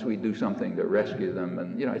 unless we do something to rescue them.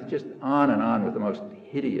 And, you know, it's just on and on with the most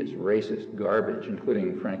hideous racist garbage,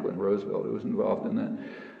 including Franklin Roosevelt, who was involved in that.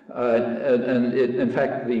 In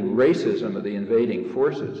fact, the racism of the invading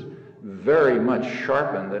forces very much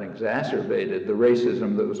sharpened and exacerbated the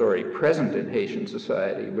racism that was already present in Haitian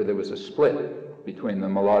society, where there was a split between the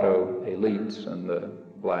mulatto elites and the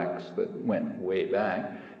blacks that went way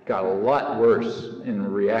back. Got a lot worse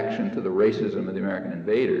in reaction to the racism of the American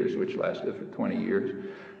invaders, which lasted for 20 years.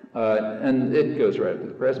 And it goes right up to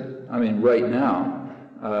the present. I mean, right now,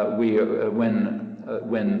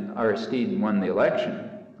 when Aristide won the election,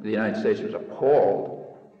 the United States was appalled,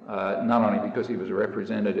 not only because he was a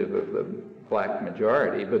representative of the black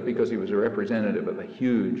majority, but because he was a representative of a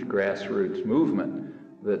huge grassroots movement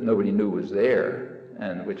that nobody knew was there,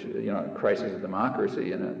 and which, you know, crisis of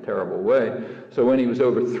democracy in a terrible way. So when he was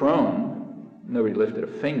overthrown, nobody lifted a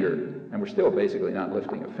finger, and we're still basically not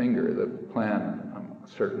lifting a finger. The plan, I'm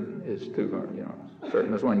certain, is to, you know,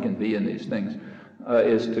 certain as one can be in these things,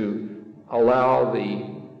 is to allow the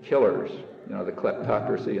killers, you know, the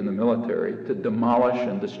kleptocracy in the military, to demolish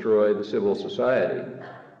and destroy the civil society,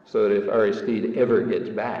 so that if Aristide ever gets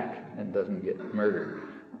back and doesn't get murdered,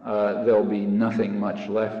 there'll be nothing much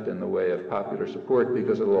left in the way of popular support,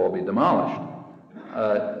 because it'll all be demolished.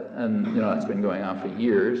 And, you know, it's been going on for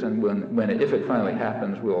years, and if it finally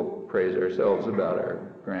happens, we'll praise ourselves about our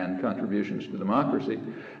grand contributions to democracy.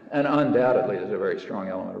 And undoubtedly, there's a very strong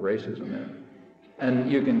element of racism there.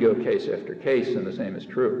 And you can go case after case, and the same is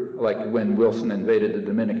true. Like when Wilson invaded the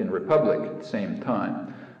Dominican Republic at the same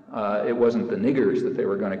time, it wasn't the niggers that they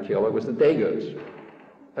were going to kill, it was the Dagos.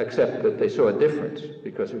 Except that they saw a difference,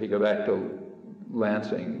 because if you go back to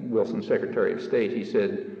Lansing, Wilson's Secretary of State, he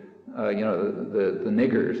said, you know, the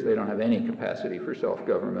niggers, they don't have any capacity for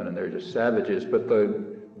self-government, and they're just savages, but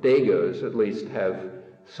the Dagos at least have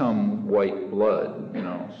some white blood, you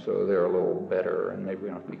know, so they're a little better, and maybe we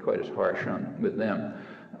don't have to be quite as harsh with them.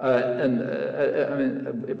 I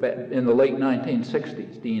mean, in the late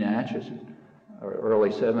 1960s, Dean Acheson, or early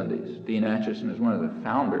 70s, Dean Acheson is one of the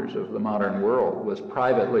founders of the modern world, was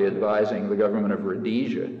privately advising the government of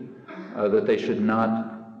Rhodesia that they should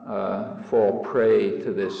not fall prey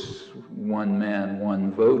to this one man,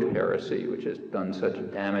 one vote heresy, which has done such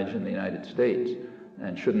damage in the United States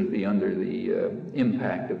and shouldn't be under the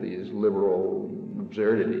impact of these liberal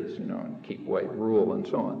absurdities, and keep white rule and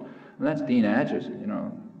so on. And that's Dean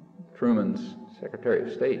Acheson, Truman's Secretary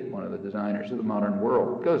of State, one of the designers of the modern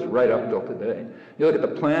world. It goes right up till today. You look at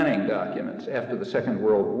the planning documents after the Second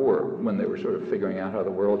World War, when they were sort of figuring out how the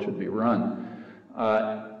world should be run.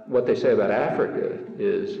 What they say about Africa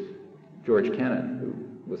is George Kennan,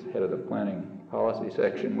 who was head of the planning policy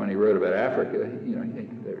section, when he wrote about Africa,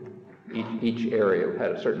 each area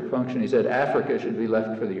had a certain function. He said Africa should be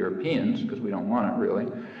left for the Europeans, because we don't want it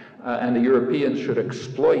really, and the Europeans should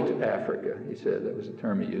exploit Africa, he said. That was the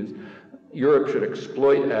term he used. Europe should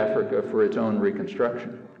exploit Africa for its own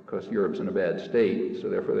reconstruction, because Europe's in a bad state, so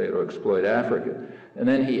therefore they ought to exploit Africa. And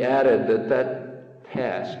then he added that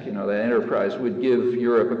task, that enterprise, would give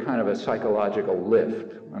Europe a kind of a psychological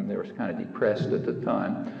lift. I mean, they were kind of depressed at the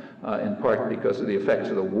time, in part because of the effects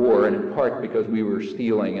of the war, and in part because we were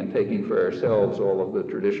stealing and taking for ourselves all of the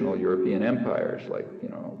traditional European empires, like,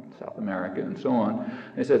 South America and so on.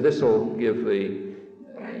 And he said this will give the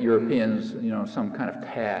Europeans, some kind of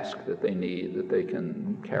task that they need, that they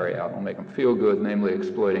can carry out, will make them feel good, namely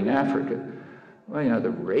exploiting Africa. Well,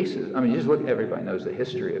 the races, I mean, you just look, everybody knows the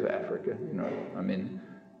history of Africa, I mean,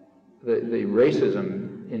 the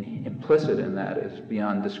racism implicit in that is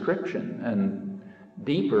beyond description, and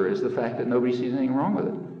deeper is the fact that nobody sees anything wrong with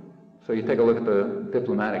it. So you take a look at the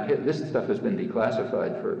diplomatic hit, this stuff has been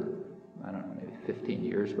declassified for, I don't know, maybe 15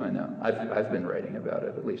 years by now. I've been writing about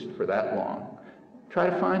it, at least for that long. Try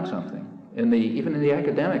to find something, even in the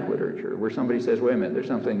academic literature, where somebody says, wait a minute, there's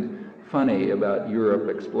something funny about Europe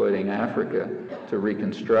exploiting Africa to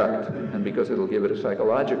reconstruct, and because it'll give it a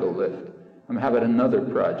psychological lift. I mean, how about another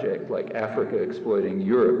project like Africa exploiting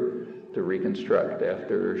Europe to reconstruct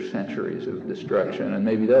after centuries of destruction, and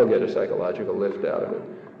maybe they'll get a psychological lift out of it.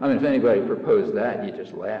 I mean, if anybody proposed that, you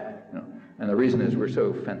just laugh. And the reason is we're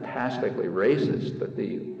so fantastically racist that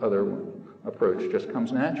the other approach just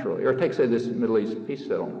comes naturally. Or take, say, this Middle East peace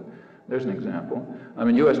settlement. There's an example. I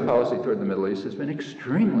mean, U.S. policy toward the Middle East has been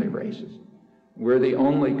extremely racist. We're the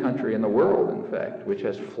only country in the world, in fact, which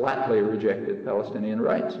has flatly rejected Palestinian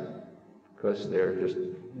rights, because they're just,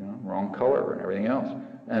 wrong color and everything else.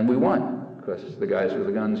 And we won, because the guys with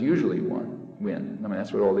the guns usually win. I mean,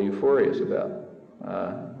 that's what all the euphoria is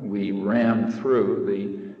about. We rammed through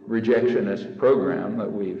the rejectionist program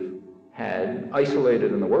that we've had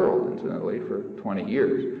isolated in the world, incidentally, for 20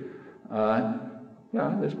 years.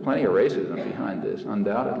 There's plenty of racism behind this,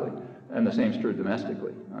 undoubtedly. And the same's true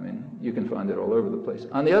domestically. I mean, you can find it all over the place.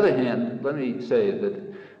 On the other hand, let me say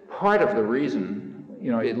that part of the reason,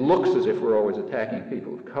 it looks as if we're always attacking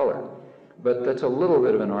people of color, but that's a little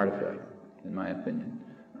bit of an artifact, in my opinion.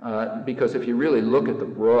 Because if you really look at the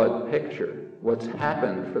broad picture, what's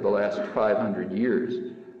happened for the last 500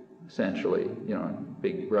 years, essentially,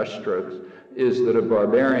 big brushstrokes, is that a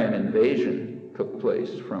barbarian invasion took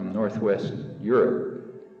place from Northwest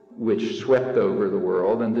Europe, which swept over the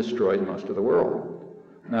world and destroyed most of the world.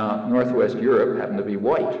 Now, Northwest Europe happened to be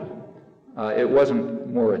white. It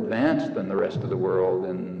wasn't more advanced than the rest of the world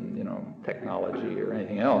in, technology or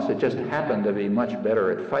anything else. It just happened to be much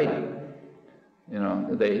better at fighting.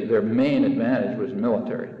 Their main advantage was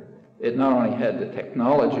military. It not only had the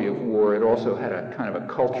technology of war, it also had a kind of a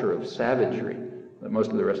culture of savagery that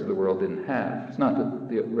most of the rest of the world didn't have. It's not that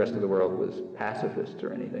the rest of the world was pacifists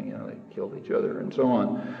or anything, they killed each other and so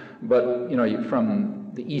on. But,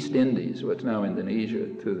 from the East Indies, what's now Indonesia,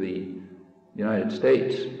 to the United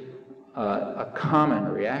States, a common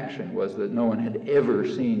reaction was that no one had ever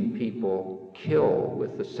seen people kill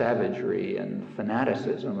with the savagery and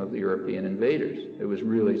fanaticism of the European invaders. It was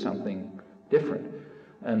really something different.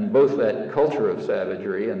 And both that culture of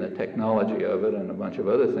savagery and the technology of it and a bunch of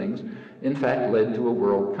other things, in fact, led to a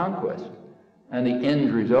world conquest. And the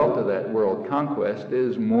end result of that world conquest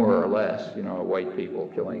is more or less, white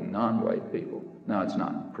people killing non-white people. Now, it's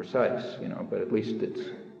not precise, but at least it's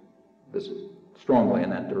this strongly in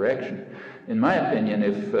that direction. In my opinion,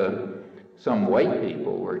 if some white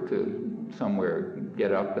people were to somewhere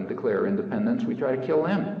get up and declare independence, we try to kill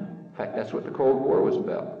them. In fact, that's what the Cold War was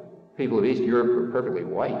about. People of East Europe were perfectly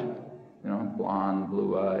white, blonde,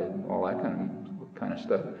 blue-eyed, all that kind of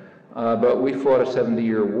stuff. But we fought a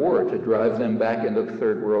 70-year war to drive them back into the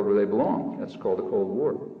third world where they belong. That's called the Cold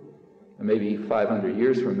War. And maybe 500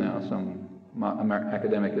 years from now, some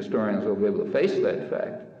academic historians will be able to face that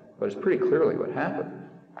fact, but it's pretty clearly what happened.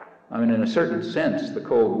 I mean, in a certain sense, the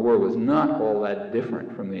Cold War was not all that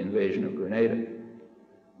different from the invasion of Grenada.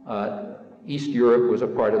 East Europe was a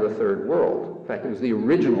part of the Third World. In fact, it was the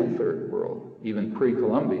original Third World. even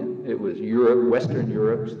pre-Columbian. It was Europe, Western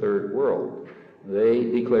Europe's third world. They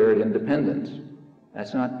declared independence.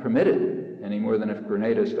 That's not permitted any more than if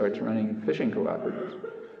Grenada starts running fishing cooperatives.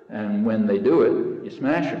 And when they do it, you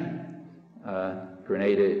smash them.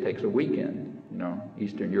 Grenada takes a weekend. You know,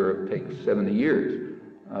 Eastern Europe takes 70 years.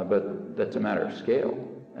 But that's a matter of scale.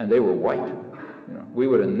 And they were white. You know, we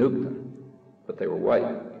would have nuked them, but they were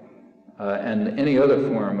white. And any other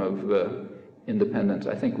form of independence,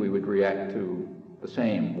 I think we would react to the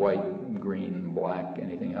same: white, green, black,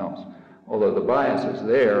 anything else. Although the bias is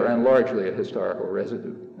there, and largely a historical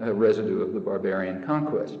residue of the barbarian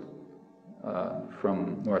conquest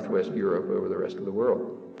from Northwest Europe over the rest of the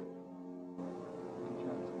world.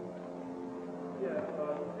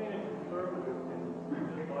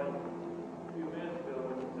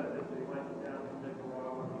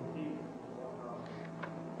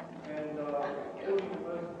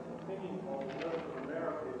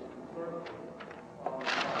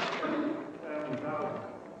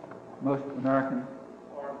 Most Americans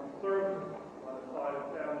are conservative on the side of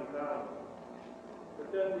family values. But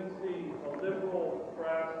then we see a liberal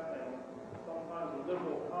press and sometimes a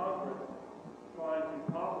liberal Congress trying to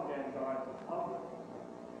propagandize the public.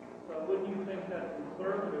 So wouldn't you think that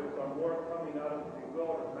conservatives are more coming out of the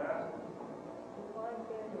bewildered masses?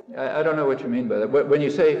 I don't know what you mean by that. When you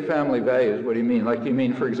say family values, what do you mean? Like, do you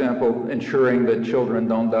mean, for example, ensuring that children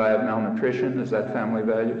don't die of malnutrition? Is that family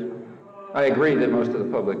values? I agree that most of the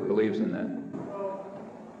public believes in that.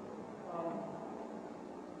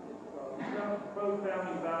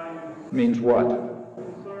 Pro-family values Means what?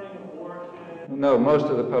 concerning abortion. No, most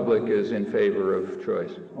of the public is in favor of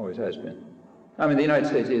choice, always has been. I mean, the United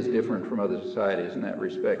States is different from other societies in that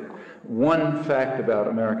respect. One fact about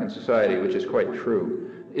American society, which is quite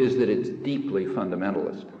true, is that it's deeply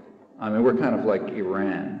fundamentalist. I mean, we're kind of like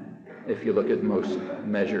Iran, if you look at most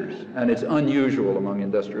measures. And it's unusual among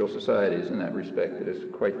industrial societies in that respect. It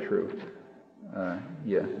is quite true.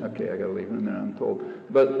 Yeah, okay, I gotta leave in a minute, I'm told.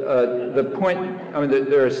 But the point, I mean,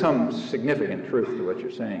 there is some significant truth to what you're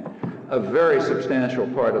saying. A very substantial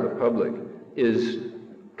part of the public is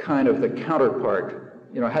kind of the counterpart,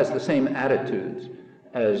 you know, has the same attitudes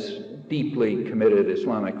as deeply committed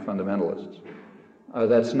Islamic fundamentalists.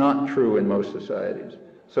 That's not true in most societies.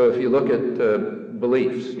 So if you look at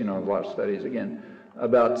beliefs, you know, a lot of studies again,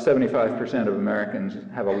 about 75% of Americans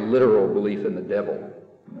have a literal belief in the devil.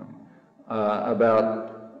 You know. About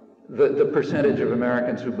the percentage of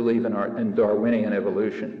Americans who believe in Darwinian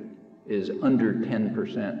evolution is under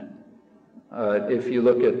 10%. If you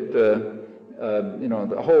look at you know,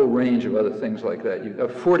 the whole range of other things like that,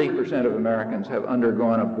 40% of Americans have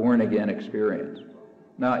undergone a born-again experience.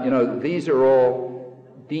 Now, you know, these are all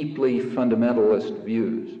deeply fundamentalist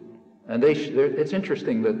views. And it's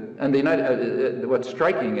interesting that, and what's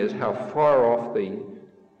striking is how far off the,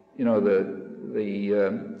 you know,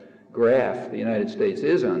 the graph the United States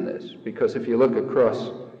is on this. Because if you look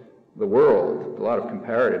across the world, a lot of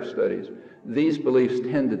comparative studies, these beliefs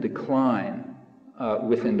tend to decline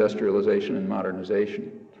with industrialization and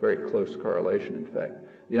modernization. It's a very close correlation, in fact.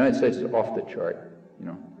 The United States is off the chart, you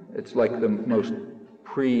know. It's like the most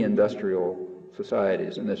pre-industrial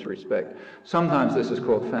societies in this respect. Sometimes this is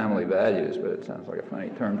called family values, but it sounds like a funny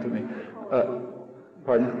term to me.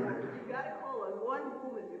 Pardon? You got to call on one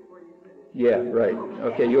woman before you finish. Yeah, right.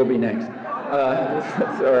 Okay, you'll be next.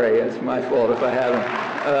 Sorry, it's my fault if I haven't.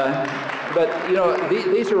 But, you know,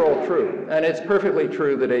 these are all true. And it's perfectly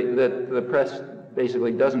true that the press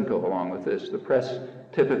basically doesn't go along with this. The press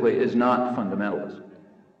typically is not fundamentalist.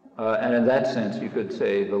 And in that sense, you could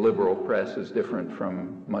say the liberal press is different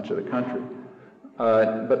from much of the country.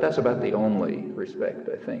 But that's about the only respect,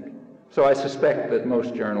 I think. So I suspect that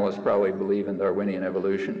most journalists probably believe in Darwinian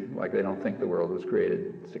evolution, like they don't think the world was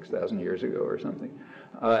created 6,000 years ago or something.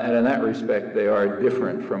 And in that respect, they are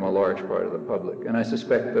different from a large part of the public. And I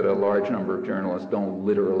suspect that a large number of journalists don't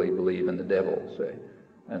literally believe in the devil, say.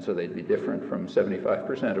 And so they'd be different from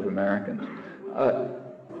 75% of Americans. When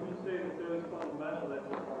you say that those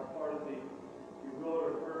fundamentalists are part of the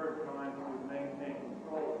bewildered herd trying to maintain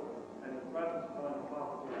control, and the press is trying to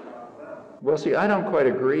propagate about them. Well, see, I don't quite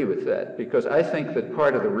agree with that, because I think that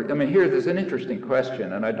part of the, I mean, here, there's an interesting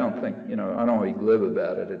question, and I don't think, you know, I don't want to be glib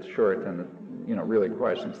about it. It's short and, you know, really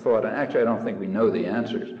requires some thought. And actually, I don't think we know the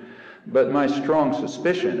answers. But my strong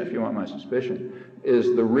suspicion, if you want my suspicion,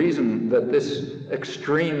 is the reason that this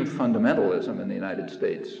extreme fundamentalism in the United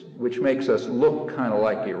States, which makes us look kind of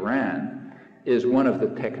like Iran, is one of the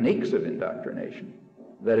techniques of indoctrination.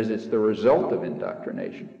 That is, it's the result of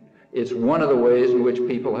indoctrination. It's one of the ways in which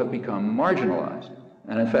people have become marginalized.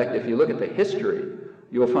 And in fact, if you look at the history,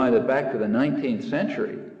 you'll find that back to the 19th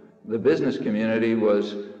century, The business community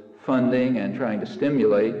was funding and trying to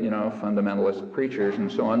stimulate, fundamentalist preachers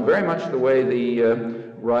and so on, very much the way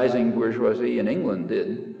the rising bourgeoisie in England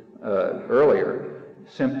did earlier,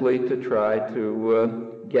 simply to try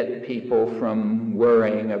to get people from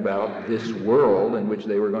worrying about this world in which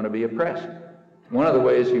they were going to be oppressed. One of the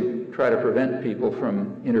ways you try to prevent people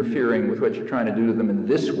from interfering with what you're trying to do to them in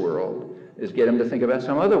this world is get them to think about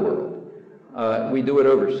some other world. We do it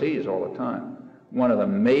overseas all the time. One of the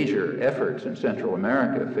major efforts in Central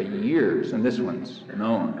America for years, and this one's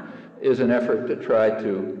known, is an effort to try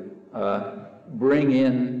to bring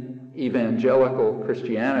in evangelical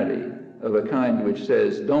Christianity of a kind which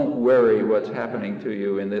says, don't worry what's happening to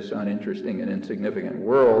you in this uninteresting and insignificant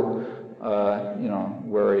world,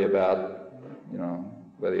 worry about,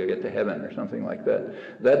 whether you get to heaven or something like that.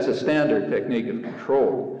 That's a standard technique of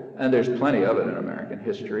control. And there's plenty of it in American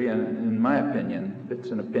history, and in my opinion, it's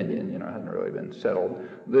an opinion, it hasn't really been settled.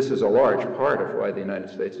 This is a large part of why the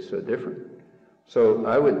United States is so different. So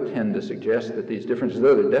I would tend to suggest that these differences,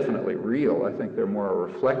 though they're definitely real, I think they're more a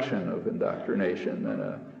reflection of indoctrination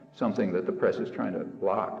than something that the press is trying to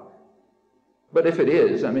block. But if it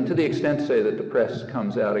is, to the extent, say, that the press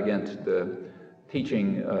comes out against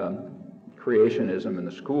teaching creationism in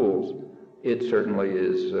the schools, it certainly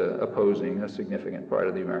is opposing a significant part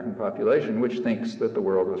of the American population, which thinks that the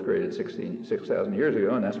world was created 6,000 years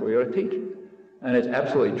ago, and that's what we ought to teach. And it's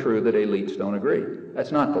absolutely true that elites don't agree.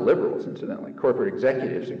 That's not the liberals, incidentally. Corporate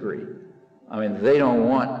executives agree. They don't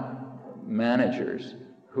want managers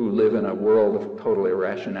who live in a world of total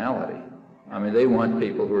irrationality. They want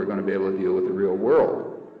people who are going to be able to deal with the real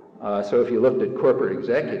world. So if you looked at corporate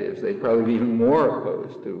executives, they'd probably be even more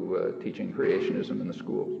opposed to teaching creationism in the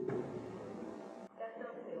schools.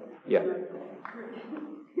 Yeah.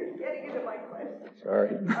 You're getting into my question.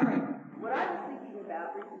 Sorry. All right. What I was thinking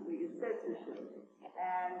about recently is censorship.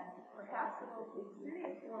 And perhaps the most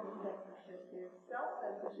insidious form of censorship is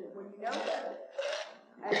self-censorship when you know better.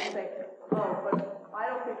 And you say, oh, but I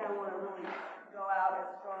don't think I want to really go out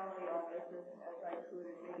as strongly on this as I could,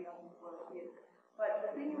 and maybe I'll just want to see it. But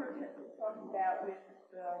the thing you were talking about with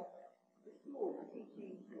the school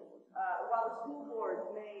teaching, while the school boards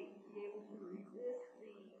may be able to resist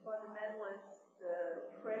the fundamentalists'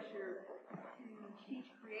 pressure to teach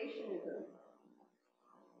creationism,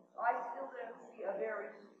 I still don't see a very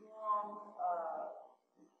strong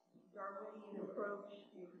Darwinian approach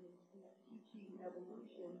in teaching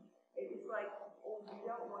evolution. It's like, oh, we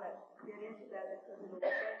don't want to get into that because it'll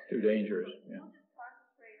affect too dangerous. Yeah. We'll just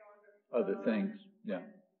concentrate on other things. Yeah.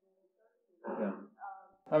 Yeah.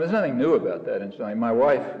 There's nothing new about that. Incidentally, my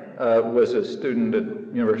wife was a student at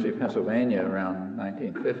the University of Pennsylvania around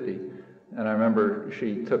 1950, and I remember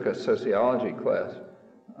she took a sociology class,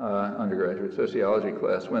 undergraduate sociology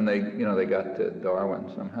class, when they got to Darwin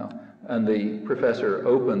somehow, and the professor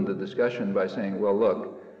opened the discussion by saying, "Well,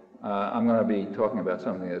 look, I'm going to be talking about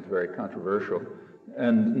something that's very controversial,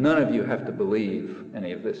 and none of you have to believe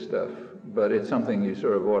any of this stuff, but it's something you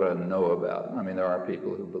sort of ought to know about. There are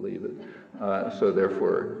people who believe it, so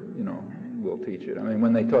therefore, we'll teach it."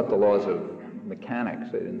 When they taught the laws of mechanics,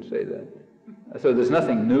 they didn't say that. So there's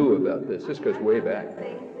nothing new about this. This goes way back. Same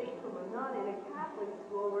thing from a nun in a Catholic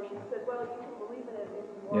school where she said, well, you can believe in it if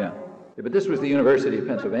you want. Yeah. Yeah, but this was the University of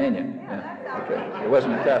Pennsylvania. Yeah. Okay. It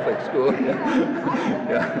wasn't a Catholic school. Yeah.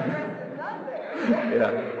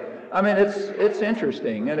 Yeah. It's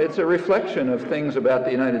interesting, and it's a reflection of things about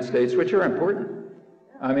the United States which are important.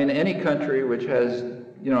 Any country which has,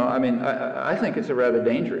 I think it's a rather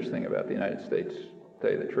dangerous thing about the United States, to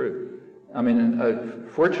tell you the truth.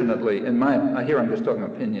 Fortunately, here I'm just talking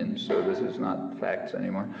opinions, so this is not facts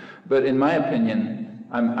anymore. But in my opinion,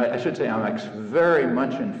 I should say I'm very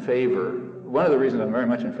much in favor. One of the reasons I'm very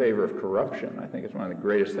much in favor of corruption, I think it's one of the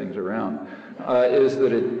greatest things around, is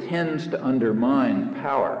that it tends to undermine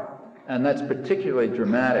power. And that's particularly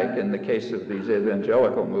dramatic in the case of these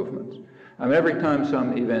evangelical movements. Every time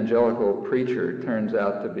some evangelical preacher turns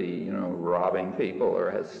out to be, robbing people or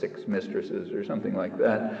has 6 mistresses or something like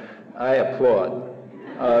that, I applaud.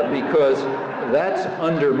 Because that's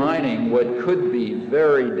undermining what could be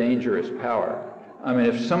very dangerous power.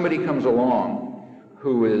 If somebody comes along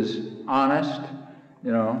who is honest,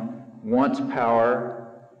 wants power,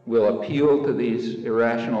 will appeal to these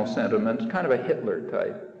irrational sentiments, kind of a Hitler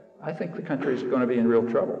type, I think the country is going to be in real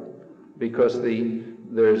trouble. Because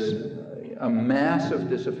there's a massive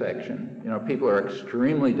disaffection. People are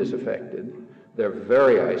extremely disaffected. They're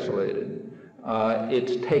very isolated.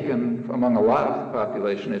 It's taken, among a lot of the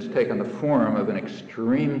population, it's taken the form of an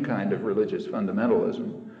extreme kind of religious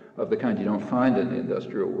fundamentalism of the kind you don't find in the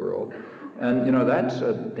industrial world. And, that's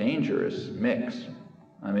a dangerous mix.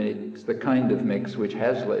 I mean, it's the kind of mix which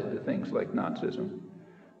has led to things like Nazism.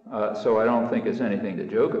 So I don't think it's anything to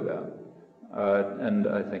joke about. And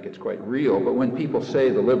I think it's quite real. But when people say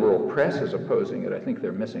the liberal press is opposing it, I think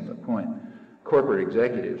they're missing the point. Corporate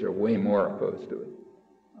executives are way more opposed to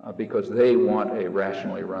it because they want a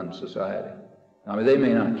rationally run society. I mean, they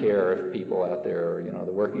may not care if people out there, you know,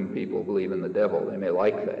 the working people believe in the devil. They may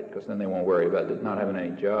like that because then they won't worry about not having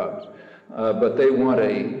any jobs. But they want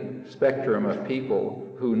a spectrum of people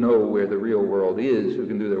who know where the real world is, who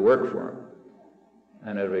can do their work for them.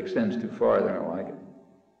 And if it extends too far, they don't like it.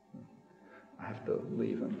 I have to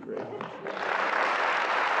leave, I'm afraid.